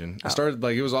detention. I started,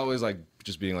 it was always,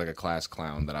 just being, a class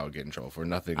clown that I would get in trouble for.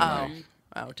 Nothing,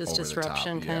 just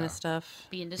disruption kind of stuff.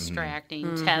 Being distracting,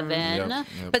 Tevin. Yep.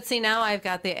 But see, now I've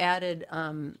got the added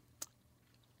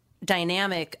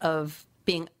dynamic of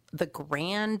being the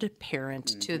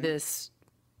grandparent to this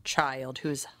child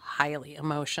who's highly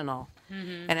emotional.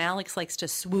 And Alex likes to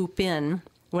swoop in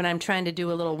when I'm trying to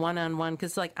do a little one-on-one,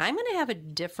 because I'm going to have a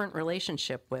different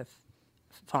relationship with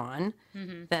Fawn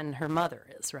than her mother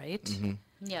is, right?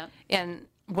 Yeah. And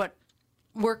what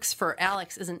works for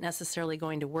Alex isn't necessarily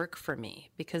going to work for me,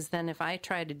 because then if I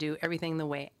try to do everything the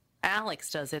way Alex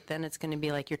does it, then it's going to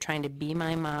be like you're trying to be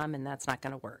my mom, and that's not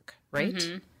going to work,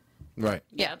 right? Right.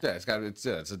 Yeah. Yeah,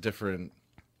 it's a different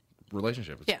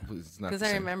relationship. Because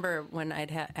I remember when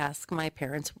I'd ask my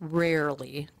parents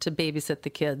rarely to babysit the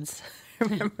kids.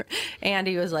 Remember,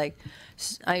 Andy was like,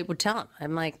 I would tell him,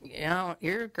 I'm like,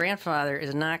 your grandfather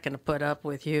is not going to put up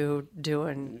with you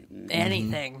doing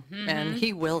anything, and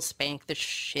he will spank the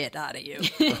shit out of you.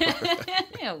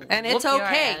 And it's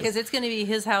okay, because it's going to be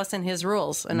his house and his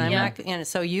rules, and I'm not.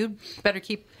 So you better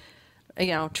keep,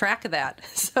 track of that.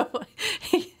 So.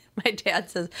 My dad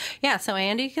says, so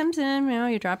Andy comes in,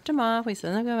 you dropped him off, we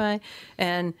said goodbye,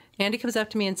 and Andy comes up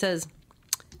to me and says,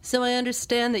 so I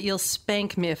understand that you'll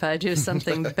spank me if I do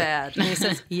something bad. And he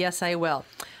says, yes, I will.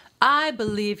 I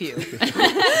believe you.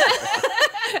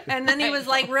 And then he was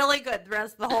really good the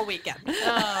rest of the whole weekend.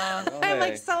 I'm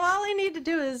like, so all I need to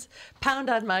do is pound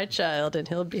on my child and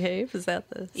he'll behave? Is that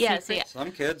the secret? See,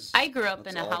 some kids, I grew up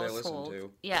in a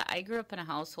household. Yeah, I grew up in a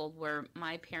household where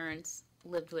my parents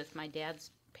lived with my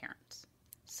dad's parents.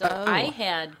 So I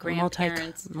had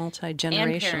grandparents,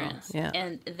 multi-generational, and parents,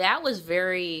 and that was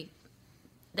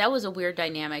a weird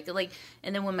dynamic.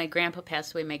 And then when my grandpa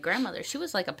passed away, my grandmother, she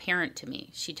was like a parent to me.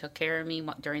 She took care of me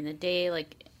during the day,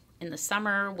 in the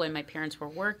summer when my parents were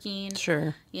working.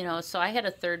 Sure. So I had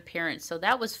a third parent. So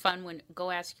that was fun when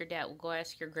go ask your dad, go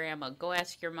ask your grandma, go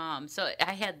ask your mom. So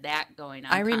I had that going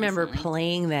on. I remember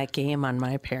playing that game on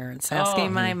my parents,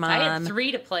 asking my mom. I had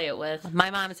 3 to play it with. My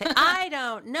mom would say, I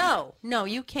don't know. No,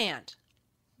 you can't.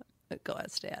 Go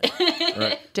ask Dad.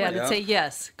 Right. Dad would say,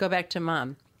 yes. Go back to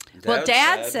Mom.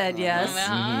 Dad said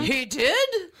yes. He did?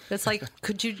 It's like,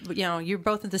 could you, you're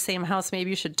both in the same house, maybe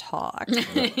you should talk.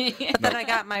 But then I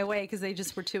got my way because they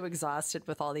just were too exhausted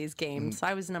with all these games.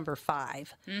 I was number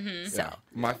 5. So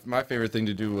my favorite thing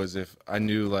to do was if I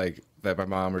knew that my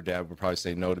mom or dad would probably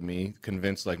say no to me,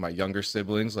 convince my younger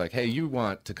siblings, hey, you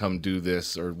want to come do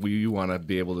this, or you want to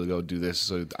be able to go do this,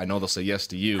 so I know they'll say yes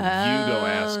to you. You go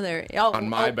ask on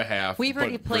my behalf. We've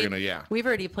already played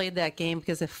that game,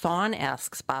 because if Fawn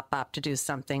asks Bop Bop to do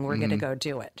something, we're going to go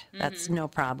do it. That's no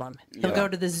problem. He'll go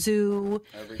to the zoo.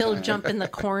 He'll jump in the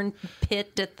corn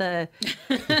pit at the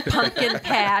pumpkin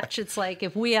patch. It's like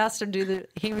if we asked him to do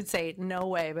he would say no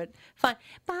way. But fine,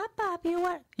 Bop Bop, you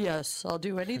want? Yes, I'll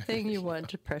do anything you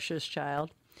want, precious child.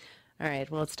 All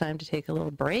right, well, it's time to take a little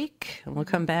break, and we'll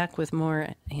come back with more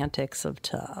antics of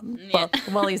Tom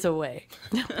while he's away.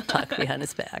 We'll talk behind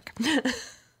his back.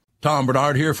 Tom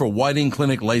Bernard here for Whiting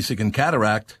Clinic LASIK and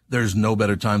Cataract. There's no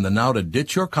better time than now to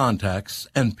ditch your contacts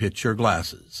and pitch your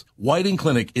glasses. Whiting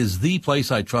Clinic is the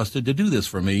place I trusted to do this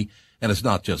for me, and it's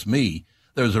not just me.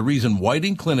 There's a reason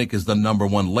Whiting Clinic is the #1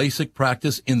 LASIK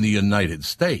practice in the United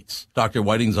States. Dr.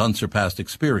 Whiting's unsurpassed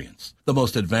experience, the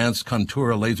most advanced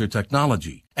Contura laser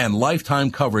technology, and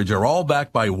lifetime coverage are all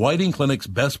backed by Whiting Clinic's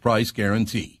best price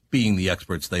guarantee. Being the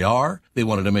experts they are, they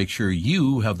wanted to make sure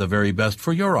you have the very best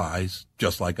for your eyes,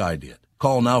 just like I did.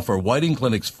 Call now for Whiting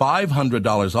Clinic's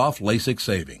 $500 off LASIK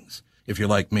savings. If you're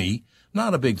like me,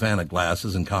 not a big fan of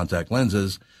glasses and contact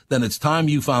lenses, then it's time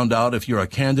you found out if you're a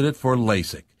candidate for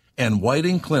LASIK. And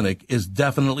Whiting Clinic is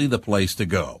definitely the place to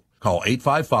go. Call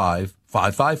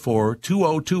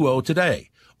 855-554-2020 today,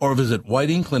 or visit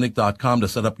whitingclinic.com to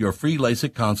set up your free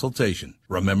LASIK consultation.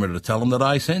 Remember to tell them that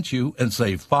I sent you and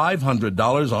save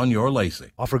 $500 on your LASIK.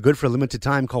 Offer good for a limited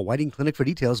time. Call Whiting Clinic for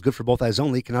details. Good for both eyes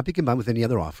only. Cannot be combined with any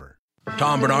other offer.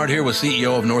 Tom Bernard here with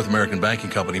CEO of North American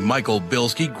Banking Company, Michael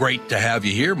Bilski. Great to have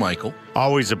you here, Michael.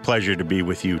 Always a pleasure to be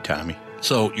with you, Tommy.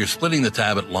 So you're splitting the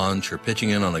tab at lunch or pitching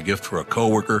in on a gift for a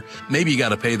coworker. Maybe you got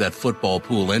to pay that football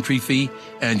pool entry fee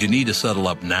and you need to settle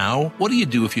up now. What do you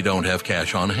do if you don't have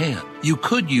cash on hand? You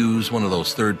could use one of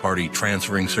those third-party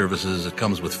transferring services. It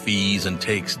comes with fees and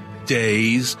takes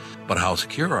days. But how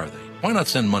secure are they? Why not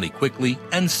send money quickly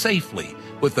and safely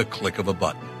with the click of a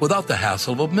button without the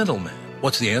hassle of a middleman?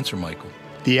 What's the answer, Michael?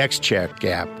 The XCheck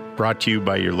app, brought to you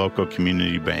by your local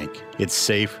community bank. It's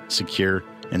safe, secure,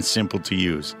 and simple to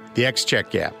use. The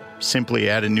XCheck app.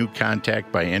 Simply add a new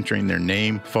contact by entering their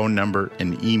name, phone number,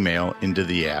 and email into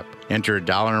the app. Enter a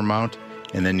dollar amount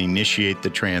and then initiate the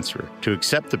transfer. To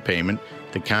accept the payment,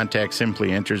 the contact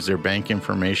simply enters their bank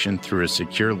information through a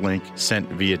secure link sent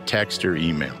via text or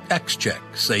email. XCheck,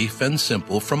 safe and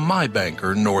simple from my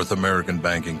banker, North American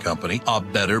Banking Company. A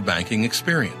better banking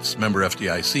experience. Member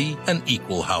FDIC, an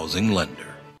equal housing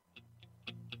lender.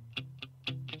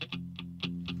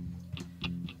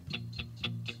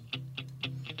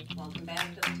 Welcome back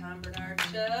to the Tom Bernard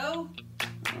Show.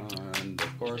 And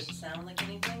of course, does it sound like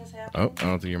anything's happening? Oh, I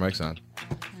don't think your mic's on.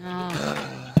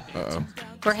 Uh-oh.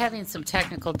 We're having some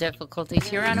technical difficulties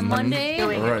here on a Monday. All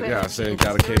right, yeah, say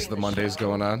got a case of the Mondays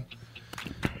going on.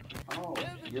 oh,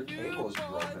 your cable is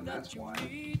broken. That's why.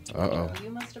 Uh-oh.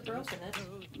 You must have broken it.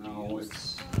 No, it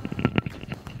was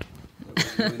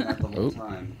doing that the whole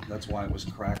time. That's why it was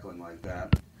crackling like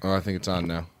that. Oh, I think it's on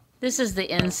now. This is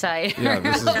the inside. Yeah,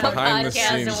 this is behind the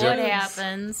podcast scenes. of what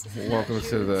happens. Welcome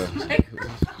to the...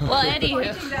 Well,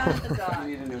 anywho, I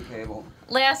need a new cable.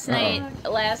 last night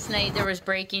there was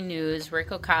breaking news. Rick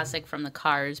Ocasek from the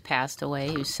Cars passed away.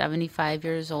 He was 75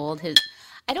 years old.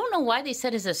 I don't know why they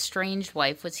said his estranged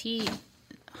wife. Was he...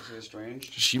 Is it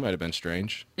strange? She might have been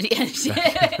strange.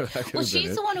 Well,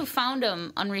 she's the one who found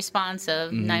him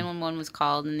unresponsive. Mm-hmm. 911 was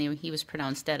called, and he was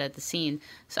pronounced dead at the scene.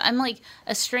 So I'm like,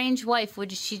 a strange wife.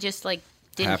 Would she just like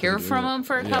didn't hear from him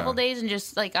for a couple days and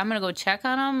just like, I'm gonna go check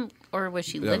on him, or was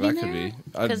she living that there?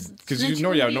 Because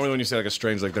normally when you say like a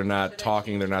strange, like they're not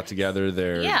talking, they're not together,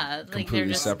 they're completely they're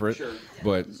just, separate.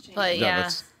 But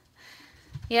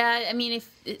yeah, I mean,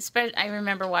 I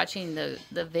remember watching the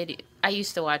video. I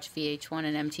used to watch VH1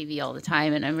 and MTV all the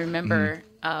time, and I remember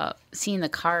seeing the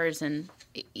Cars, and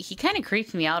he kind of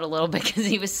creeped me out a little bit because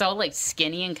he was so like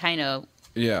skinny and kind of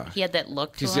he had that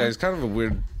look to him. Yeah, he's kind of a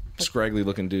weird, scraggly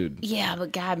looking dude. Yeah,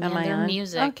 but God, man, their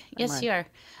music. Yes, you are.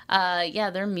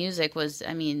 Their music was.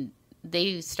 I mean,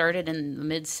 they started in the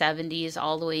mid 70s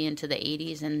all the way into the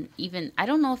 80s, and even I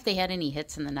don't know if they had any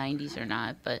hits in the 90s or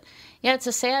not, but yeah, it's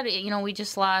a sad. We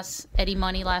just lost Eddie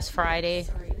Money last Friday.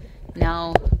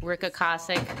 Now Rick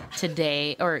Ocasek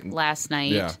today or last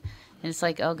night, and it's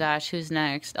like, oh gosh, who's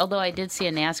next? Although I did see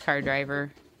a NASCAR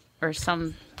driver or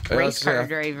some race car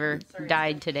driver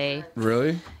died today.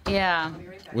 Really? Yeah.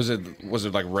 Was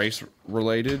it like race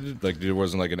related? Like there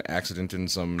wasn't like an accident in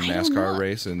some NASCAR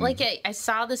race? And like I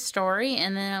saw the story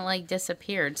and then it like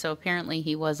disappeared. So apparently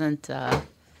he wasn't too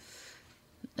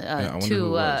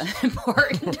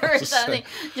important or something.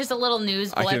 Just a little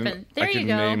news blip. And there you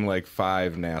go. I can name like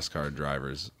 5 NASCAR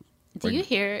drivers. Do you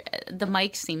hear the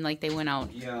mics seem like they went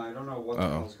out? Yeah, I don't know what the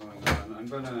hell's going on. I'm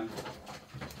gonna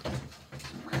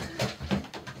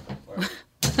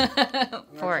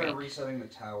try resetting the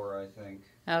tower, I think.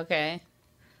 Okay.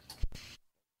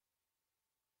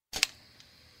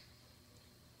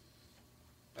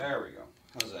 There we go.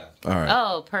 How's that? All right.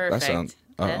 Oh, perfect.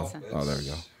 Oh, there we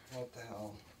go. What the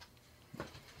hell?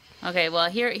 Okay, well,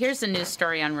 here's the news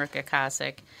story on Rick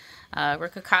Ocasek.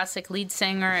 Rick Ocasek, lead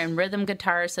singer and rhythm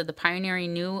guitarist of the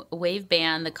pioneering new wave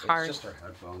band, the Cars. It's just our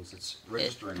headphones. It's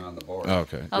registering on the board. Oh,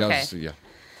 okay. Okay.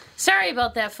 Sorry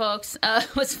about that, folks.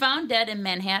 Was found dead in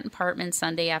Manhattan apartment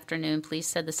Sunday afternoon. Police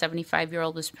said the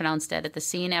 75-year-old was pronounced dead at the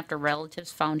scene after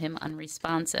relatives found him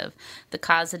unresponsive. The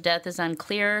cause of death is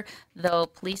unclear, though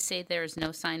police say there is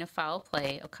no sign of foul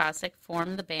play. Ocasek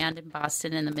formed the band in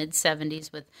Boston in the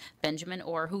mid-'70s with Benjamin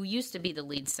Orr, who used to be the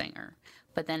lead singer.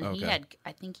 But then he had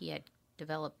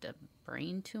developed a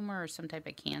brain tumor or some type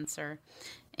of cancer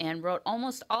and wrote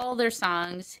almost all their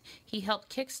songs. He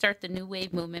helped kickstart the new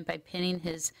wave movement by pinning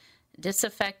his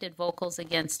disaffected vocals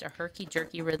against a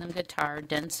herky-jerky rhythm guitar,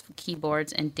 dense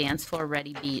keyboards, and dance floor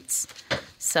ready beats.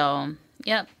 So,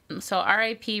 yep. So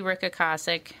R.I.P. Rick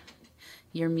Ocasek.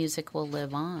 Your music will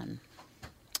live on.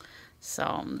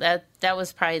 So that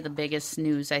was probably the biggest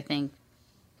news, I think,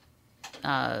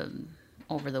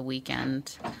 over the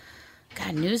weekend.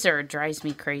 God, news drives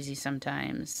me crazy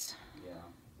sometimes. Yeah.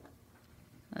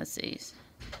 Let's see.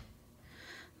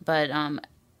 But,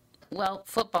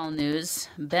 football news.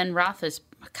 Ben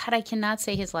God, I cannot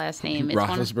say his last name. It's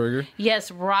Roethlisberger?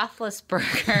 Yes,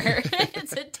 Roethlisberger.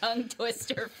 It's a tongue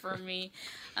twister for me.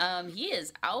 He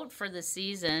is out for the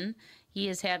season. He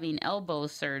is having elbow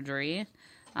surgery.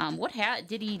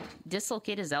 Did he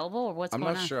dislocate his elbow or what's going on?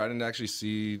 I'm not sure. I didn't actually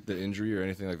see the injury or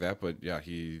anything like that, but yeah,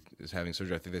 he is having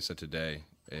surgery. I think they said today,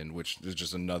 and which is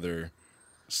just another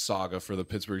saga for the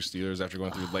Pittsburgh Steelers after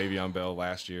going through Le'Veon Bell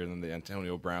last year and then the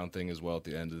Antonio Brown thing as well at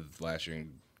the end of last year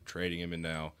and trading him, and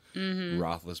now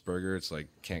Roethlisberger. It's like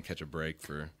can't catch a break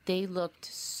for. They looked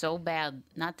so bad,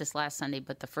 not this last Sunday,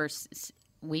 but the first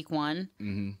week one.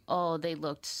 Mm-hmm. Oh, they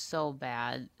looked so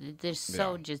bad. They're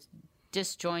so just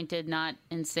disjointed, not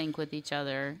in sync with each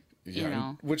other. Yeah, you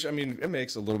know. Which, I mean, it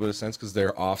makes a little bit of sense because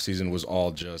their offseason was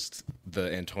all just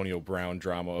the Antonio Brown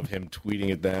drama of him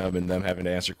tweeting at them and them having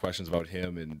to answer questions about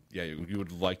him. And, yeah, you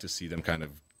would like to see them kind of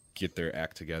get their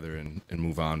act together and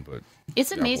move on. But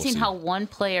it's amazing how one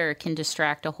player can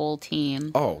distract a whole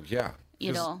team. Oh, yeah.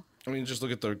 You know. I mean, just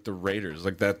look at the Raiders.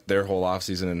 Like, that their whole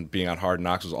offseason and being on Hard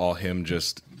Knocks was all him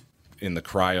just in the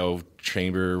cryo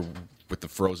chamber with the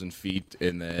frozen feet,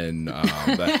 and then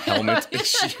the helmet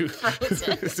issue.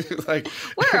 Like,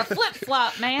 wear a flip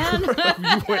flop, man.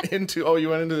 you went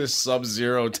into this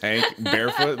Sub-Zero tank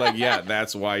barefoot. Like, yeah,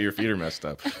 that's why your feet are messed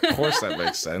up. Of course, that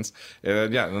makes sense.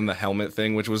 And then the helmet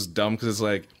thing, which was dumb because it's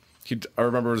like I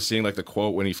remember seeing like the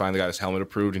quote when he finally got his helmet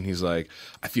approved, and he's like,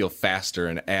 "I feel faster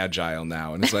and agile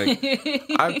now." And it's like,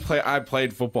 I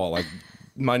played football like.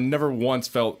 I never once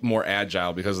felt more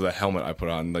agile because of the helmet I put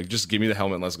on. Like, just give me the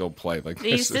helmet and let's go play. Like,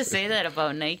 they used to say that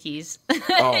about Nikes.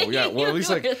 Oh yeah, well at least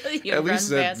like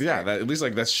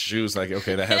that's shoes. Like,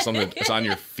 okay, that has something that's on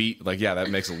your feet. Like, yeah, that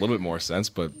makes a little bit more sense.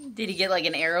 But did he get like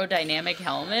an aerodynamic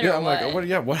helmet? Yeah, or I'm what? like, what?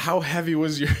 Yeah, what? How heavy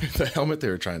was the helmet they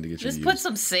were trying to get you? Just put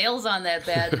some sails on that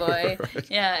bad boy.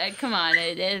 Right. Yeah, come on.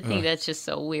 I think that's just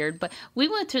so weird. But we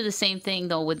went through the same thing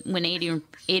though when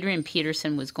Adrian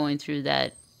Peterson was going through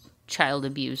that child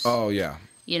abuse. Oh yeah.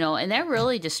 You know, and that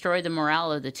really destroyed the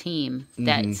morale of the team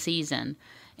that season.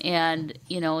 And,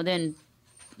 you know, then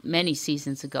many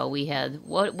seasons ago we had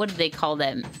what did they call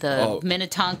that? The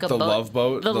Minnetonka boat. Love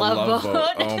boat. The love boat.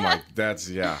 Oh my, that's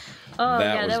Oh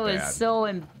that was bad. So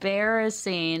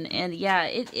embarrassing. And yeah,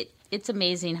 it's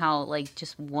amazing how like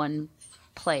just one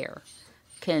player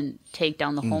can take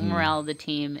down the whole morale of the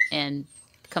team and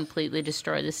completely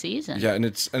destroy the season. Yeah, and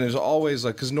there's always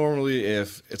like, because normally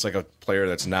if it's like a player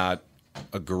that's not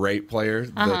a great player,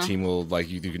 the team will like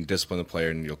you can discipline the player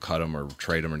and you'll cut him or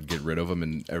trade him or get rid of him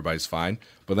and everybody's fine.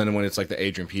 But then when it's like the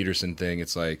Adrian Peterson thing,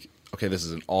 it's like, okay, this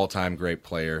is an all-time great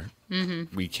player.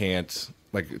 We can't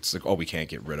we can't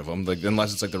get rid of him. Like,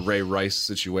 unless it's like the Ray Rice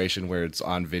situation where it's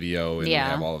on video and you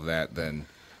have all of that, then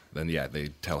yeah, they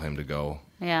tell him to go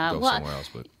somewhere else.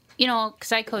 But you know,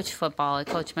 because I coach football. I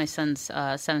coach my son's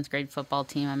 7th grade football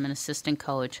team. I'm an assistant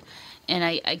coach. And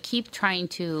I keep trying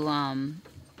to,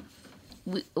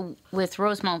 with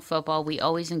Rosemount football, we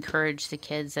always encourage the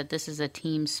kids that this is a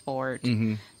team sport.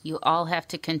 You all have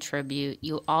to contribute.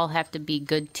 You all have to be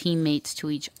good teammates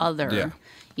to each other. Yeah.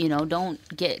 You know,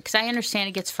 because I understand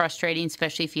it gets frustrating,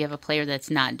 especially if you have a player that's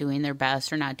not doing their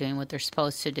best or not doing what they're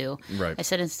supposed to do. Right. I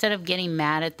said, instead of getting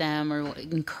mad at them or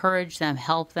encourage them,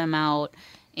 help them out.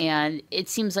 And it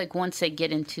seems like once they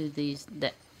get into the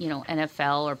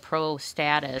NFL or pro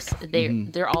status,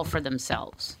 they're all for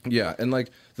themselves. Yeah, and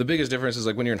like the biggest difference is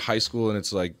like when you're in high school and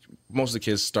it's like most of the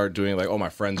kids start doing like, oh, my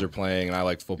friends are playing and I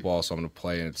like football, so I'm going to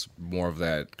play, and it's more of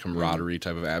that camaraderie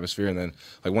type of atmosphere. And then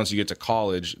like once you get to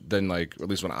college, then like at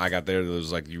least when I got there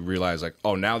was like you realize like,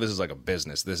 oh, now this is like a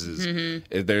business. This is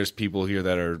there's people here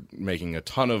that are making a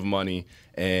ton of money.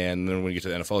 And then when you get to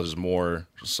the NFL, it's just more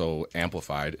so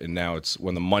amplified. And now it's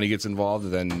when the money gets involved,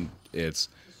 then it's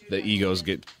the egos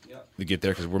get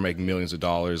there because we're making millions of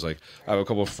dollars. Like I have a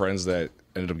couple of friends that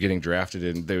ended up getting drafted,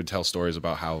 and they would tell stories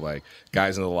about how like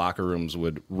guys in the locker rooms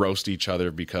would roast each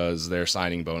other because their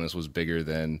signing bonus was bigger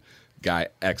than guy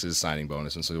X's signing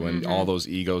bonus. And so when all those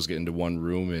egos get into one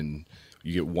room and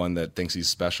you get one that thinks he's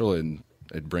special, and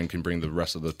it can bring the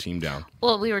rest of the team down.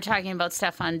 Well, we were talking about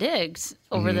Stefon Diggs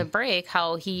over the break,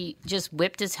 how he just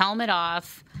whipped his helmet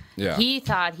off. Yeah.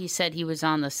 He said he was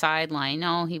on the sideline.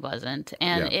 No, he wasn't.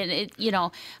 And it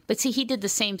but see, he did the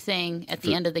same thing at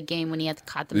the end of the game when he had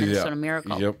caught the Minnesota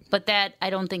Miracle. Yep. But that, I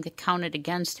don't think it counted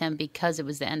against him because it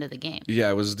was the end of the game. Yeah,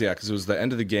 it was. Yeah, because it was the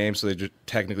end of the game, so they just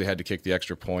technically had to kick the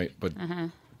extra point. But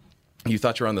you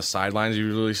thought you were on the sidelines. You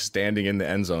were really standing in the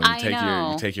end zone.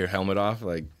 You take your helmet off.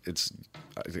 Like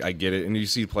I get it. And you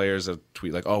see players that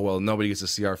tweet like, oh, well, nobody gets to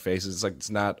see our faces. It's like, it's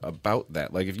not about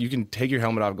that. Like, if you can take your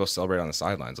helmet off and go celebrate on the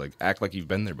sidelines, like, act like you've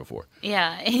been there before.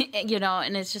 Yeah.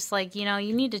 And it's just like,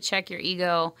 you need to check your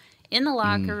ego in the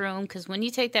locker room, because when you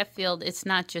take that field, it's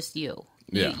not just you.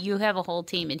 Yeah. You have a whole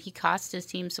team, and he cost his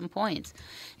team some points.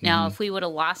 Now, if we would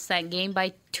have lost that game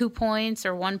by 2 points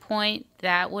or 1 point,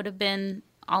 that would have been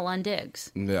all on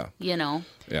Diggs. Yeah. You know?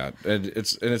 Yeah, and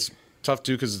it's tough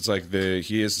too because it's like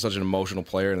he is such an emotional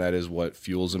player, and that is what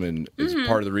fuels him, and it's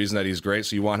part of the reason that he's great.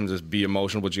 So you want him to be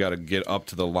emotional, but you got to get up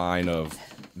to the line of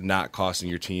not costing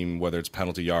your team, whether it's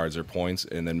penalty yards or points,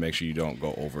 and then make sure you don't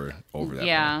go over that.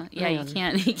 Yeah, you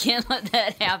can't let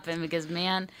that happen because,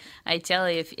 man, I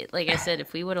tell you, like I said,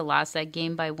 if we would have lost that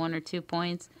game by 1 or 2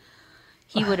 points,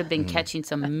 he would have been catching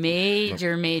some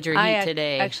major heat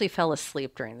today. I actually fell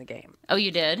asleep during the game. Oh,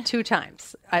 you did? 2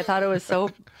 times. I thought it was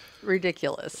so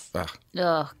ridiculous.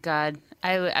 Oh, God.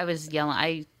 I was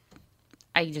yelling.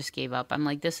 I just gave up. I'm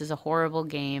like, this is a horrible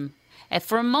game. And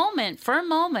for a moment,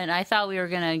 I thought we were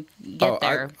going to get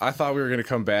there. I thought we were going to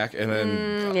come back, and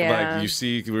then like you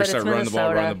see, we start running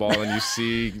the ball, and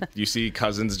you see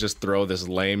Cousins just throw this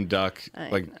lame duck,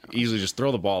 easily just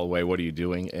throw the ball away. What are you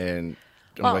doing? And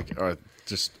I'm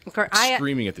just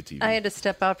screaming at the TV. I had to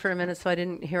step out for a minute so I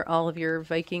didn't hear all of your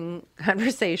Viking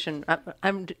conversation.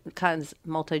 I'm Cotton's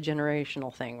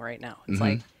multi-generational thing right now. It's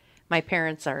like my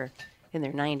parents are in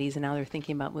their 90s, and now they're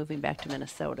thinking about moving back to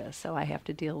Minnesota. So I have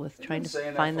to deal with trying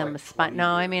to find them a spot. No,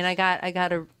 I mean I got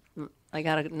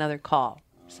another call.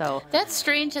 So that's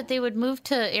strange that they would move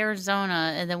to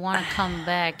Arizona and then want to come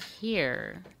back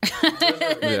here.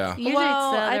 Yeah.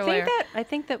 Well, I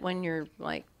think that when you're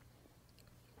like,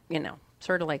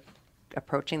 sort of like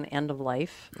approaching the end of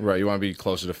life. Right, you want to be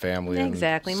closer to family.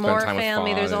 Exactly, and more spend time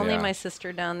family. with There's only yeah. my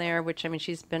sister down there, which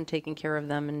she's been taking care of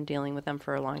them and dealing with them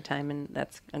for a long time, and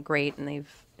that's great. And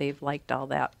they've liked all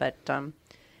that. But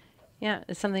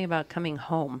it's something about coming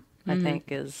home. I think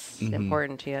is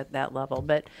important to you at that level.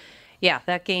 But yeah,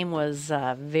 that game was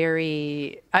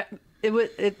very.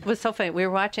 It was so funny. We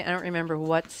were watching. I don't remember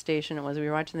what station it was. We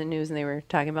were watching the news, and they were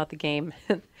talking about the game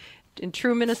in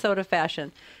true Minnesota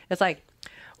fashion. It's like,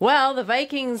 well, the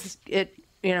Vikings.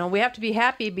 We have to be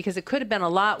happy because it could have been a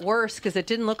lot worse because it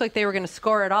didn't look like they were going to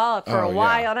score at all for a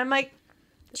while. And I'm like,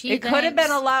 it could have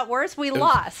been a lot worse. We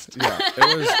lost. Yeah,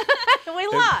 it was. We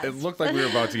lost. It looked like we were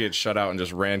about to get shut out and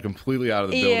just ran completely out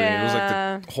of the building. It was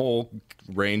like the whole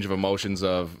range of emotions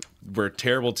of we're a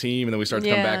terrible team, and then we start to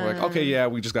come back. We're like, okay,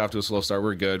 we just got off to a slow start.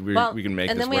 We're good. We can make this work.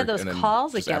 And then we had those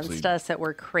calls against us that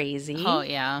were crazy. Oh,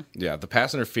 yeah. Yeah, the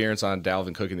pass interference on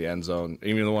Dalvin Cook in the end zone.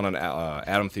 Even the one on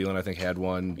Adam Thielen, I think, had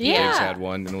one. Yeah. Diggs had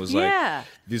one. And it was like,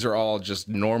 these are all just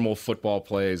normal football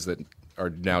plays that are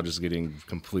now just getting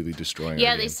completely destroying.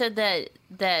 Yeah, they said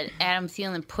that Adam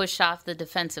Thielen pushed off the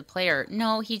defensive player.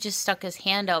 No, he just stuck his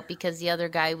hand out because the other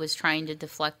guy was trying to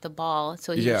deflect the ball.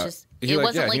 So he was just. He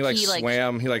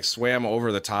swam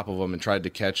over the top of him and tried to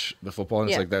catch the football.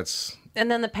 And it's like that's. And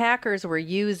then the Packers were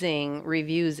using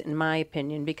reviews, in my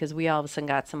opinion, because we all of a sudden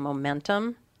got some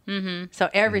momentum. Mm-hmm. So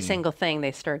every single thing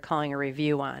they started calling a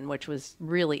review on, which was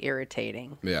really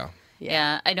irritating. Yeah.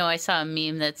 Yeah, I know. I saw a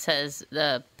meme that says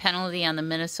the penalty on the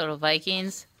Minnesota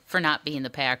Vikings for not being the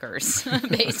Packers.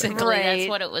 Basically, that's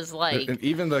what it was like. And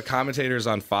even the commentators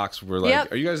on Fox were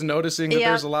like, "Are you guys noticing that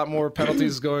there's a lot more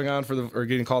penalties going on or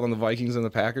getting called on the Vikings and the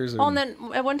Packers?" And then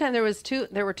at one time there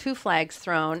were two flags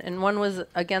thrown, and one was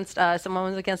against us, and one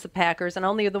was against the Packers, and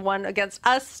only the one against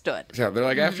us stood. Yeah, they're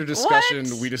like, after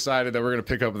discussion, we decided that we're going to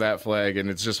pick up that flag, and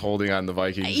it's just holding on the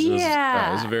Vikings. It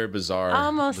was very bizarre.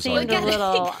 Almost seemed a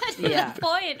little. Yeah.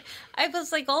 Point. I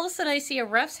was like, all of a sudden, I see a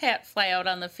ref's hat fly out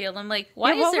on the field. I'm like,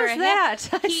 why is there a hat?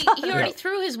 He already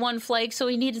threw his one flag, so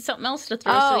he needed something else to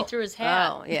throw, so he threw his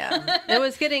hat. Oh, yeah. It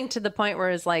was getting to the point where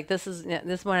it's like, this is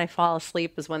when I fall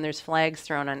asleep is when there's flags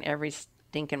thrown on every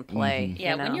stinking play. Mm-hmm.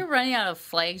 Yeah, when you're running out of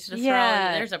flags to throw,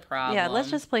 there's a problem. Yeah,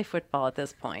 let's just play football at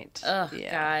this point. Oh,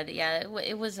 God. Yeah,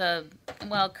 it was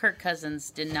Kirk Cousins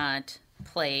did not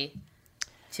play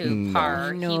to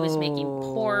par. No. He was making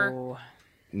poor...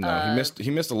 No,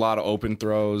 he missed a lot of open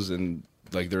throws, and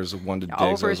like there's one to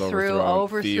Diggs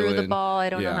overthrew the ball. I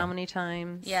don't know how many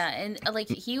times. Yeah, and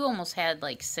he almost had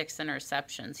 6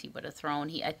 interceptions he would have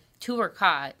thrown. 2 were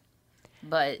caught,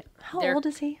 but how old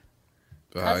is he?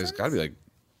 He's got to be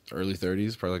early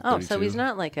 30s, probably 32. So he's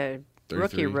not like a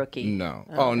 33. rookie. No.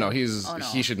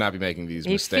 He should not be making these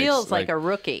mistakes. He feels like a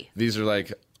rookie. These are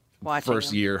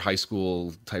first year high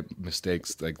school type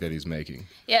mistakes that he's making.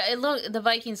 Yeah, the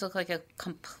Vikings look like a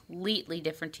completely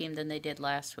different team than they did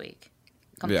last week.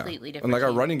 Completely different. And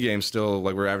our running game still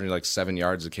we're averaging 7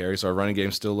 yards a carry, so our running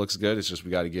game still looks good. It's just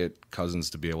we got to get Cousins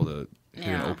to be able to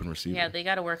hit an open receiver. Yeah, they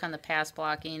got to work on the pass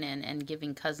blocking and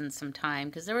giving Cousins some time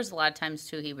because there was a lot of times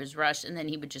too he was rushed and then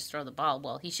he would just throw the ball.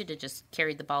 Well, he should have just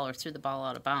carried the ball or threw the ball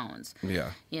out of bounds.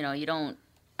 Yeah. You don't.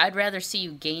 I'd rather see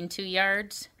you gain 2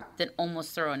 yards than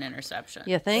almost throw an interception.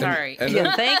 You think? Sorry.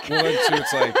 You think? Well, then too,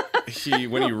 it's like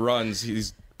when he runs,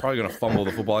 he's probably going to fumble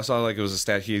the football. I saw like it was a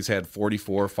stat. He's had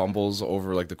 44 fumbles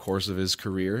over like the course of his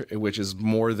career, which is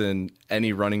more than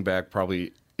any running back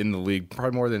probably in the league.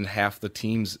 Probably more than half the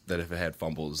teams that have had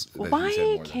fumbles.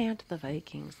 Why can't the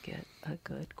Vikings get a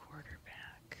good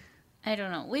quarterback? I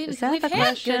don't know. We've Is that had the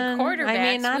question? good quarterbacks.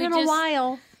 I mean, not in a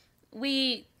while.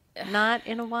 Not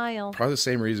in a while. Probably the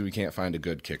same reason we can't find a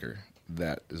good kicker.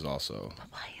 That is also. But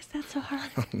why is that so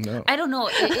hard? No. I don't know.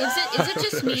 Is it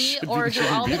just me, or do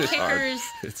all the kickers,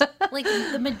 like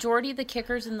the majority of the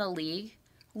kickers in the league,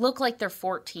 look like they're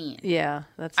 14? Yeah,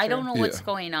 that's true. I don't know what's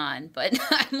going on, but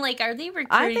I'm like, are they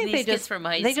recruiting these kids from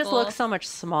high school? They just look so much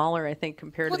smaller, I think,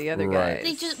 compared to the other guys.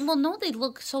 They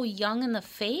look so young in the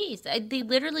face. They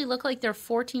literally look like they're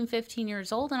 14, 15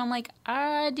 years old, and I'm like,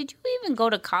 did you even go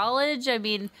to college? I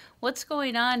mean, what's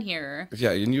going on here?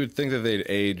 Yeah, and you would think that they'd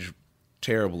age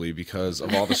terribly because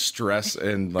of all the stress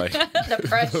and like the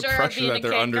pressure that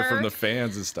they're under from the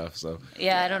fans and stuff. So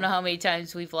yeah, I don't know how many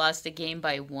times we've lost a game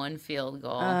by 1 field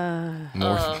goal.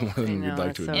 More than we'd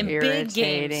like to admit. In big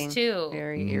games too.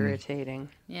 Very irritating.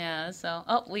 Yeah. So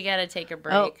we got to take a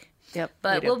break. Yep.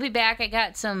 But we'll be back. I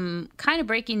got some kind of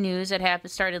breaking news that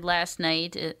started last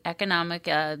night. Economic,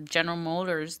 General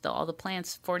Motors, all the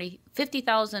plants,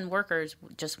 50,000 workers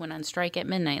just went on strike at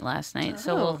midnight last night.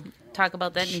 So we'll talk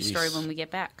about that news story when we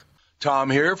get back. Tom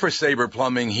here for Sabre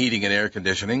Plumbing, Heating, and Air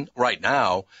Conditioning. Right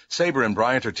now, Sabre and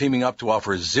Bryant are teaming up to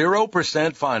offer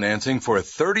 0% financing for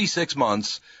 36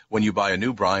 months when you buy a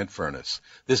new Bryant furnace.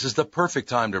 This is the perfect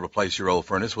time to replace your old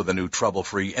furnace with a new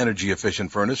trouble-free,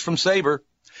 energy-efficient furnace from Sabre.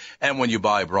 And when you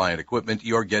buy Bryant equipment,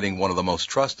 you're getting one of the most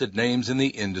trusted names in the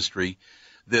industry.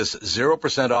 This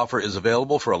 0% offer is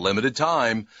available for a limited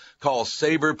time. Call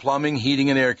Sabre Plumbing, Heating,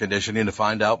 and Air Conditioning to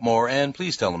find out more, and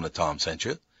please tell them that Tom sent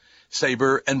you.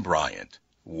 Sabre and Bryant,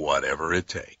 whatever it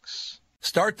takes.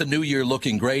 Start the new year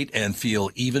looking great and feel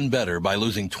even better by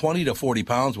losing 20 to 40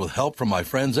 pounds with help from my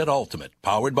friends at Ultimate,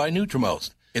 powered by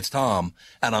Nutrimost. It's Tom,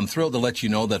 and I'm thrilled to let you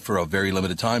know that for a very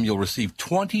limited time, you'll receive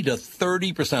 20 to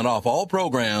 30% off all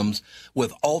programs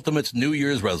with Ultimate's New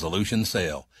Year's resolution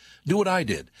sale. Do what I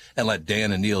did and let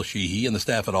Dan and Neil Sheehy and the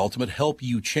staff at Ultimate help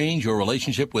you change your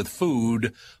relationship with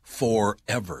food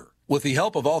forever. With the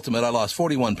help of Ultimate, I lost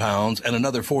 41 pounds and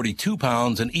another 42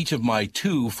 pounds in each of my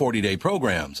 2 40-day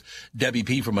programs. Debbie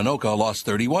P. from Anoka lost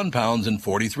 31 pounds in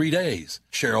 43 days.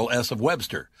 Cheryl S. of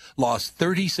Webster lost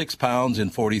 36 pounds in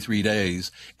 43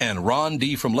 days. And Ron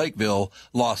D. from Lakeville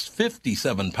lost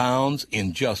 57 pounds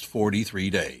in just 43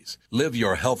 days. Live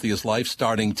your healthiest life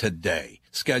starting today.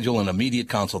 Schedule an immediate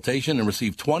consultation and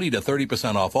receive 20 to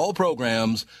 30% off all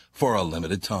programs for a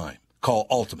limited time. Call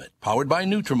Ultimate, powered by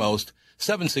Nutrimost,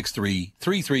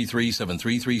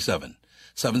 763-333-7337.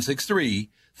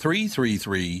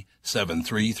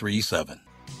 763-333-7337.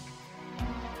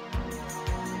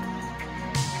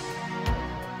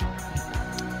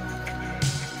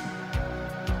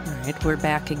 All right, we're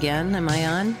back again. Am I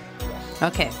on?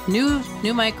 Okay, new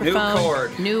microphone, new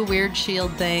cord, new weird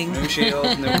shield thing. New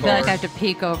shield, new cord. I feel like I have to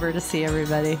peek over to see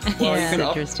everybody. Well, yeah, it's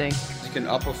interesting. You can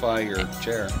upify your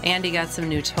chair. Andy got some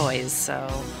new toys, so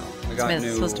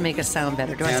it's supposed to make us sound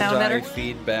better. Do I sound better?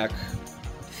 Feedback.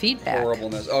 Feedback.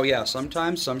 Horribleness. Oh yeah,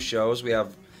 sometimes some shows we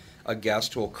have a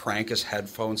guest who will crank his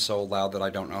headphones so loud that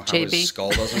I don't know how his skull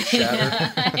doesn't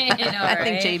shatter. I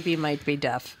think JB might be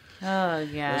deaf. Oh,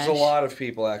 yeah. There's a lot of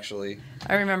people, actually.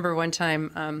 I remember one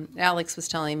time Alex was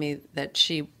telling me that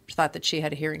she thought that she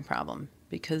had a hearing problem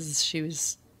because she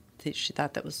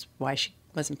thought that was why she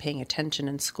wasn't paying attention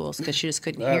in schools because she just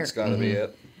couldn't hear. That's got to be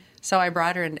it. So I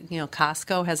brought her in.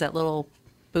 Costco has that little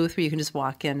booth where you can just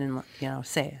walk in and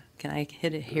say, "Can I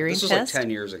hit a hearing test?" This was like 10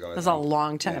 years ago. It was a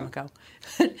long time ago.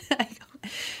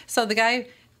 So the guy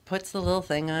puts the little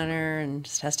thing on her and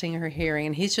is testing her hearing,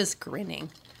 and he's just grinning.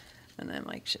 And I'm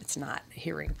like, it's not a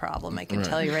hearing problem. I can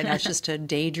tell you right now, it's just a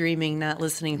daydreaming, not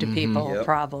listening to people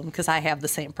problem, because I have the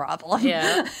same problem.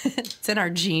 Yeah. It's in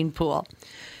our gene pool.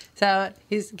 So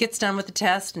he gets done with the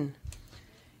test, and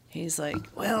he's like,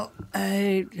 well,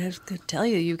 I have to tell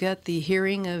you, you got the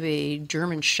hearing of a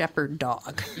German Shepherd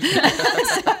dog.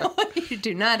 So you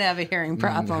do not have a hearing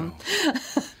problem. No.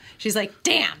 She's like,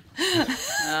 damn.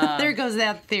 There goes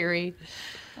that theory.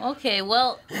 Okay,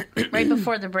 well, right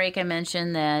before the break, I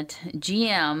mentioned that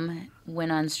GM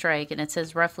went on strike, and it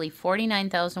says roughly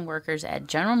 49,000 workers at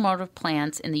General Motors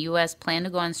plants in the U.S. plan to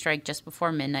go on strike just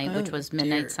before midnight, which was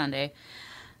midnight Sunday.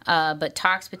 But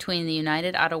talks between the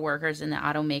United Auto Workers and the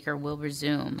automaker will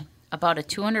resume. About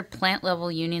 200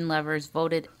 plant-level union levers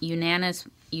voted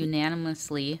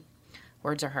unanimously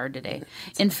Words are hard today.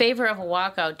 In favor of a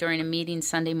walkout during a meeting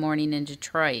Sunday morning in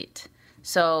Detroit.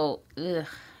 So,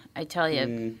 I tell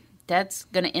you, that's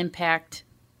going to impact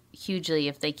hugely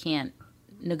if they can't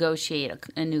negotiate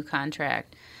a new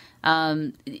contract.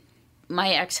 My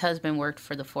ex-husband worked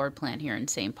for the Ford plant here in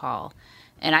St. Paul,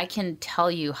 and I can tell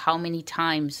you how many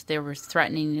times they were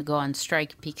threatening to go on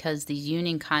strike because these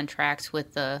union contracts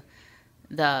with the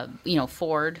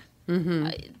Ford,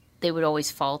 they would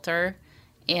always falter,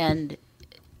 and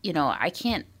I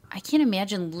can't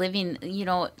imagine living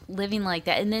like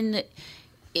that. And then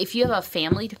if you have a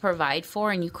family to provide for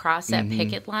and you cross that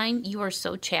picket line, you are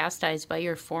so chastised by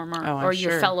your former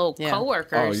your fellow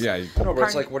coworkers. Oh yeah, but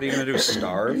it's like, what are you going to do?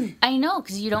 Starve? I know,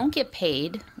 because you don't get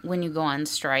paid when you go on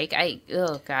strike.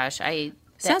 That's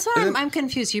why I'm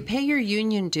confused. You pay your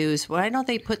union dues. Why don't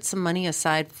they put some money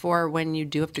aside for when you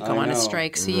do have to go on a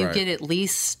strike, so you get at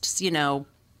least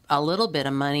a little bit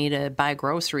of money to buy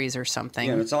groceries or something?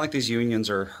 Yeah, and it's not like these unions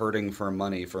are hurting for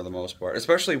money for the most part,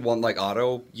 especially one like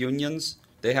auto unions.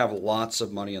 They have lots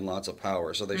of money and lots of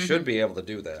power, so they should be able to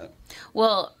do that.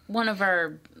 Well, one of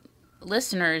our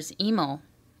listeners, Emo,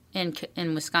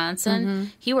 in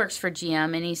Wisconsin, he works for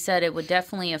GM, and he said it would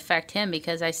definitely affect him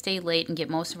because I stay late and get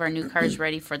most of our new cars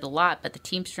ready for the lot, but the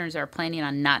Teamsters are planning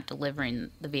on not delivering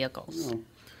the vehicles.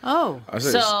 Oh.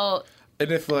 So...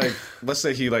 And if, let's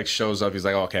say he, shows up, he's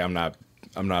like, okay, I'm not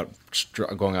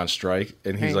going on strike,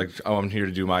 and he's like, oh, I'm here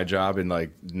to do my job, and,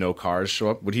 no cars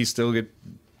show up, would he still get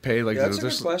paid? That's a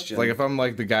good question. If I'm,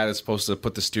 the guy that's supposed to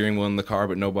put the steering wheel in the car,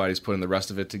 but nobody's putting the rest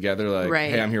of it together,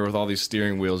 hey, I'm here with all these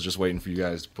steering wheels just waiting for you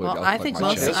guys to put Well, I think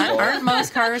aren't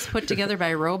most cars put together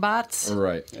by robots?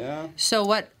 Right. Yeah.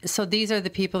 So these are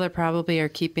the people that probably are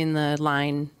keeping the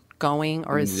line going,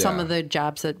 or some of the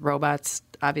jobs that robots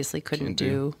obviously couldn't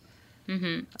do.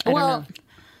 Well,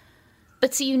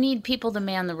 but see, you need people to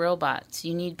man the robots.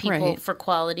 You need people for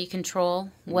quality control.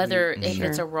 Whether if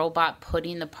it's a robot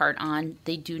putting the part on,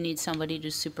 they do need somebody to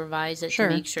supervise it to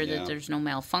make sure that there's no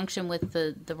malfunction with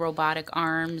the robotic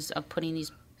arms of putting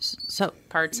these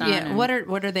parts on. Yeah, what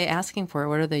are they asking for?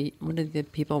 What do the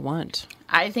people want?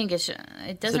 I think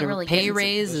it doesn't really pay get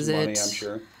raise. Is money,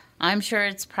 it? I'm sure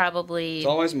it's probably. It's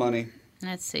always money.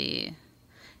 Let's see.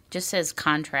 Just says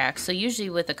contracts. So usually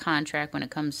with a contract, when it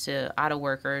comes to auto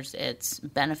workers, it's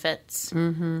benefits,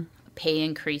 pay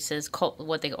increases,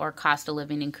 or cost of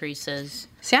living increases.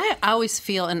 See, I always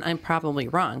feel, and I'm probably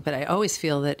wrong, but I always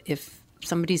feel that if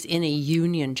somebody's in a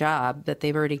union job, that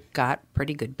they've already got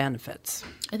pretty good benefits.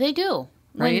 They do,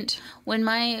 right? When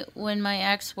my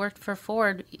ex worked for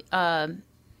Ford, our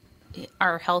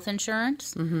health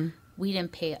insurance, we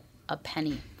didn't pay a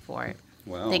penny for it.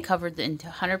 Wow. They covered the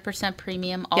 100%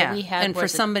 premium. We had and for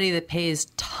somebody that pays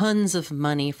tons of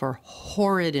money for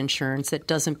horrid insurance that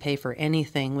doesn't pay for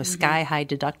anything with sky-high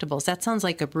deductibles, that sounds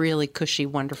like a really cushy,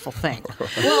 wonderful thing.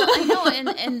 Well, I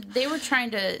know, and they were trying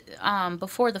to,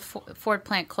 before the Ford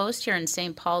plant closed here in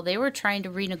St. Paul, they were trying to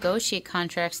renegotiate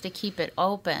contracts to keep it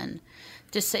open.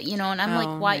 To say, and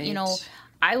I'm why,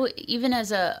 I would, even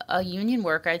as a union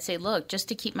worker, I'd say, look, just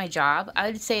to keep my job,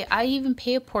 I'd say I even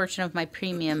pay a portion of my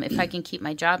premium if I can keep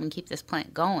my job and keep this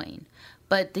plant going.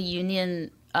 But the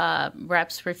union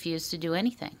reps refused to do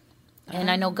anything. And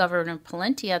I know Governor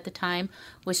Pawlenty at the time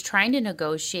was trying to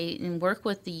negotiate and work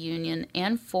with the union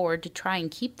and Ford to try and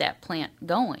keep that plant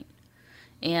going.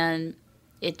 And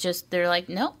they're like,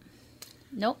 nope,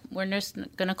 we're just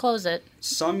going to close it.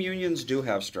 Some unions do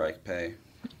have strike pay.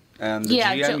 And the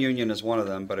GM union is one of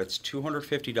them, but it's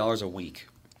 $250 a week.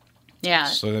 Yeah.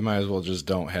 So they might as well just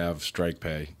don't have strike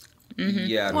pay.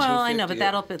 Yeah. Well, I know, but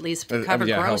that'll at least cover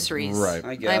groceries. Right.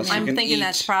 I guess. I'm thinking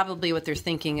that's probably what they're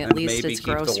thinking. At least it's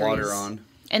groceries. Keep the water on.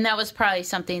 And that was probably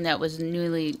something that was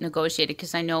newly negotiated,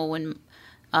 because I know when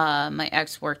my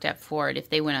ex worked at Ford, if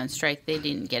they went on strike, they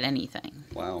didn't get anything.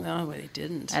 Wow. No, they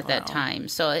didn't. At that time.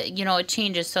 So, it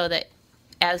changes so that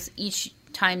as each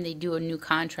time they do a new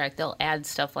contract, they'll add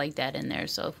stuff like that in there.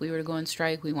 So if we were to go on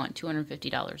strike, we want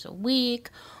 $250 a week,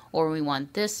 or we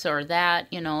want this or that.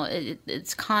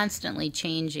 It's constantly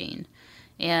changing.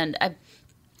 And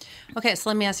okay, so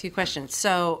let me ask you a question.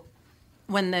 So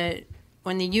when the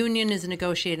union is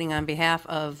negotiating on behalf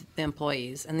of the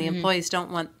employees, and the employees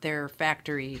don't want their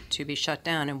factory to be shut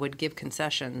down and would give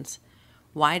concessions,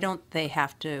 why don't they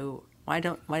have to? Why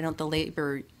don't the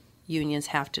labor unions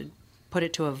have to put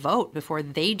it to a vote before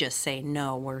they just say,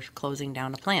 no, we're closing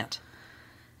down a plant?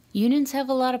 Unions have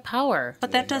a lot of power.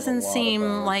 But that doesn't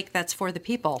seem like that's for the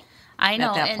people. I know.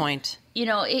 At that point.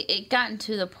 It gotten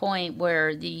to the point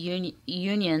where the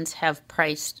unions have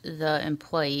priced the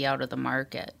employee out of the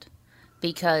market.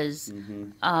 because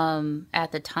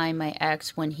at the time my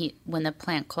ex, when the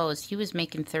plant closed, he was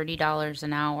making $30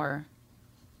 an hour,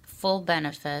 full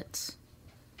benefits.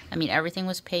 I mean, everything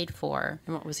was paid for.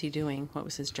 And what was he doing? What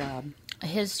was his job?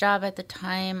 His job at the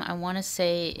time, I want to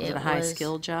say was it a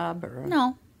high-skilled job? Or?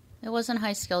 No, it wasn't a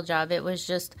high-skilled job. It was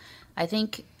just, I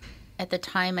think, at the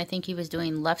time, I think he was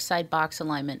doing left side box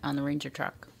alignment on the Ranger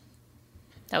truck.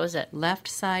 That was it. Left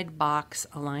side box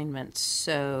alignment.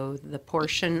 So the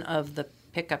portion of the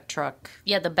pickup truck.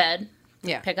 Yeah, the bed.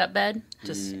 Yeah. Pickup bed.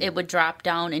 Just it would drop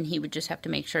down, and he would just have to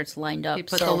make sure it's lined up. He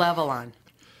put the level on.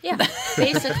 Yeah,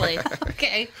 basically.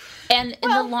 Okay. And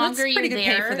the longer that's pretty you're good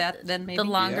there, pay for that, then maybe. the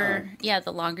longer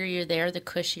you're there, the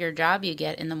cushier job you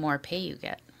get, and the more pay you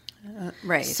get.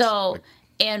 Right. So,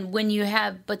 and when you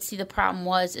have, but see, the problem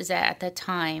is that at that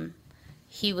time,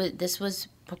 this was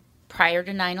prior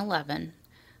to 9/11.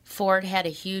 Ford had a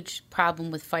huge problem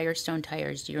with Firestone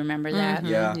tires. Do you remember that?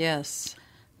 Mm-hmm. Yeah. Yes.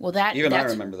 Well, I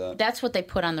remember that. That's what they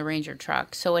put on the Ranger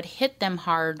truck. So it hit them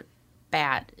hard,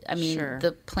 bad. I mean,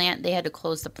 the plant, they had to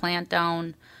close the plant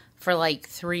down for like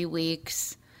 3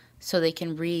 weeks so they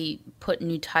can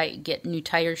get new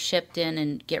tires shipped in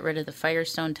and get rid of the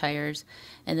Firestone tires.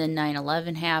 And then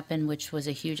 9/11 happened, which was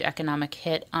a huge economic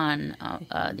hit on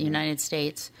the United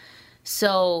States.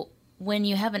 So when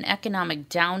you have an economic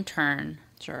downturn,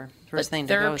 First thing to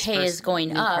their go is pay is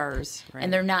going up, cars, right.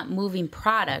 and they're not moving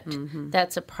product.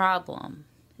 That's a problem,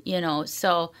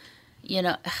 So,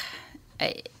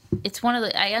 it's one of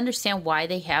the. I understand why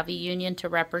they have a union to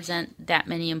represent that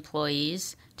many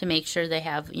employees to make sure they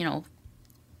have,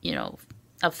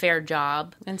 a fair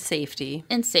job and safety.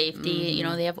 They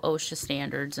have OSHA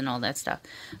standards and all that stuff,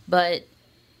 but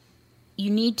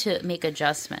you need to make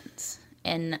adjustments.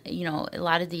 And a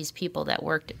lot of these people that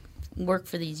work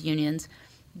for these unions,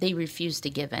 they refuse to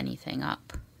give anything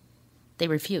up. They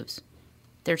refuse.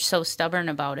 They're so stubborn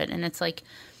about it. And it's like,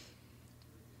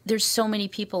 there's so many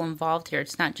people involved here.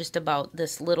 It's not just about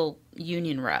this little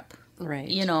union rep. Right.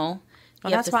 Well,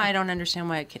 that's why I don't understand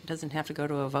why it doesn't have to go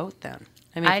to a vote then.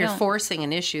 I mean, if you're forcing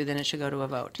an issue, then it should go to a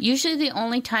vote. Usually the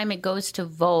only time it goes to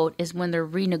vote is when they're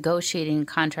renegotiating a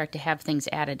contract to have things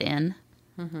added in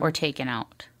or taken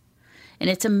out. And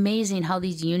it's amazing how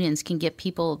these unions can get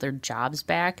people their jobs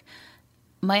back.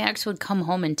 My ex would come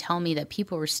home and tell me that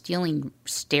people were stealing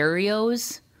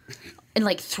stereos and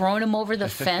like throwing them over the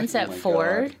fence at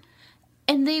Ford. God.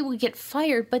 And they would get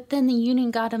fired, but then the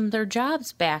union got them their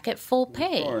jobs back at full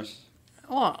pay. Of course.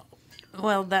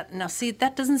 Well,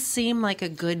 that doesn't seem like a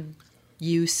good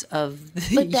use of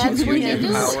the But that's what they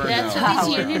do. Power That's now. what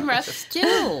these union reps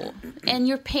do. And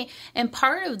you're paying. And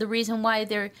part of the reason why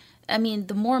the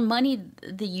more money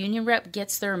the union rep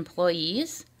gets their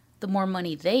employees, the more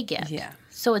money they get. Yeah.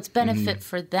 So it's benefit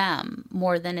for them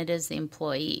more than it is the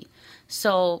employee.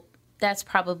 So that's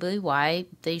probably why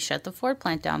they shut the Ford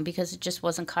plant down, because it just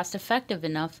wasn't cost effective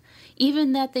enough.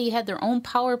 Even that they had their own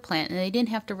power plant and they didn't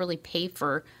have to really pay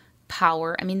for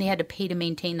power. I mean, they had to pay to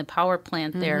maintain the power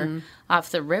plant there off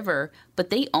the river, but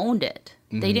they owned it.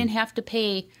 They didn't have to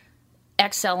pay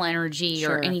Xcel Energy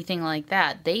or anything like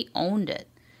that. They owned it.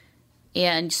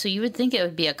 And so you would think it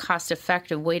would be a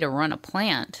cost-effective way to run a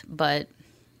plant, but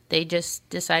they just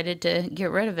decided to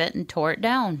get rid of it and tore it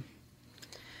down.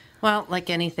 Well, like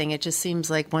anything, it just seems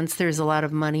like once there's a lot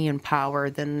of money and power,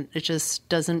 then it just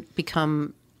doesn't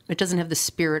have the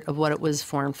spirit of what it was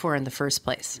formed for in the first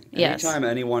place. Yes. Anytime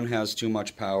anyone has too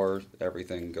much power,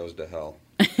 everything goes to hell.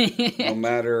 No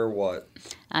matter what.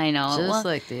 I know. Just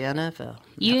like the NFL.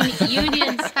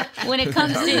 Unions, when it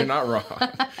comes to... You're not wrong.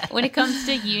 When it comes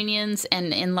to unions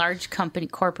and in large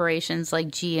corporations like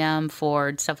GM,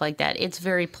 Ford, stuff like that, it's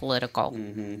very political.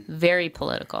 Very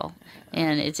political.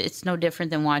 And it's no different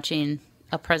than watching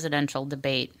a presidential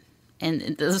debate.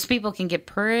 And those people can get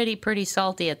pretty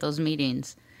salty at those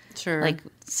meetings. Sure. Like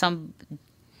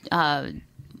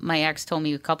my ex told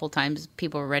me a couple times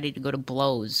people were ready to go to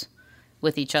blows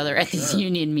with each other at these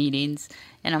union meetings.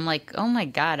 And I'm like, oh my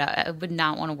God, I would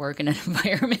not want to work in an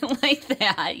environment like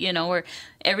that, where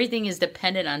everything is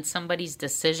dependent on somebody's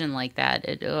decision like that.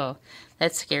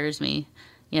 That scares me,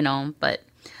 but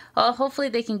hopefully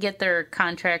they can get their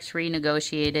contracts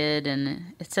renegotiated.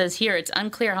 And it says here, it's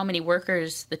unclear how many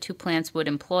workers the two plants would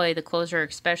employ. The closure,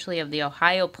 especially of the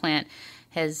Ohio plant,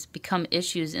 has become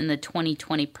issues in the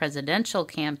 2020 presidential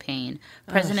campaign.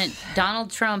 President Donald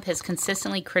Trump has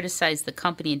consistently criticized the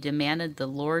company and demanded the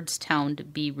Lordstown to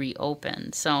be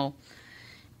reopened. So,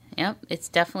 yep, it's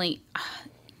definitely,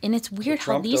 and it's weird so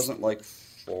Trump how these doesn't like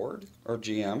Ford or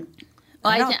GM.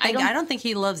 Well, I don't think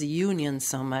he loves unions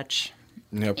so much.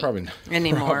 No, probably not.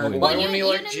 Anymore. Why wouldn't he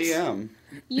like GM?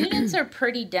 unions are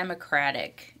pretty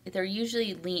democratic. They're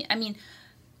usually lean. I mean,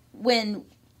 when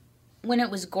it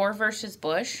was Gore versus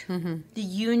Bush, the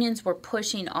unions were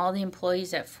pushing all the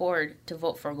employees at Ford to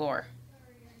vote for Gore.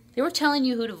 They were telling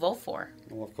you who to vote for.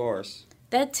 Well, of course.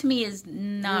 That to me is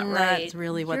not right. That's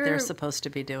really what they're supposed to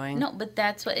be doing. No, but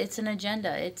that's what it's an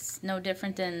agenda. It's no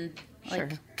different than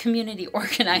community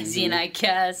organizing, I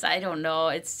guess. I don't know.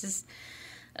 It's just,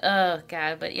 oh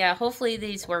God. But yeah, hopefully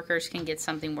these workers can get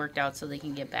something worked out so they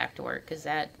can get back to work, because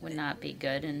that would not be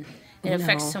good, and it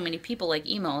affects so many people. Like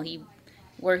Emo, he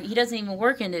doesn't even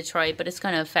work in Detroit, but it's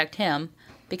going to affect him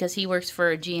because he works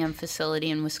for a GM facility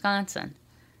in Wisconsin.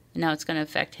 And now it's going to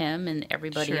affect him and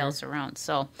everybody else around.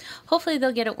 So hopefully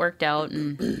they'll get it worked out,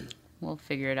 and we'll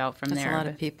figure it out from there. That's a lot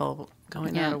of people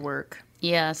going out of work.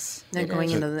 Yes. They're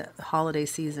going into the holiday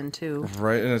season, too.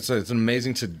 Right, and it's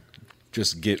amazing to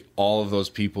just get all of those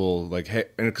people, like, hey,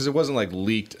 and because it wasn't, like,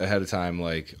 leaked ahead of time,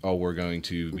 like, oh, we're going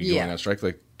to be going on strike,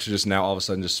 like, to just now all of a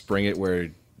sudden just spring it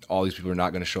where all these people are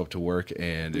not going to show up to work,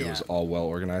 and it was all well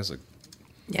organized, like.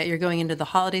 Yeah, you're going into the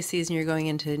holiday season. You're going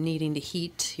into needing to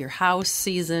heat your house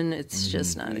season. It's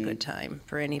just not a good time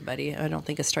for anybody. I don't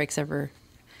think a strike's ever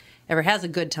has a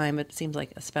good time, but it seems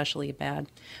like especially bad.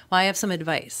 Well, I have some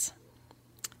advice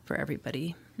for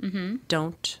everybody.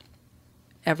 Don't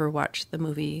ever watch the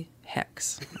movie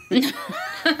Hex.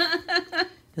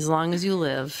 As long as you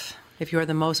live, if you're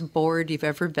the most bored you've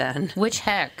ever been. Which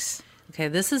Hex? Okay,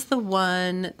 this is the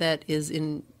one that is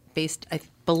based, I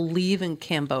believe, in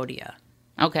Cambodia.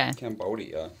 Okay.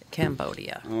 Cambodia.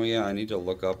 Oh, yeah, I need to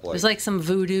look up, There's like some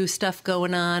voodoo stuff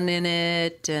going on in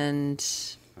it,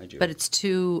 but it's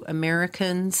two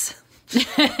Americans.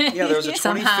 Yeah, there was a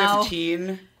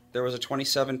 2015, there was a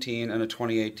 2017, and a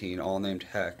 2018, all named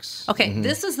Hex. Okay,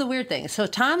 this is the weird thing. So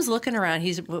Tom's looking around.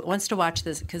 He wants to watch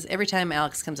this, because every time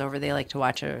Alex comes over, they like to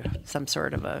watch some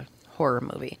sort of a horror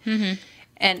movie.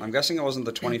 And I'm guessing it wasn't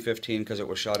the 2015 because it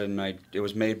was shot it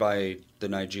was made by the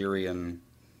Nigerian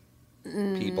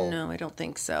people. No, I don't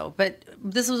think so. But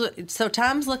so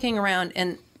Tom's looking around,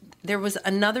 and there was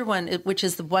another one, which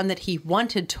is the one that he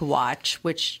wanted to watch,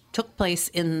 which took place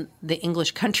in the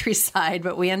English countryside,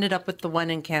 but we ended up with the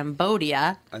one in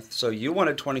Cambodia. So you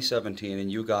wanted 2017,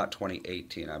 and you got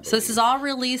 2018, I believe. So this is all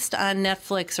released on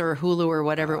Netflix or Hulu or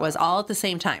whatever it was, all at the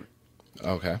same time.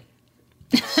 Okay.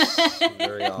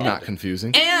 Very odd. Not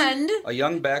confusing. And a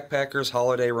young backpacker's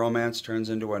holiday romance turns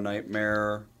into a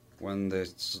nightmare when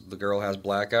the girl has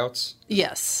blackouts.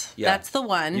 Yes, that's the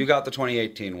one. You got the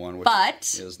 2018 one, which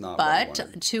is not.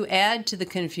 But to add to the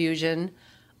confusion,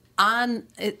 I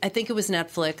think it was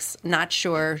Netflix. Not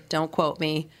sure. Don't quote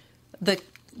me. The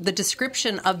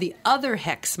description of the other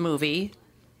Hex movie.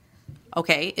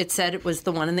 Okay, it said it was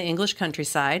the one in the English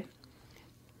countryside,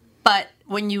 but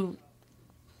when you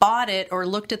bought it or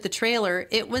looked at the trailer,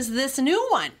 it was this new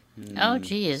one. Oh,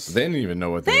 geez. They didn't even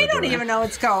know what they were don't doing. even know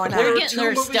what's going on. There are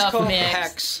two movies called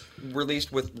Hex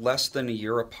released with less than a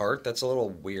year apart. That's a little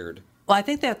weird. Well, I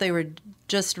think that they were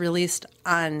just released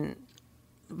on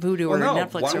Vudu or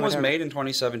Netflix. One or was whatever. made in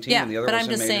 2017, and the other was made in 2018. But I'm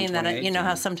just saying that, you know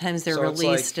how sometimes they're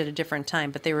released at a different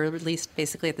time, but they were released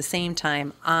basically at the same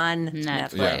time on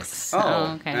Netflix. Yeah.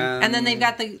 Oh, okay. And then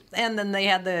they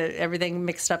had everything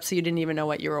mixed up, so you didn't even know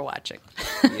what you were watching.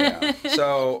 Yeah.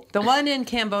 So the one in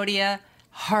Cambodia,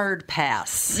 hard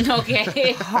pass.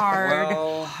 Okay.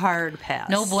 Hard pass.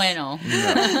 No bueno.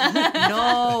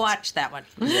 No, watch that one.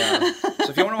 Yeah. So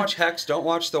if you want to watch Hex, don't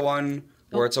watch the one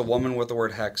where it's a woman with the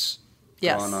word Hex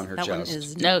drawn on her chest. One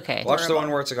is okay. Watch the one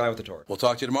where it's a guy with a torch. We'll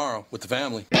talk to you tomorrow with the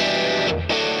family.